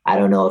I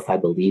don't know if I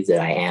believe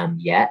that I am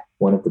yet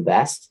one of the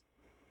best,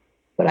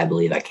 but I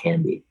believe I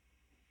can be.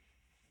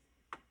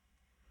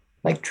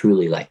 Like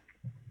truly, like,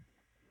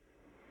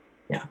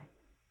 yeah,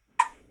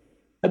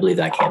 I believe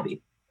that I can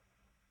be.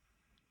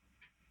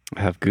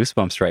 I have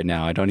goosebumps right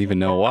now. I don't even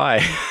know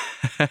why.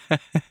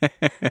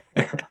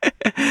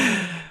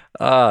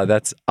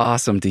 That's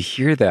awesome to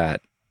hear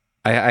that.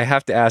 I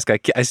have to ask,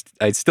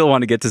 I still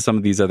want to get to some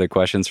of these other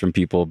questions from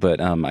people, but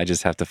I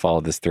just have to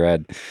follow this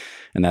thread.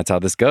 And that's how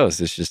this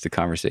goes. It's just a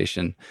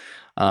conversation.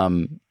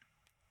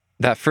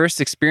 That first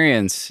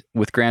experience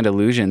with Grand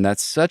Illusion,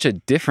 that's such a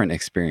different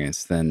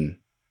experience than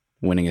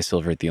winning a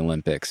silver at the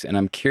Olympics. And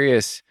I'm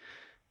curious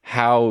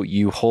how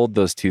you hold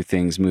those two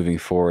things moving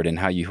forward and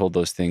how you hold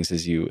those things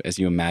as you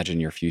imagine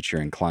your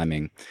future in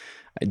climbing.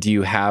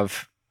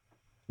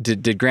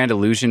 Did Grand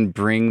Illusion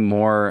bring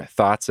more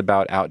thoughts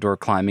about outdoor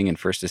climbing and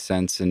first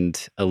ascents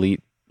and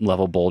elite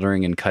level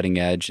bouldering and cutting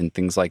edge and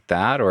things like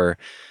that? Or,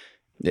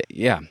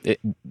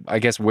 I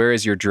guess, where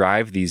is your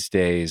drive these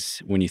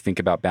days when you think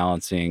about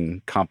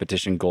balancing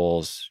competition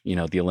goals,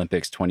 the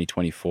Olympics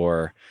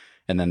 2024,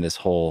 and then this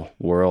whole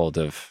world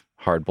of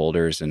hard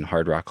boulders and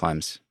hard rock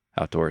climbs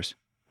outdoors?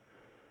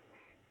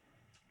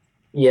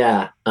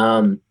 Yeah.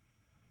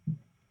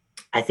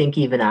 I think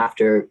even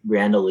after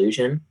Grand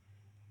Illusion,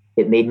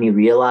 it made me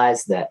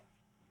realize that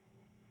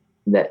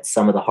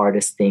some of the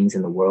hardest things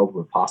in the world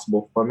were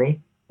possible for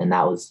me. And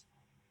that was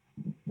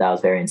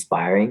very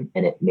inspiring.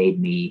 And it made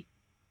me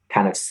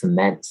kind of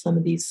cement some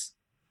of these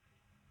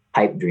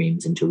pipe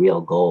dreams into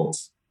real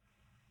goals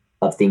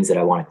of things that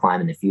I want to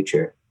climb in the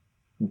future.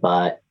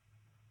 But,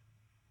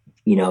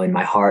 in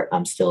my heart,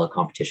 I'm still a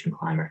competition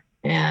climber.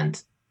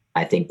 And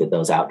I think that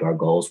those outdoor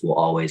goals will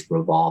always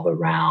revolve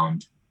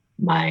around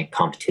my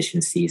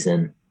competition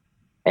season,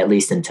 at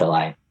least until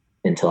I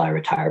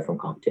retire from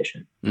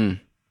competition. And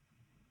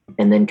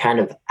then kind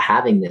of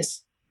having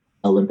this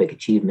Olympic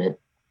achievement,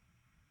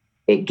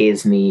 it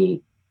gives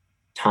me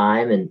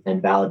time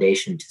and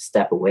validation to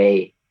step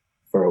away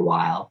for a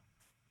while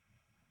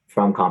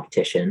from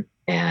competition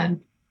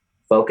and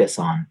focus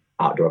on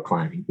outdoor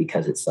climbing,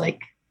 because it's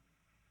like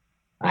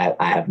I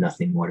have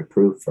nothing more to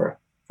prove for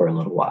a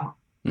little while.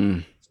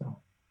 So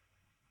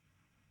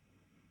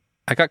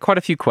I got quite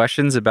a few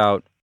questions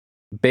about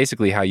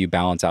basically how you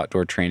balance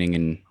outdoor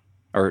training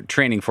or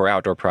training for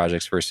outdoor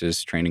projects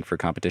versus training for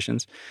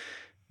competitions.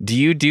 Do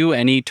you do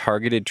any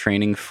targeted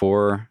training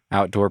for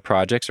outdoor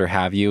projects, or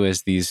have you,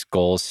 as these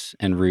goals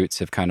and routes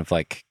have kind of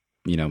like,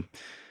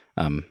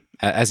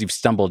 as you've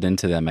stumbled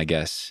into them, I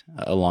guess,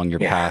 along your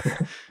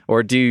path?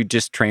 Or do you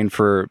just train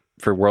for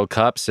World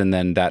Cups and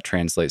then that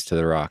translates to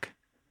the rock?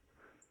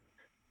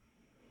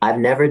 I've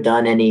never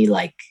done any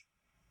like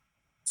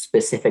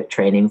specific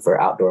training for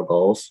outdoor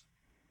goals.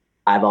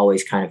 I've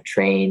always kind of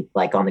trained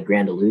like on the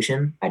Grand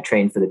Illusion. I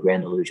trained for the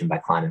Grand Illusion by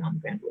climbing on the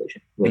Grand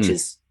Illusion, which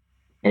is,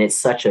 and it's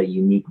such a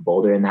unique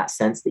boulder in that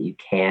sense that you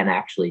can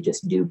actually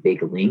just do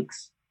big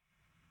links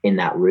in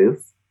that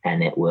roof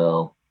and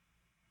it'll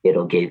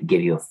give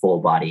you a full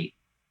body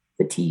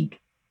fatigue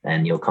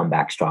and you'll come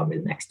back stronger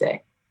the next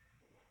day.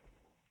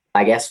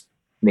 I guess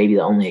maybe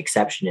the only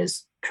exception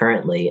is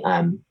currently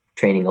I'm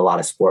training a lot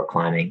of sport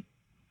climbing.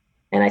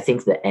 And I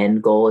think the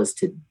end goal is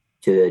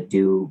to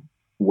do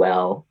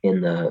well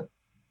in the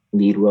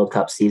lead World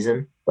Cup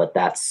season, but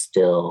that's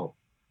still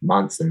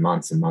months and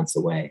months and months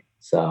away.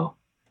 So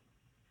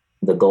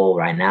the goal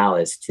right now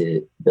is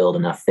to build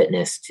enough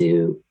fitness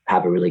to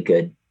have a really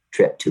good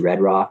trip to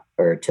Red Rock,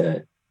 or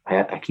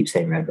I keep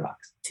saying Red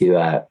Rocks,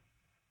 to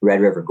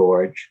Red River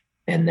Gorge,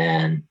 and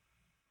then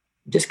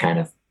just kind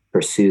of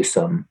pursue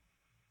some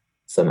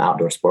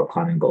outdoor sport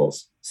climbing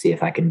goals, see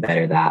if I can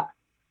better that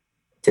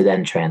to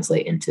then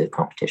translate into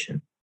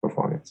competition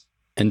performance.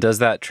 And does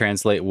that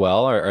translate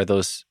well? Or are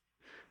those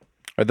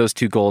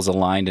two goals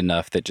aligned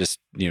enough that just,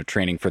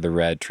 training for the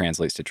red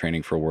translates to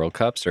training for World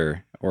Cups,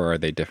 or are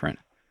they different?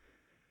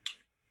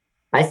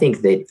 I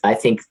think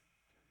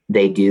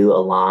they do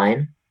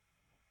align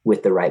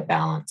with the right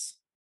balance.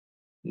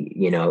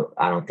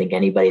 I don't think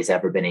anybody's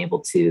ever been able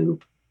to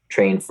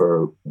train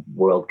for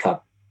World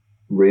Cup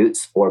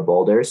routes or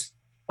boulders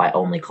by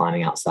only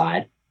climbing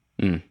outside.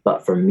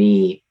 But for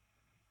me,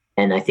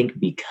 and I think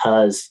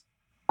because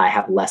I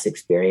have less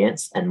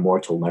experience and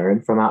more to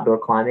learn from outdoor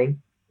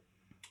climbing,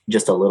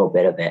 just a little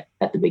bit of it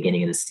at the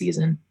beginning of the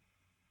season,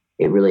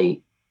 it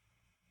really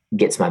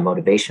gets my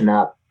motivation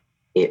up.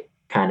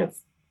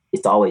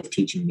 It's always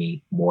teaching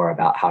me more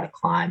about how to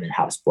climb and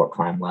how to sport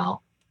climb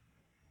well.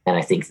 And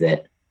I think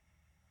that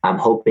I'm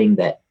hoping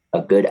that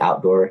a good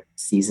outdoor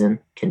season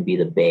can be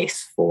the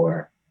base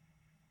for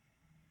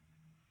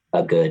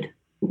a good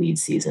lead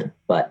season.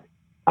 But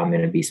I'm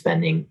going to be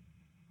spending,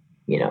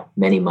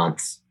 many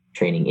months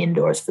training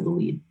indoors for the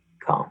lead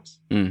comps.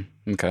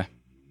 Okay.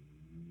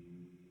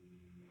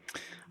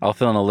 I'll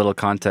fill in a little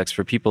context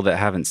for people that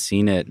haven't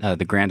seen it.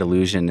 The Grand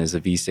Illusion is a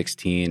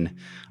V16,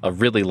 a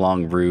really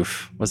long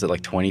roof. Was it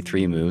like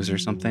 23 moves or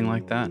something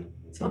like that?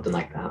 Something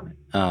like that.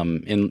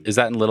 Is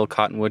that in Little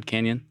Cottonwood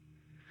Canyon?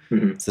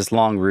 Mm-hmm. It's this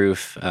long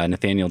roof.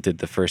 Nathaniel did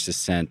the first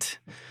ascent.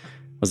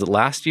 Was it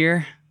last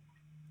year?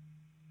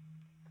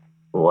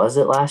 Was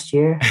it last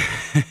year?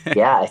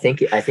 Yeah, I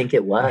think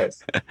it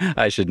was.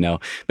 I should know.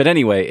 But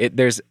anyway,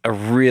 there's a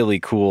really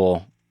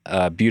cool,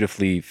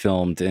 beautifully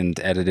filmed and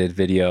edited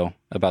video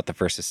about the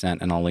first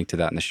ascent, and I'll link to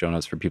that in the show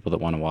notes for people that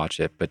want to watch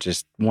it. But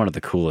just one of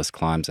the coolest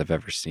climbs I've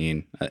ever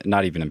seen.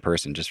 Not even in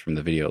person, just from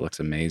the video, it looks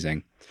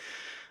amazing.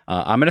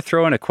 I'm going to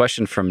throw in a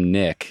question from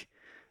Nick.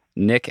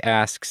 Nick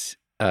asks,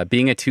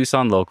 being a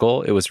Tucson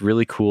local, it was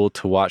really cool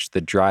to watch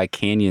the Dry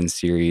Canyon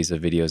series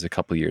of videos a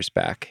couple years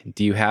back.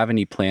 Do you have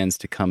any plans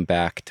to come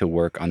back to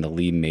work on the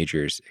Lee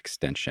Majors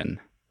extension?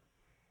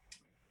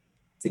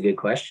 It's a good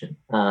question.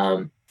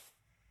 I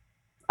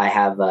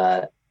have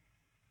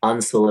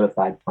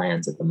unsolidified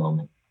plans at the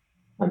moment.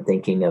 I'm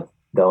thinking of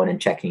going and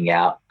checking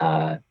out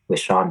with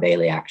Sean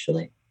Bailey,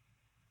 actually.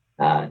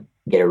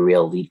 Get a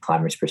real lead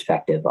climber's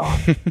perspective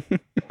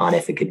on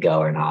if it could go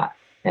or not.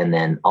 And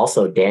then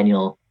also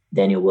Daniel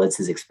Woods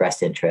has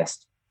expressed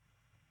interest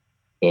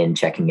in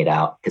checking it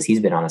out because he's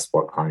been on a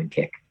sport climbing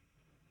kick.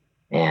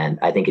 And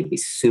I think it'd be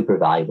super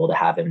valuable to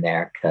have him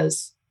there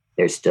because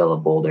there's still a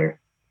boulder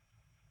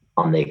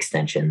on the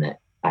extension that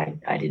I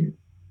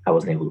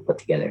wasn't able to put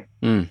together.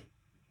 So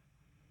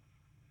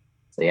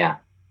yeah,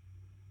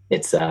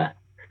 it's not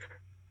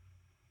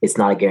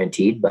a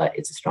guaranteed, but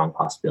it's a strong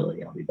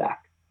possibility I'll be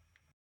back.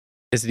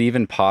 Is it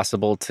even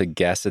possible to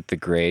guess at the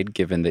grade,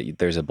 given that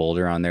there's a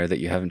boulder on there that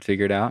you haven't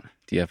figured out?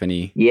 Do you have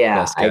any?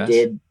 Yeah, best guess?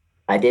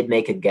 I did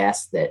make a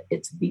guess that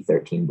it's a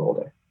V13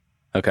 boulder.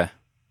 Okay.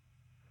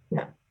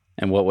 Yeah.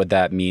 And what would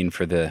that mean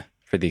for the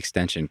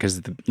extension?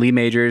 Because the Lee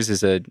Majors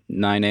is a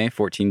 9A,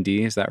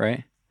 14D. Is that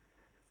right?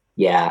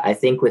 Yeah, I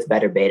think with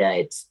better beta,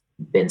 it's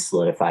been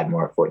solidified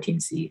more at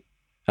 14C.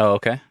 Oh,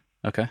 okay.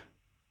 Okay.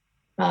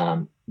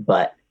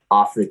 But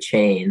off the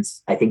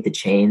chains, I think the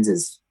chains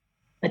is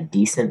a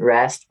decent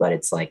rest, but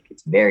it's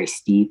very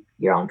steep.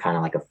 You're on kind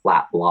of like a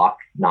flat block,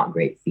 not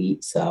great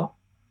feet. So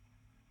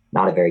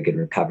not a very good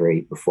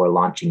recovery before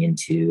launching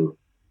into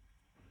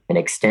an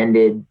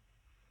extended,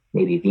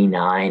 maybe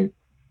V9,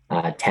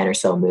 10 or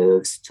so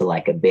moves to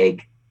like a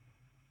big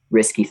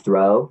risky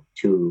throw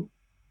to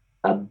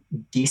a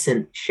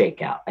decent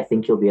shakeout. I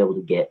think you'll be able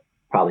to get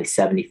probably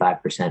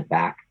 75%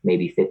 back,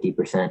 maybe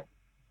 50%,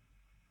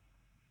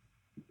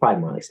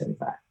 probably more like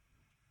 75.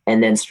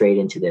 And then straight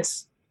into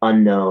this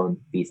unknown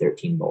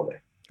V13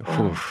 boulder.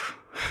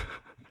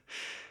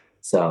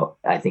 So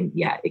I think,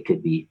 yeah, it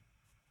could be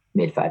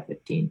mid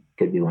 515,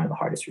 could be one of the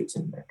hardest routes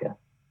in America.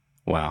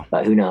 Wow.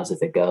 But who knows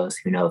if it goes,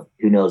 who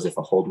knows if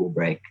a hold will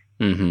break.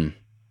 I'm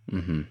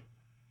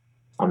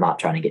not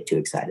trying to get too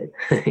excited.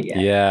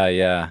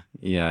 Yeah.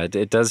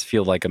 It does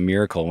feel like a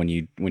miracle when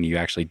you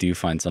actually do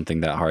find something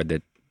that hard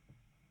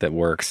that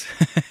works.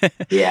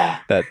 Yeah.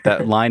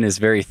 That line is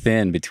very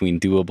thin between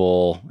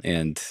doable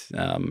and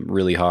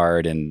really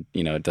hard, and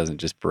it doesn't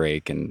just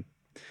break and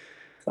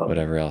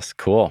whatever else.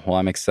 Cool. Well,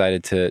 I'm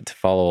excited to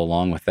follow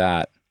along with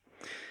that.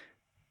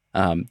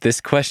 This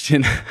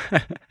question,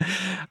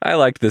 I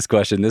liked this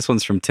question. This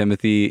one's from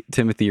Timothy.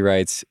 Timothy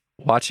writes,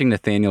 watching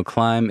Nathaniel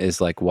climb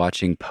is like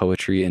watching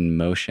poetry in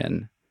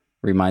motion.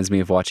 Reminds me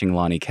of watching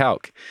Lonnie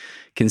Kauk.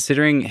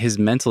 Considering his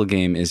mental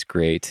game is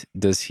great,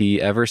 does he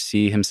ever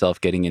see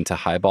himself getting into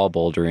highball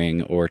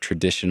bouldering or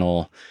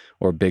traditional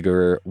or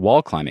bigger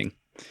wall climbing?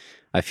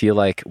 I feel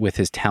like with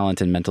his talent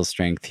and mental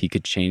strength, he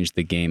could change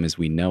the game as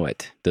we know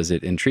it. Does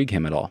it intrigue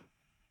him at all?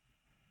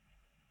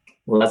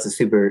 Well, that's a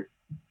super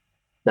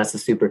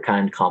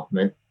kind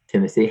compliment,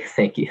 Timothy.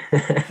 Thank you.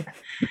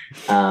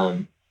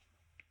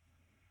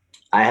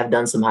 I have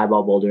done some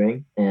highball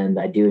bouldering and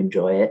I do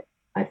enjoy it.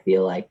 I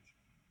feel like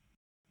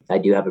I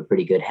do have a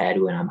pretty good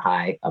head when I'm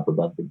high up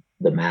above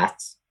the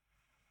mats.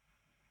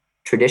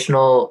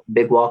 Traditional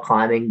big wall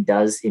climbing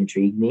does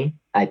intrigue me.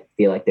 I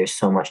feel like there's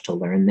so much to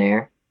learn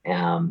there.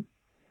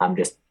 I'm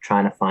just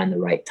trying to find the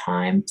right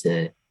time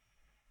to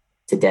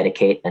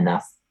dedicate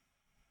enough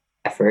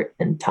effort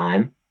and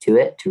time to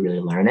it to really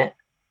learn it.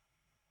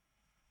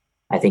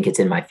 I think it's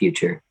in my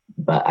future,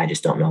 but I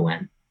just don't know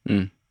when.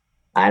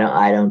 I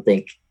don't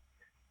think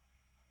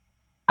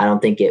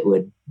it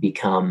would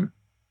become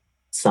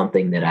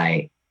something that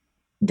I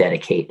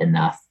dedicate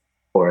enough,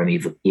 or I'm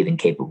even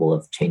capable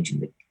of changing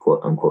the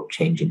quote unquote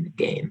changing the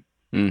game.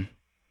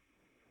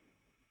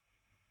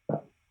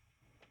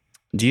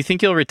 Do you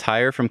think you'll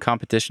retire from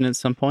competition at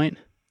some point?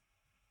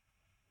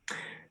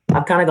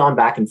 I've kind of gone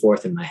back and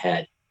forth in my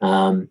head.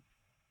 On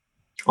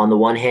the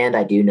one hand,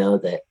 I do know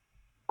that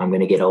I'm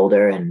going to get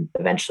older and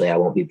eventually I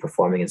won't be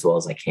performing as well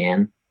as I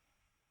can.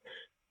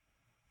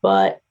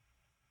 But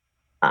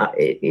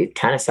it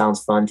kind of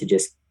sounds fun to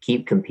just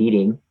keep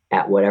competing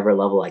at whatever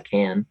level I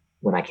can.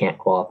 When I can't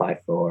qualify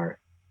for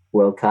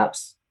World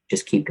Cups,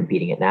 just keep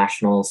competing at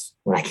nationals.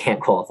 When I can't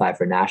qualify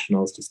for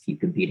nationals, just keep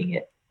competing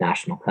at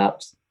national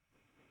cups.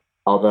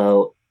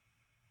 Although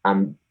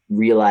I'm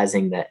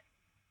realizing that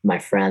my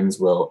friends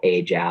will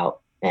age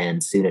out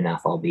and soon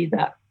enough I'll be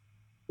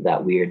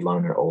that weird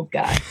loner old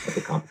guy at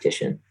the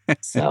competition.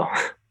 So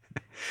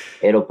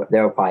there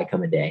will probably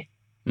come a day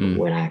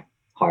when I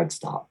hard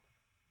stop.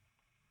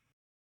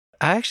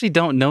 I actually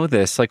don't know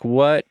this. Like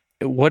what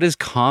is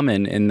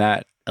common in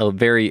that a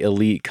very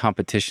elite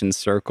competition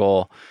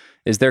circle.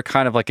 Is there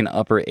kind of like an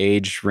upper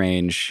age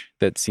range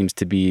that seems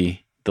to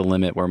be the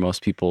limit where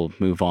most people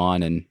move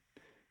on and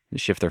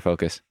shift their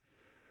focus?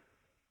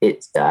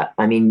 It's,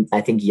 I mean,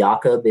 I think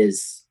Jakob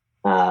is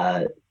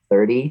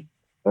 30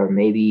 or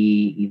maybe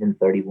even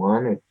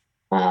 31.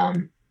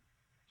 Or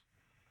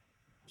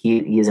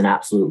he is an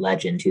absolute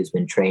legend who's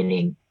been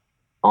training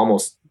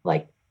almost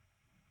like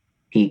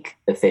peak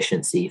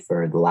efficiency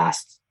for the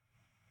last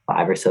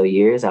 5 or so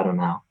years. I don't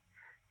know.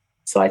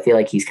 So I feel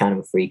like he's kind of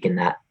a freak in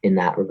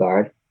that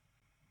regard.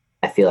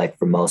 I feel like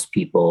for most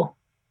people,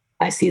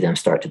 I see them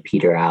start to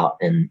peter out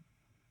and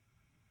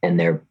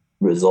their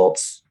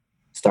results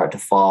start to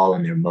fall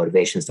and their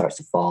motivation starts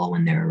to fall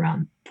when they're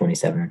around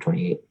 27 or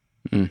 28.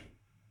 Mm.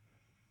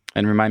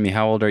 And remind me,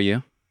 how old are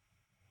you?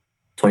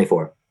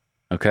 24.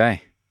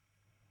 Okay.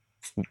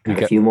 We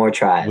got a few more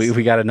tries.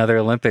 We got another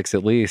Olympics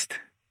at least.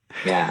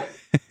 Yeah.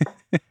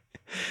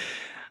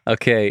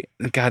 Okay.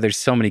 God, there's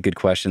so many good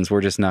questions.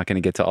 We're just not going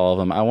to get to all of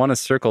them. I want to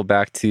circle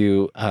back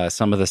to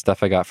some of the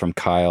stuff I got from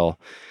Kyle,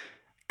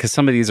 because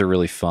some of these are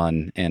really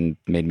fun and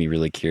made me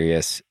really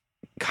curious.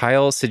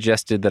 Kyle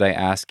suggested that I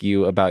ask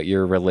you about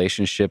your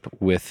relationship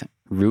with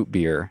root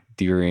beer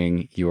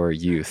during your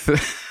youth.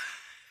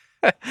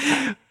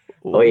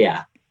 Oh,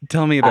 yeah.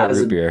 Tell me about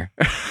root beer.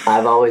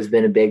 I've always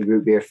been a big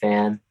root beer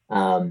fan.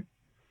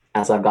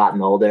 As I've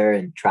gotten older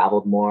and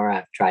traveled more,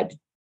 I've tried to,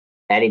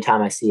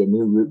 anytime I see a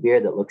new root beer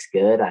that looks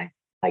good, I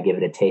give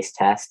it a taste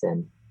test.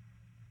 And,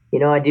 you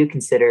know, I do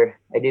consider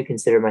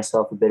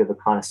myself a bit of a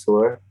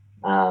connoisseur.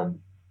 My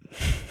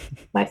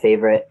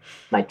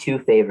two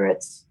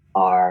favorites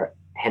are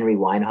Henry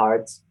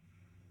Weinhard's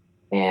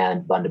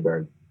and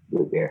Bundaberg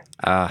root beer.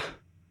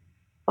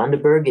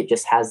 Bundaberg, it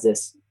just has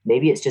this,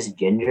 maybe it's just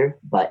ginger,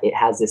 but it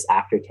has this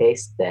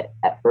aftertaste that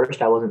at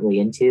first I wasn't really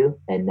into.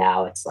 And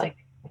now it's like,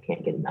 I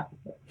can't get enough of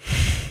it.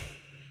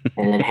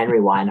 And then Henry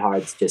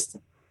Weinhard's just,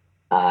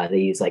 they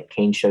use like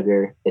cane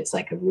sugar. It's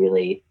like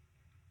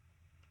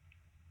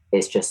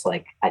it's just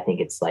like, I think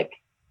it's like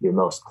your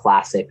most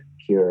classic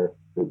pure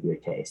root beer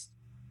taste.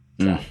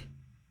 So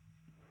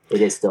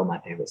it is still my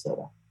favorite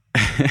soda.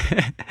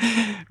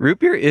 Root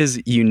beer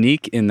is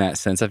unique in that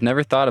sense. I've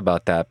never thought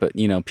about that, but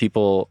you know,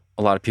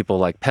 a lot of people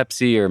like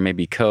Pepsi or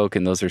maybe Coke,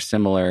 and those are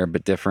similar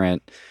but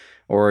different.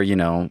 Or, you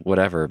know,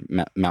 whatever,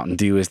 Mountain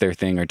Dew is their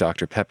thing or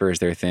Dr. Pepper is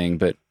their thing.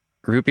 But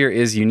root beer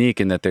is unique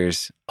in that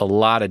there's a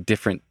lot of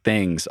different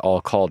things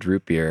all called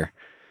root beer.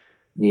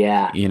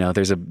 Yeah. You know,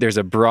 there's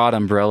a broad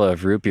umbrella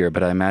of root beer,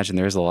 but I imagine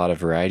there's a lot of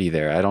variety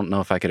there. I don't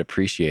know if I could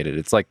appreciate it.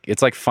 It's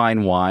like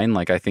fine wine.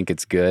 Like, I think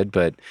it's good,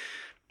 but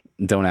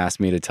don't ask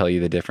me to tell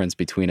you the difference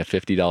between a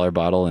 $50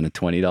 bottle and a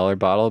 $20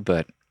 bottle.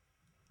 But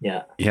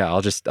yeah,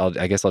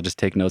 I guess I'll just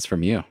take notes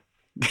from you.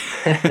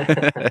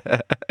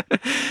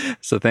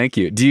 So thank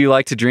you. Do you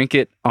like to drink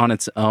it on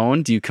its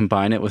own? Do you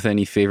combine it with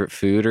any favorite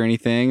food or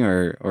anything,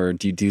 or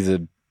do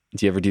you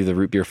ever do the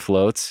root beer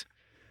floats?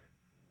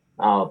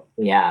 Oh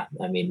yeah,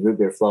 I mean, root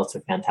beer floats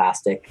are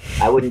fantastic.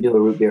 I wouldn't do a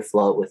root beer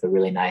float with a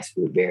really nice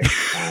root beer,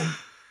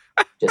 just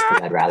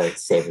because I'd rather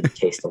savor the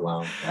taste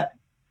alone. But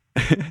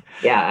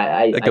yeah,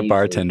 I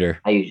bartender.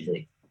 I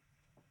usually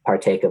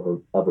partake of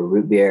a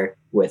root beer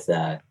with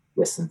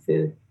some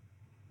food.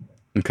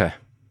 Okay.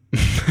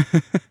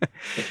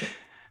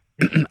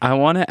 I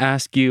want to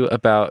ask you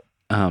about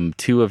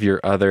two of your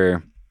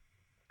other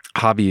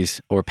hobbies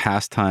or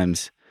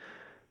pastimes.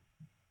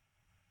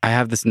 I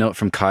have this note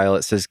from Kyle.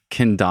 It says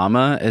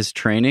Kendama as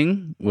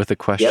training with a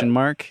question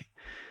mark.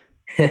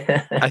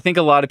 I think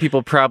a lot of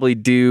people probably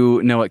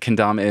do know what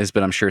Kendama is,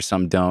 but I'm sure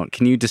some don't.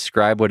 Can you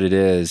describe what it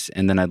is?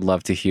 And then I'd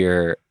love to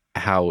hear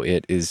how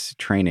it is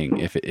training,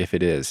 if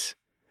it is.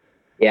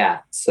 Yeah.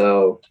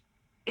 So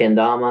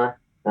Kendama.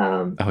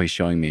 Oh, he's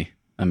showing me.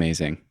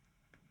 Amazing.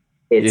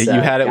 It's, you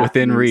had it Japanese,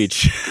 within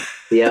reach.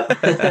 Yep.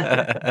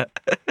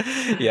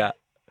 Yeah.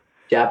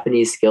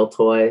 Japanese skill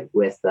toy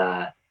with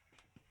a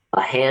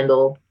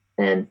handle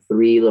and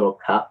 3 little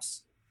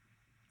cups.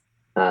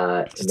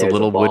 Just a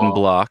little wooden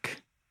block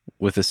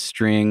with a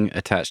string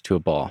attached to a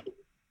ball.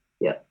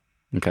 Yep.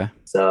 Okay.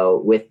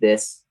 So with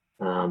this,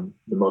 the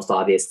most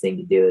obvious thing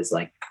to do is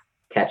like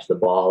catch the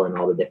ball in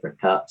all the different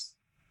cups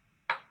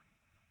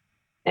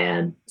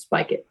and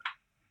spike it.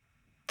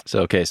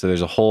 So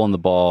there's a hole in the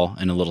ball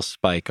and a little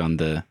spike on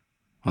the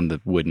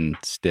wooden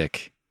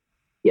stick.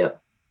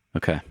 Yep.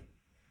 Okay.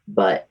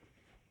 But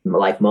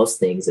like most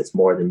things, it's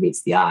more than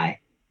meets the eye.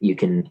 You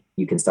can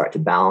start to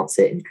balance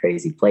it in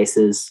crazy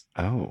places.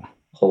 Oh.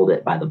 Hold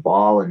it by the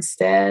ball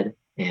instead,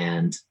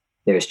 and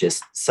there's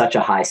just such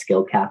a high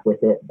skill cap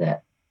with it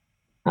that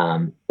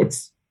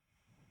it's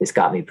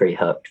got me pretty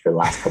hooked for the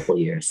last couple of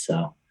years.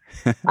 So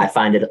I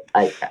find it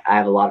I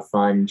have a lot of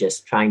fun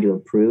just trying to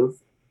improve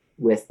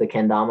with the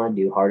kendama,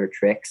 do harder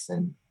tricks,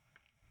 and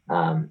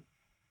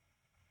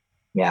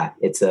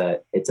it's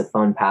a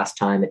fun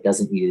pastime. It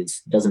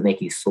doesn't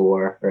make you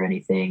sore or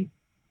anything,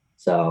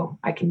 so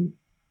I can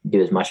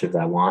do as much as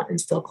I want and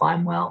still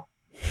climb well.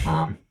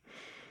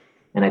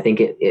 And I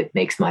think it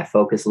makes my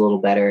focus a little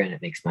better, and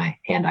it makes my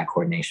hand-eye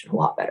coordination a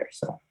lot better.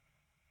 So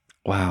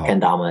Wow.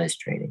 Kendama is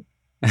training.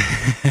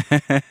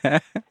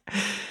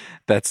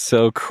 That's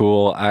so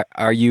cool.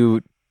 Are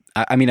you,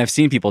 I mean, I've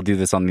seen people do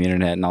this on the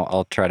internet, and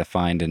I'll try to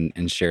find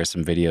and share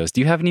some videos.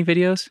 Do you have any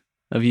videos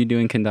of you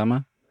doing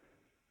kendama?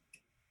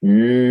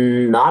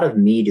 Not of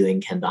me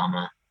doing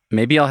kendama.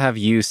 Maybe I'll have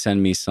you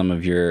send me some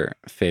of your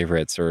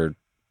favorites or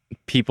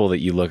people that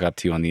you look up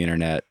to on the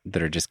internet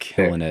that are just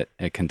killing Sure. it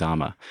at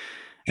kendama,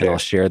 and I'll Sure.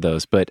 share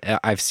those. But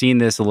I've seen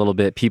this a little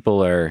bit.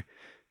 People are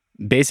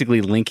basically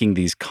linking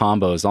these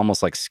combos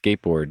almost like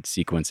skateboard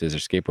sequences or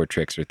skateboard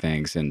tricks or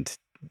things, and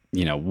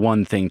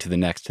one thing to the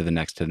next to the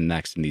next to the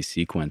next in these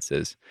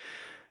sequences.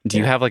 Do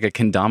you Yeah. have like a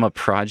kendama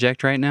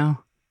project right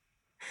now?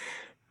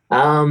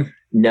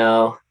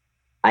 No,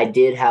 I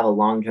did have a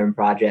long-term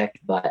project,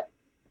 but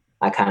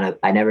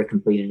I never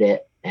completed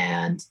it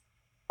and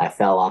I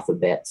fell off a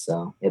bit.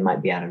 So it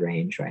might be out of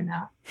range right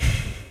now.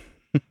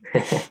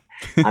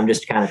 I'm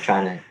just kind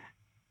of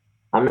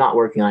I'm not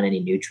working on any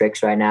new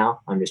tricks right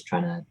now. I'm just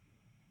trying to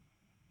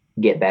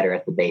get better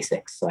at the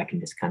basics so I can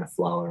just kind of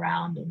flow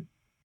around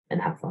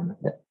and have fun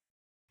with it.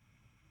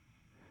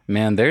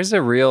 Man, there's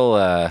a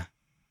real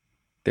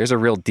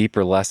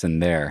deeper lesson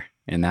there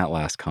in that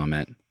last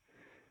comment.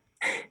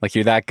 Like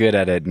you're that good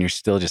at it and you're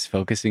still just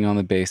focusing on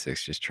the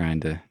basics, just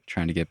trying to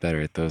get better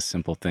at those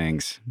simple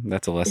things.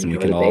 That's a lesson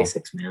Enjoy the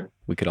basics, man.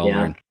 we could all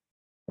Yeah. learn.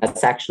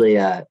 That's actually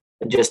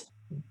just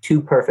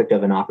too perfect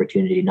of an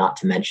opportunity, not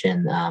to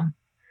mention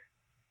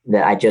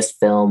that I just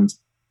filmed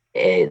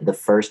the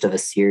first of a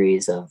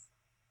series of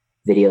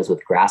videos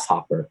with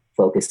Grasshopper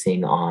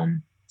focusing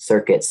on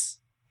circuits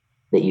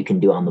that you can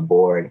do on the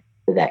board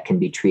that can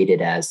be treated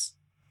as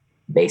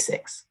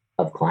basics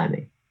of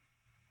climbing.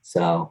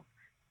 So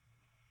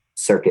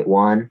circuit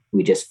 1,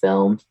 we just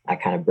filmed. I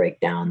kind of break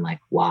down like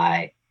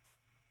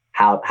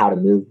how to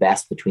move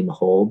best between the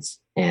holds.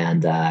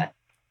 And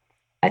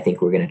I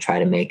think we're going to try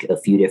to make a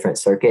few different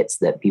circuits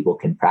that people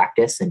can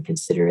practice and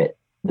consider it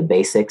the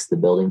basics, the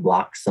building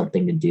blocks,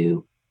 something to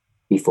do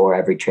before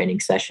every training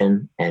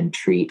session and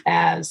treat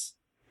as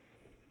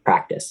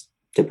practice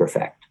to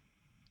perfect.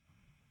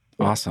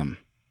 Yeah. Awesome.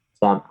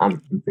 So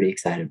I'm pretty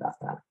excited about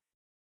that.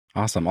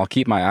 Awesome. I'll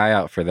keep my eye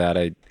out for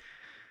that.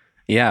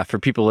 Yeah, for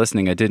people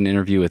listening, I did an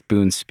interview with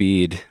Boone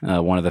Speed,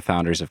 one of the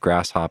founders of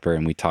Grasshopper,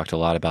 and we talked a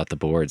lot about the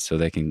board. So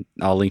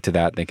I'll link to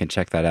that. They can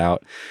check that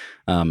out.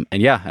 And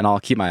I'll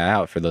keep my eye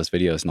out for those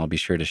videos, and I'll be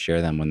sure to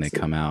share them when they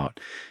come out.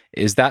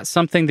 Is that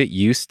something that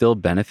you still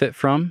benefit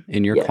from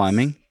in your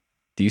climbing?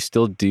 Do you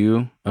still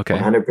do? Okay.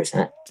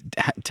 100%.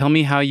 Tell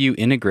me how you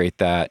integrate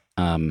that.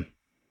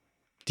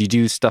 Do you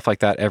do stuff like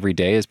that every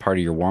day as part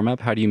of your warm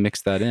up? How do you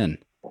mix that in?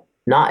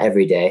 Not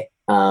every day,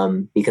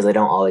 because I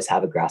don't always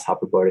have a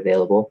Grasshopper board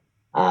available.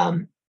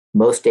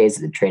 Most days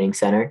at the training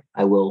center,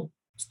 I will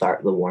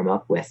start the warm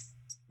up with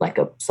like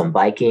some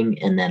biking,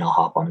 and then I'll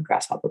hop on the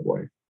Grasshopper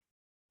board.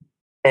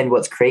 And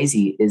what's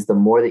crazy is the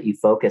more that you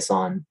focus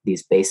on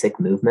these basic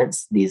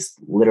movements, these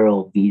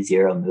literal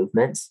V0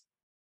 movements,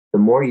 the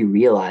more you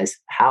realize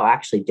how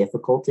actually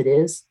difficult it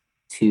is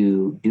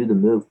to do the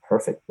move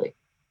perfectly.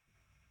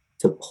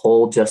 To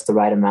pull just the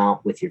right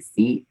amount with your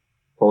feet,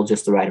 pull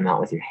just the right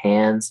amount with your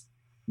hands,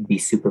 be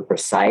super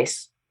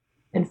precise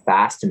and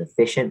fast and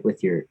efficient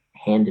with your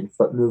hand and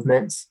foot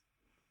movements.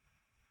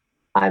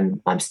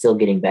 I'm still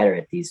getting better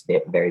at these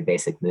very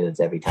basic moves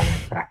every time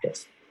I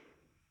practice.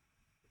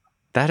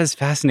 That is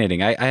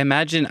fascinating.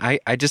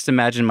 I just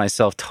imagine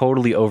myself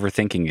totally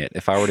overthinking it.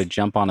 If I were to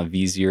jump on a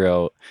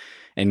V0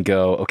 and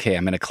go, okay,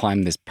 I'm going to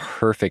climb this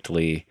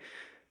perfectly.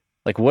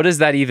 Like, what does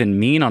that even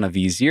mean on a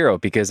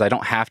V0? Because I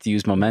don't have to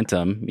use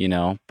momentum,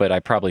 but I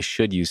probably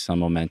should use some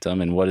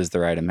momentum. And what is the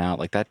right amount?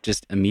 Like, that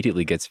just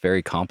immediately gets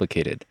very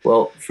complicated.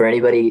 Well, for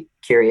anybody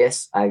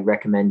curious, I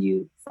recommend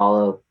you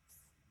follow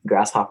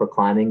Grasshopper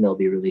Climbing. They'll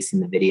be releasing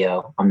the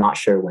video. I'm not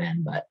sure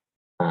when, but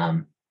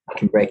I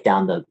can break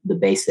down the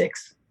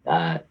basics.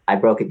 I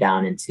broke it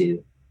down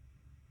into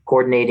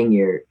coordinating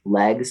your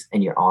legs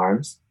and your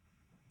arms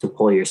to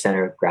pull your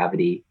center of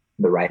gravity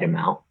the right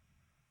amount,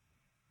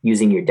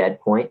 using your dead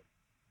point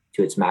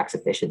to its max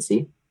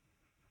efficiency,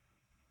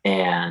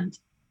 and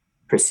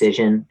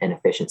precision and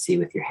efficiency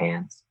with your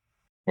hands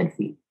and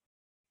feet.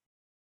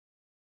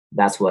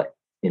 That's what,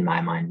 in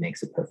my mind,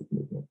 makes a perfect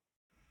movement.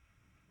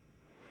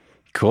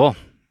 Cool.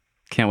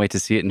 Can't wait to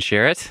see it and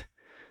share it.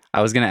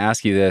 I was going to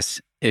ask you this.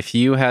 If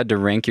you had to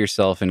rank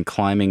yourself in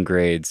climbing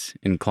grades,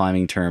 in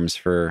climbing terms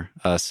for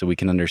us so we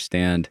can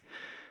understand,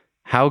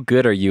 how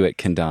good are you at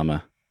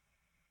kendama?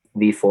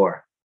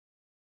 V4.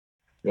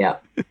 Yeah.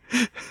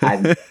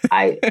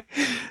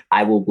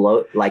 I will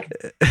blow, like,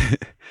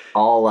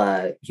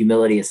 all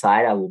humility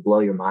aside, I will blow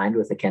your mind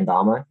with a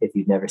kendama if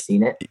you've never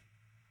seen it.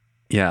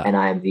 Yeah. And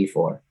I am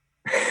V4.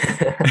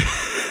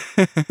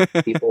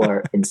 People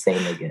are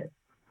insanely good.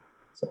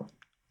 So.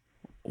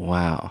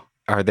 Wow.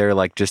 Are there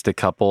like just a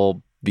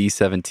couple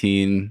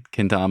V17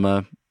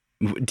 kendama?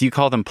 Do you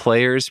call them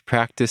players,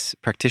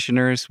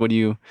 practitioners? What do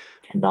you?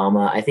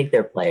 Kendama, I think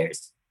they're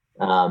players.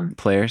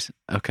 Players?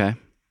 Okay.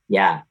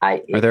 Yeah.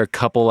 Are there a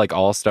couple like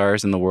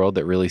all-stars in the world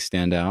that really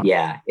stand out?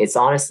 Yeah. It's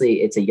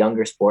honestly, it's a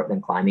younger sport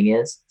than climbing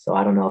is. So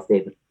I don't know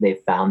if they've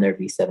found their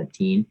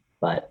V17,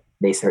 but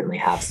they certainly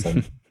have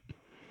some.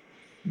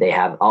 They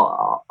have,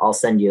 I'll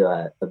send you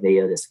a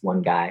video of this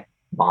one guy,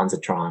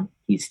 Bonzatron.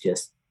 He's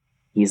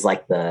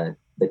like the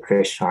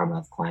Chris Sharma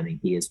of climbing.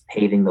 He is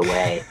paving the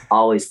way,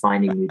 always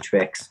finding new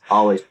tricks,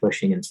 always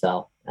pushing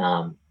himself.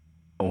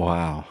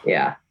 Wow.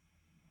 Yeah.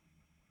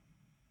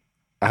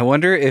 I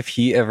wonder if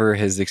he ever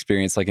has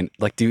experienced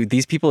do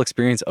these people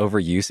experience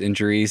overuse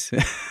injuries?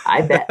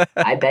 I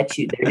bet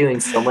you they're doing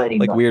so many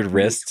like weird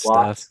wrist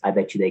squats. stuff. I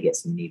bet you they get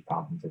some knee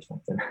problems or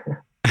something.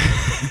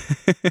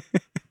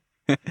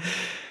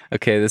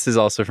 Okay, this is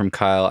also from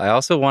Kyle. I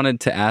also wanted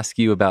to ask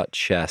you about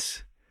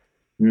chess.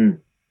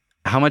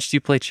 How much do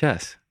you play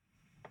chess?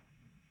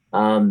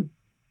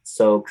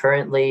 So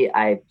currently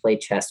I play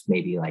chess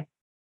maybe like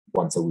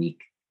once a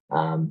week.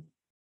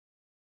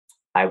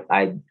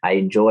 I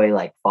enjoy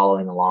like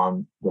following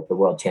along with the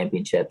world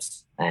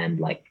championships and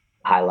like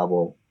high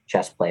level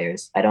chess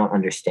players. I don't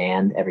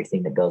understand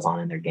everything that goes on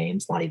in their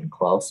games, not even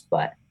close,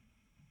 but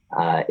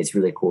it's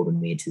really cool to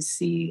me to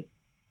see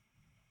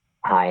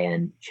high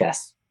end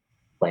chess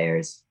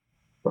players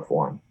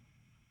perform.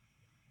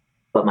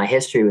 But my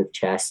history with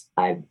chess,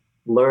 I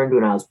learned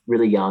when I was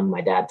really young.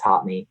 My dad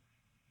taught me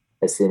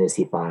as soon as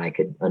he thought I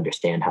could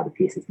understand how the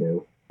pieces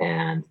move.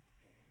 And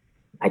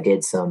I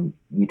did some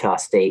Utah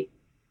State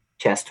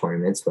chess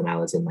tournaments when I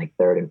was in like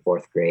 3rd and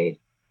 4th grade.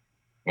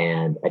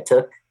 And I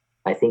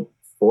think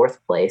 4th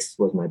place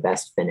was my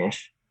best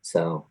finish.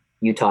 So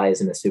Utah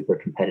isn't a super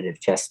competitive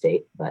chess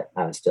state, but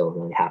I was still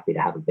really happy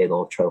to have a big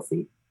old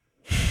trophy.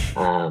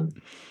 And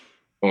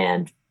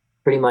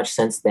pretty much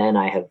since then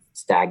I have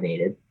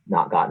stagnated,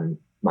 not gotten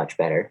much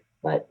better,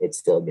 but it's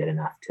still good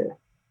enough to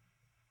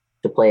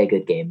play a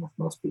good game with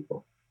most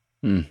people.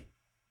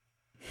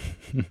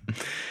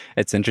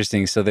 It's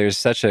interesting. So there's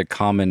such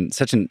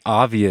an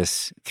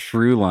obvious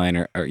through line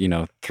or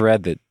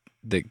thread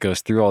that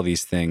goes through all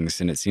these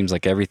things. And it seems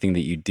like everything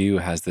that you do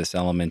has this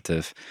element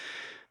of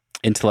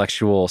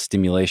intellectual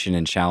stimulation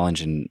and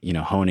challenge and,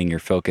 honing your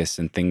focus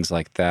and things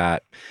like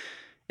that.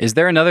 Is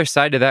there another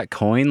side to that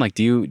coin? Like,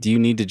 do you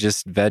need to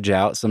just veg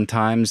out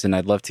sometimes? And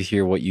I'd love to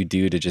hear what you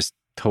do to just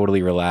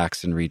totally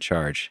relax and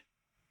recharge.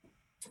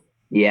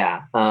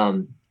 Yeah.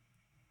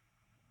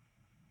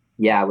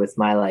 With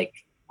my like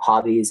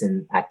hobbies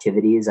and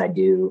activities, I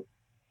do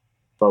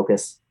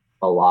focus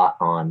a lot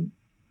on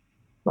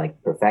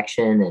like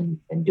perfection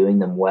and doing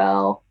them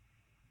well.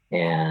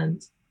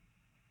 And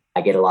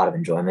I get a lot of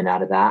enjoyment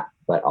out of that,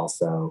 but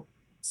also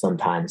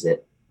sometimes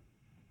it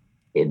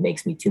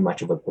makes me too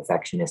much of a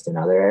perfectionist in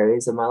other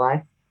areas of my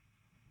life.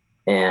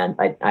 And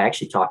I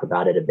actually talk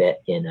about it a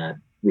bit in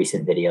a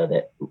recent video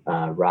that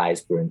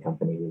Rise Brewing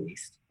Company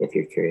released, if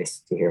you're curious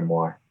to hear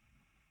more.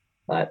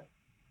 But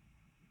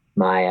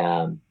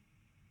I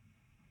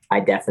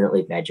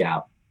definitely veg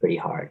out pretty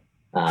hard.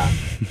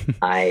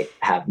 I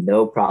have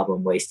no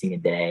problem wasting a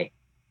day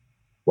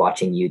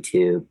watching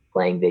YouTube,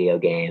 playing video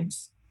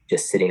games,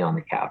 just sitting on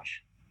the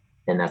couch.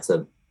 And that's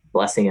a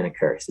blessing and a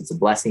curse. It's a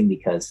blessing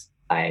because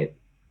I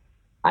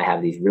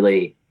have these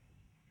really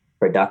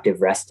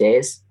productive rest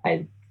days.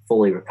 I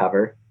fully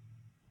recover,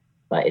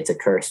 but it's a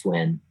curse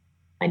when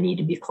I need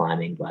to be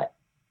climbing, but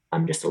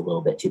I'm just a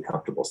little bit too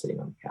comfortable sitting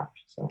on the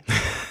couch. So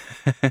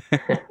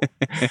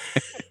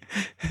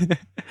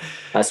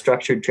a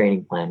structured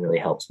training plan really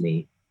helps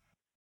me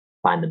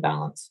find the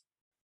balance.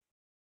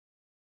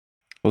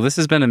 Well, this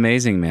has been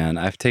amazing, man.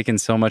 I've taken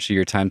so much of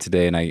your time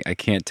today, and I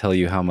can't tell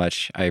you how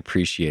much I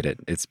appreciate it.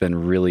 It's been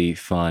really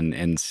fun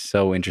and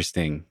so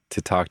interesting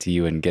to talk to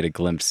you and get a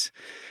glimpse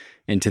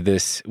into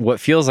this, what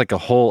feels like a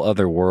whole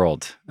other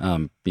world.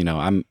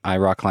 I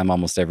rock climb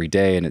almost every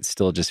day, and it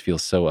still just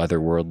feels so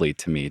otherworldly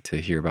to me to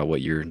hear about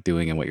what you're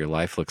doing and what your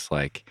life looks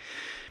like.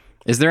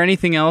 Is there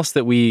anything else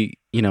that we,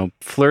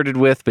 flirted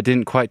with but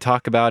didn't quite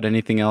talk about?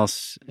 Anything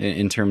else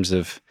in terms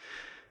of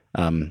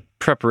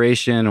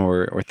preparation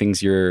or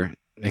things you're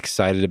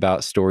excited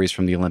about, stories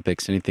from the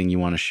Olympics? Anything you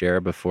want to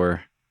share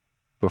before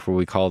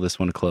we call this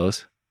one a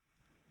close?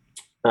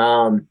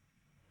 I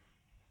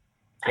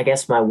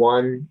guess my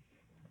one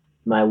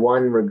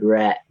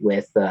regret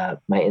with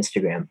my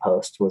Instagram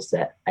post was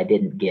that I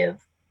didn't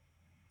give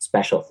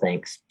special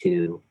thanks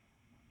to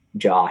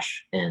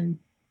Josh and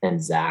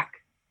Zach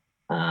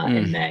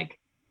and Meg,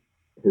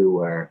 who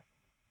were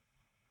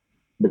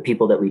the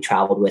people that we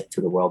traveled with to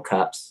the World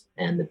Cups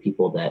and the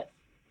people that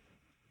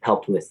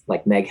helped with,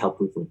 like Meg helped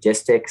with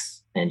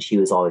logistics, and she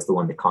was always the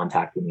one to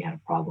contact when we had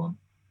a problem.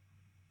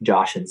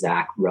 Josh and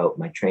Zach wrote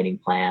my training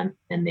plan,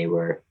 and they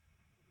were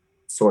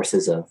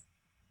sources of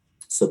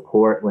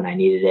support when I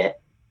needed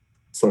it,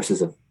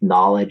 sources of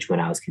knowledge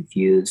when I was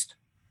confused.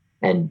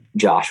 And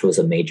Josh was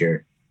a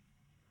major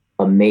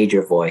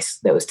voice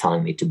that was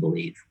telling me to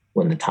believe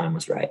when the time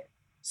was right.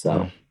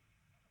 So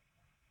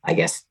I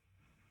guess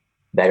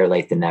better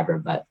late than never,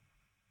 but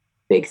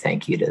big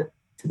thank you to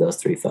those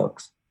three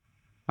folks.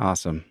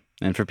 Awesome.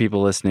 And for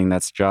people listening,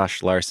 that's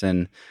Josh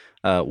Larson.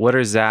 What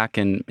are Zach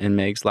and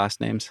Meg's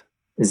last names?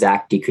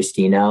 Zach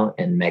DiCristino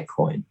and Meg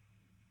Coyne.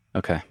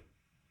 Okay.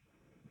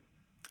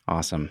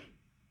 Awesome.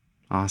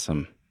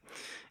 And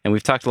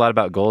we've talked a lot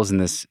about goals in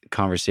this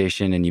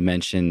conversation, and you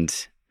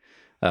mentioned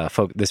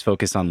this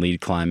focus on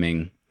lead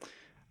climbing.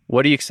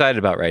 What are you excited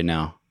about right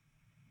now?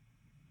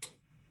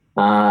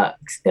 I'm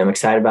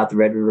excited about the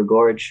Red River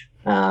Gorge.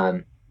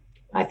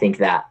 I think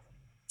that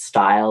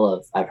style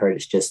of, I've heard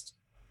it's just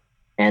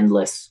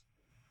endless,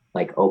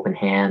 like open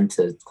hand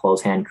to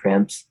close hand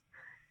crimps.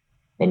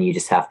 And you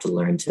just have to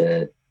learn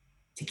to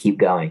keep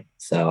going.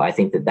 So I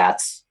think that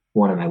that's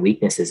one of my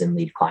weaknesses in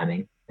lead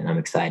climbing. And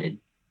I'm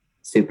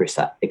super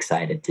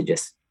excited to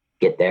just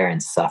get there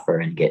and suffer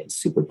and get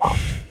super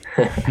pumped.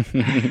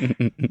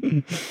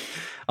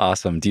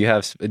 Awesome. Do you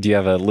have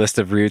a list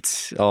of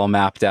routes all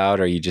mapped out,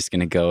 or are you just going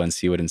to go and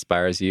see what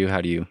inspires you?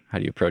 How do you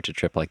approach a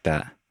trip like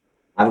that?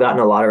 I've gotten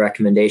a lot of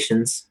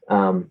recommendations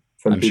from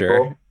people.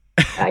 Sure.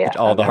 Yeah,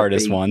 all the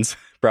hardest ones,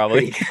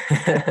 probably.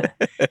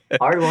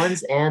 Hard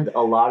ones, and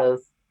a lot of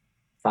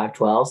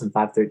 512s and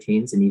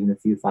 513s, and even a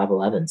few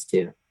 511s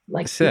too.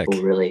 Like, sick.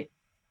 People really,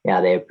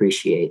 they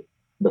appreciate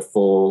the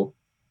full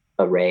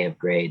array of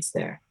grades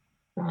there.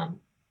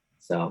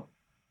 So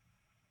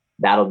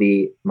that'll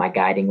be my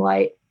guiding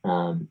light.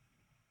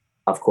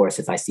 Of course,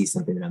 if I see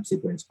something that I'm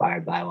super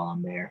inspired by while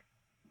I'm there,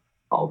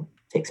 I'll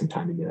take some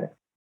time to do it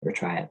or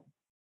try it.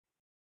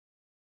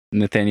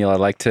 Nathaniel, I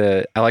like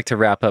to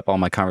wrap up all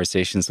my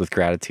conversations with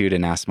gratitude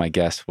and ask my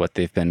guests what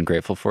they've been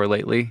grateful for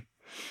lately.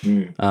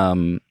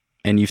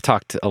 And you've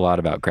talked a lot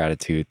about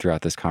gratitude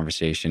throughout this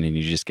conversation, and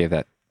you just gave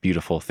that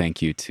beautiful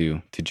thank you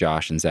to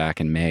Josh and Zach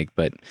and Meg.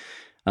 But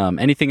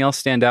anything else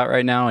stand out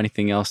right now?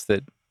 Anything else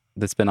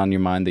that's been on your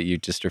mind that you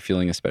just are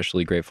feeling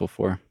especially grateful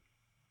for?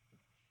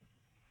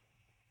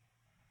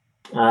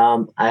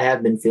 I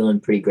have been feeling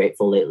pretty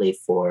grateful lately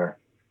for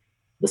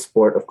the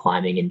sport of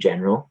climbing in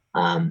general.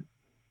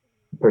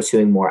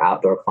 Pursuing more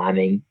outdoor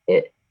climbing,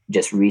 it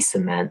just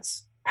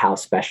re-cements how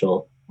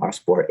special our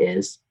sport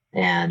is.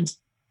 And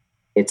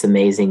it's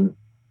amazing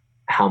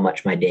how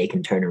much my day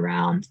can turn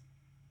around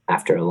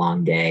after a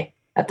long day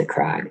at the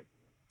crag.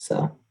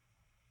 So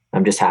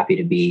I'm just happy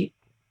to be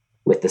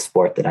with the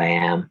sport that I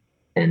am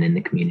and in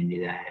the community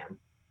that I am.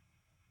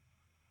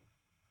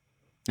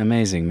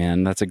 Amazing,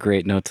 man. That's a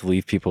great note to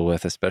leave people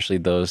with, especially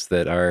those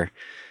that are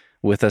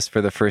with us for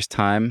the first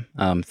time.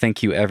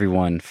 Thank you,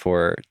 everyone,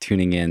 for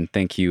tuning in.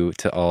 Thank you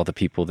to all the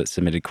people that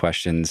submitted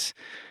questions.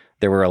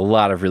 There were a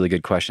lot of really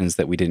good questions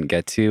that we didn't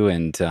get to,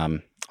 and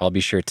I'll be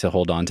sure to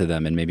hold on to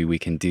them, and maybe we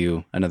can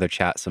do another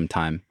chat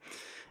sometime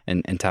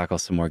and tackle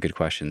some more good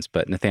questions.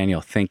 But Nathaniel,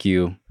 thank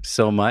you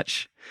so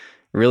much.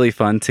 Really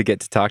fun to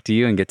get to talk to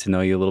you and get to know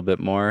you a little bit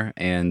more.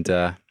 And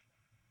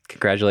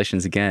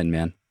congratulations again,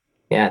 man.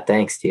 Yeah,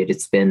 thanks, dude.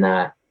 It's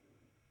been,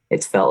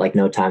 it's felt like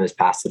no time has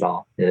passed at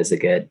all. It was a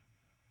good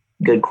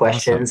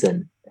questions.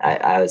 Awesome.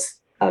 And I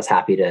was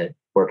happy to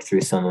work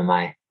through some of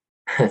my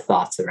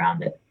thoughts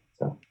around it.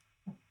 So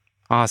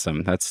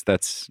awesome. That's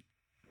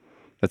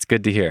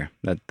good to hear.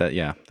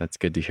 That's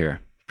good to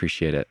hear.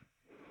 Appreciate it.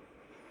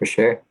 For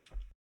sure.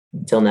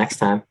 Until next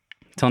time.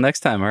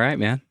 All right,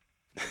 man.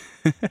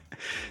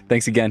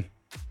 Thanks again.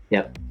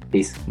 Yep.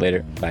 Peace.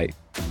 Later. Bye.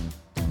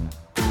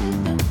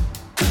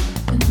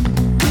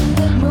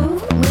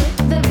 Move with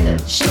the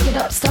rhythm. Shake it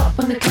up, stop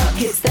when the clock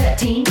hits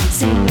 13.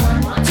 Sing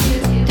 1,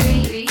 2,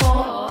 3,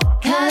 4.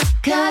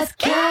 Cause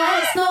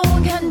no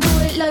one can do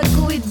it like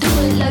we do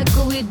it, like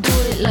we do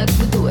it, like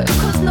we do it.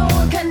 Cause no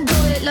one can do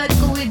it like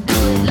we do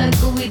it, like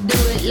we do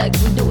it, like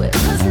we do it.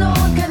 Cause no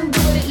one can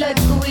do it like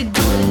we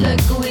do it,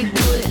 like we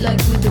do it, like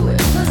we do it.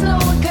 Cause no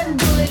one can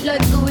do it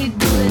like we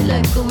do it,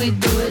 like we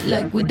do it,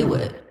 like we do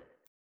it.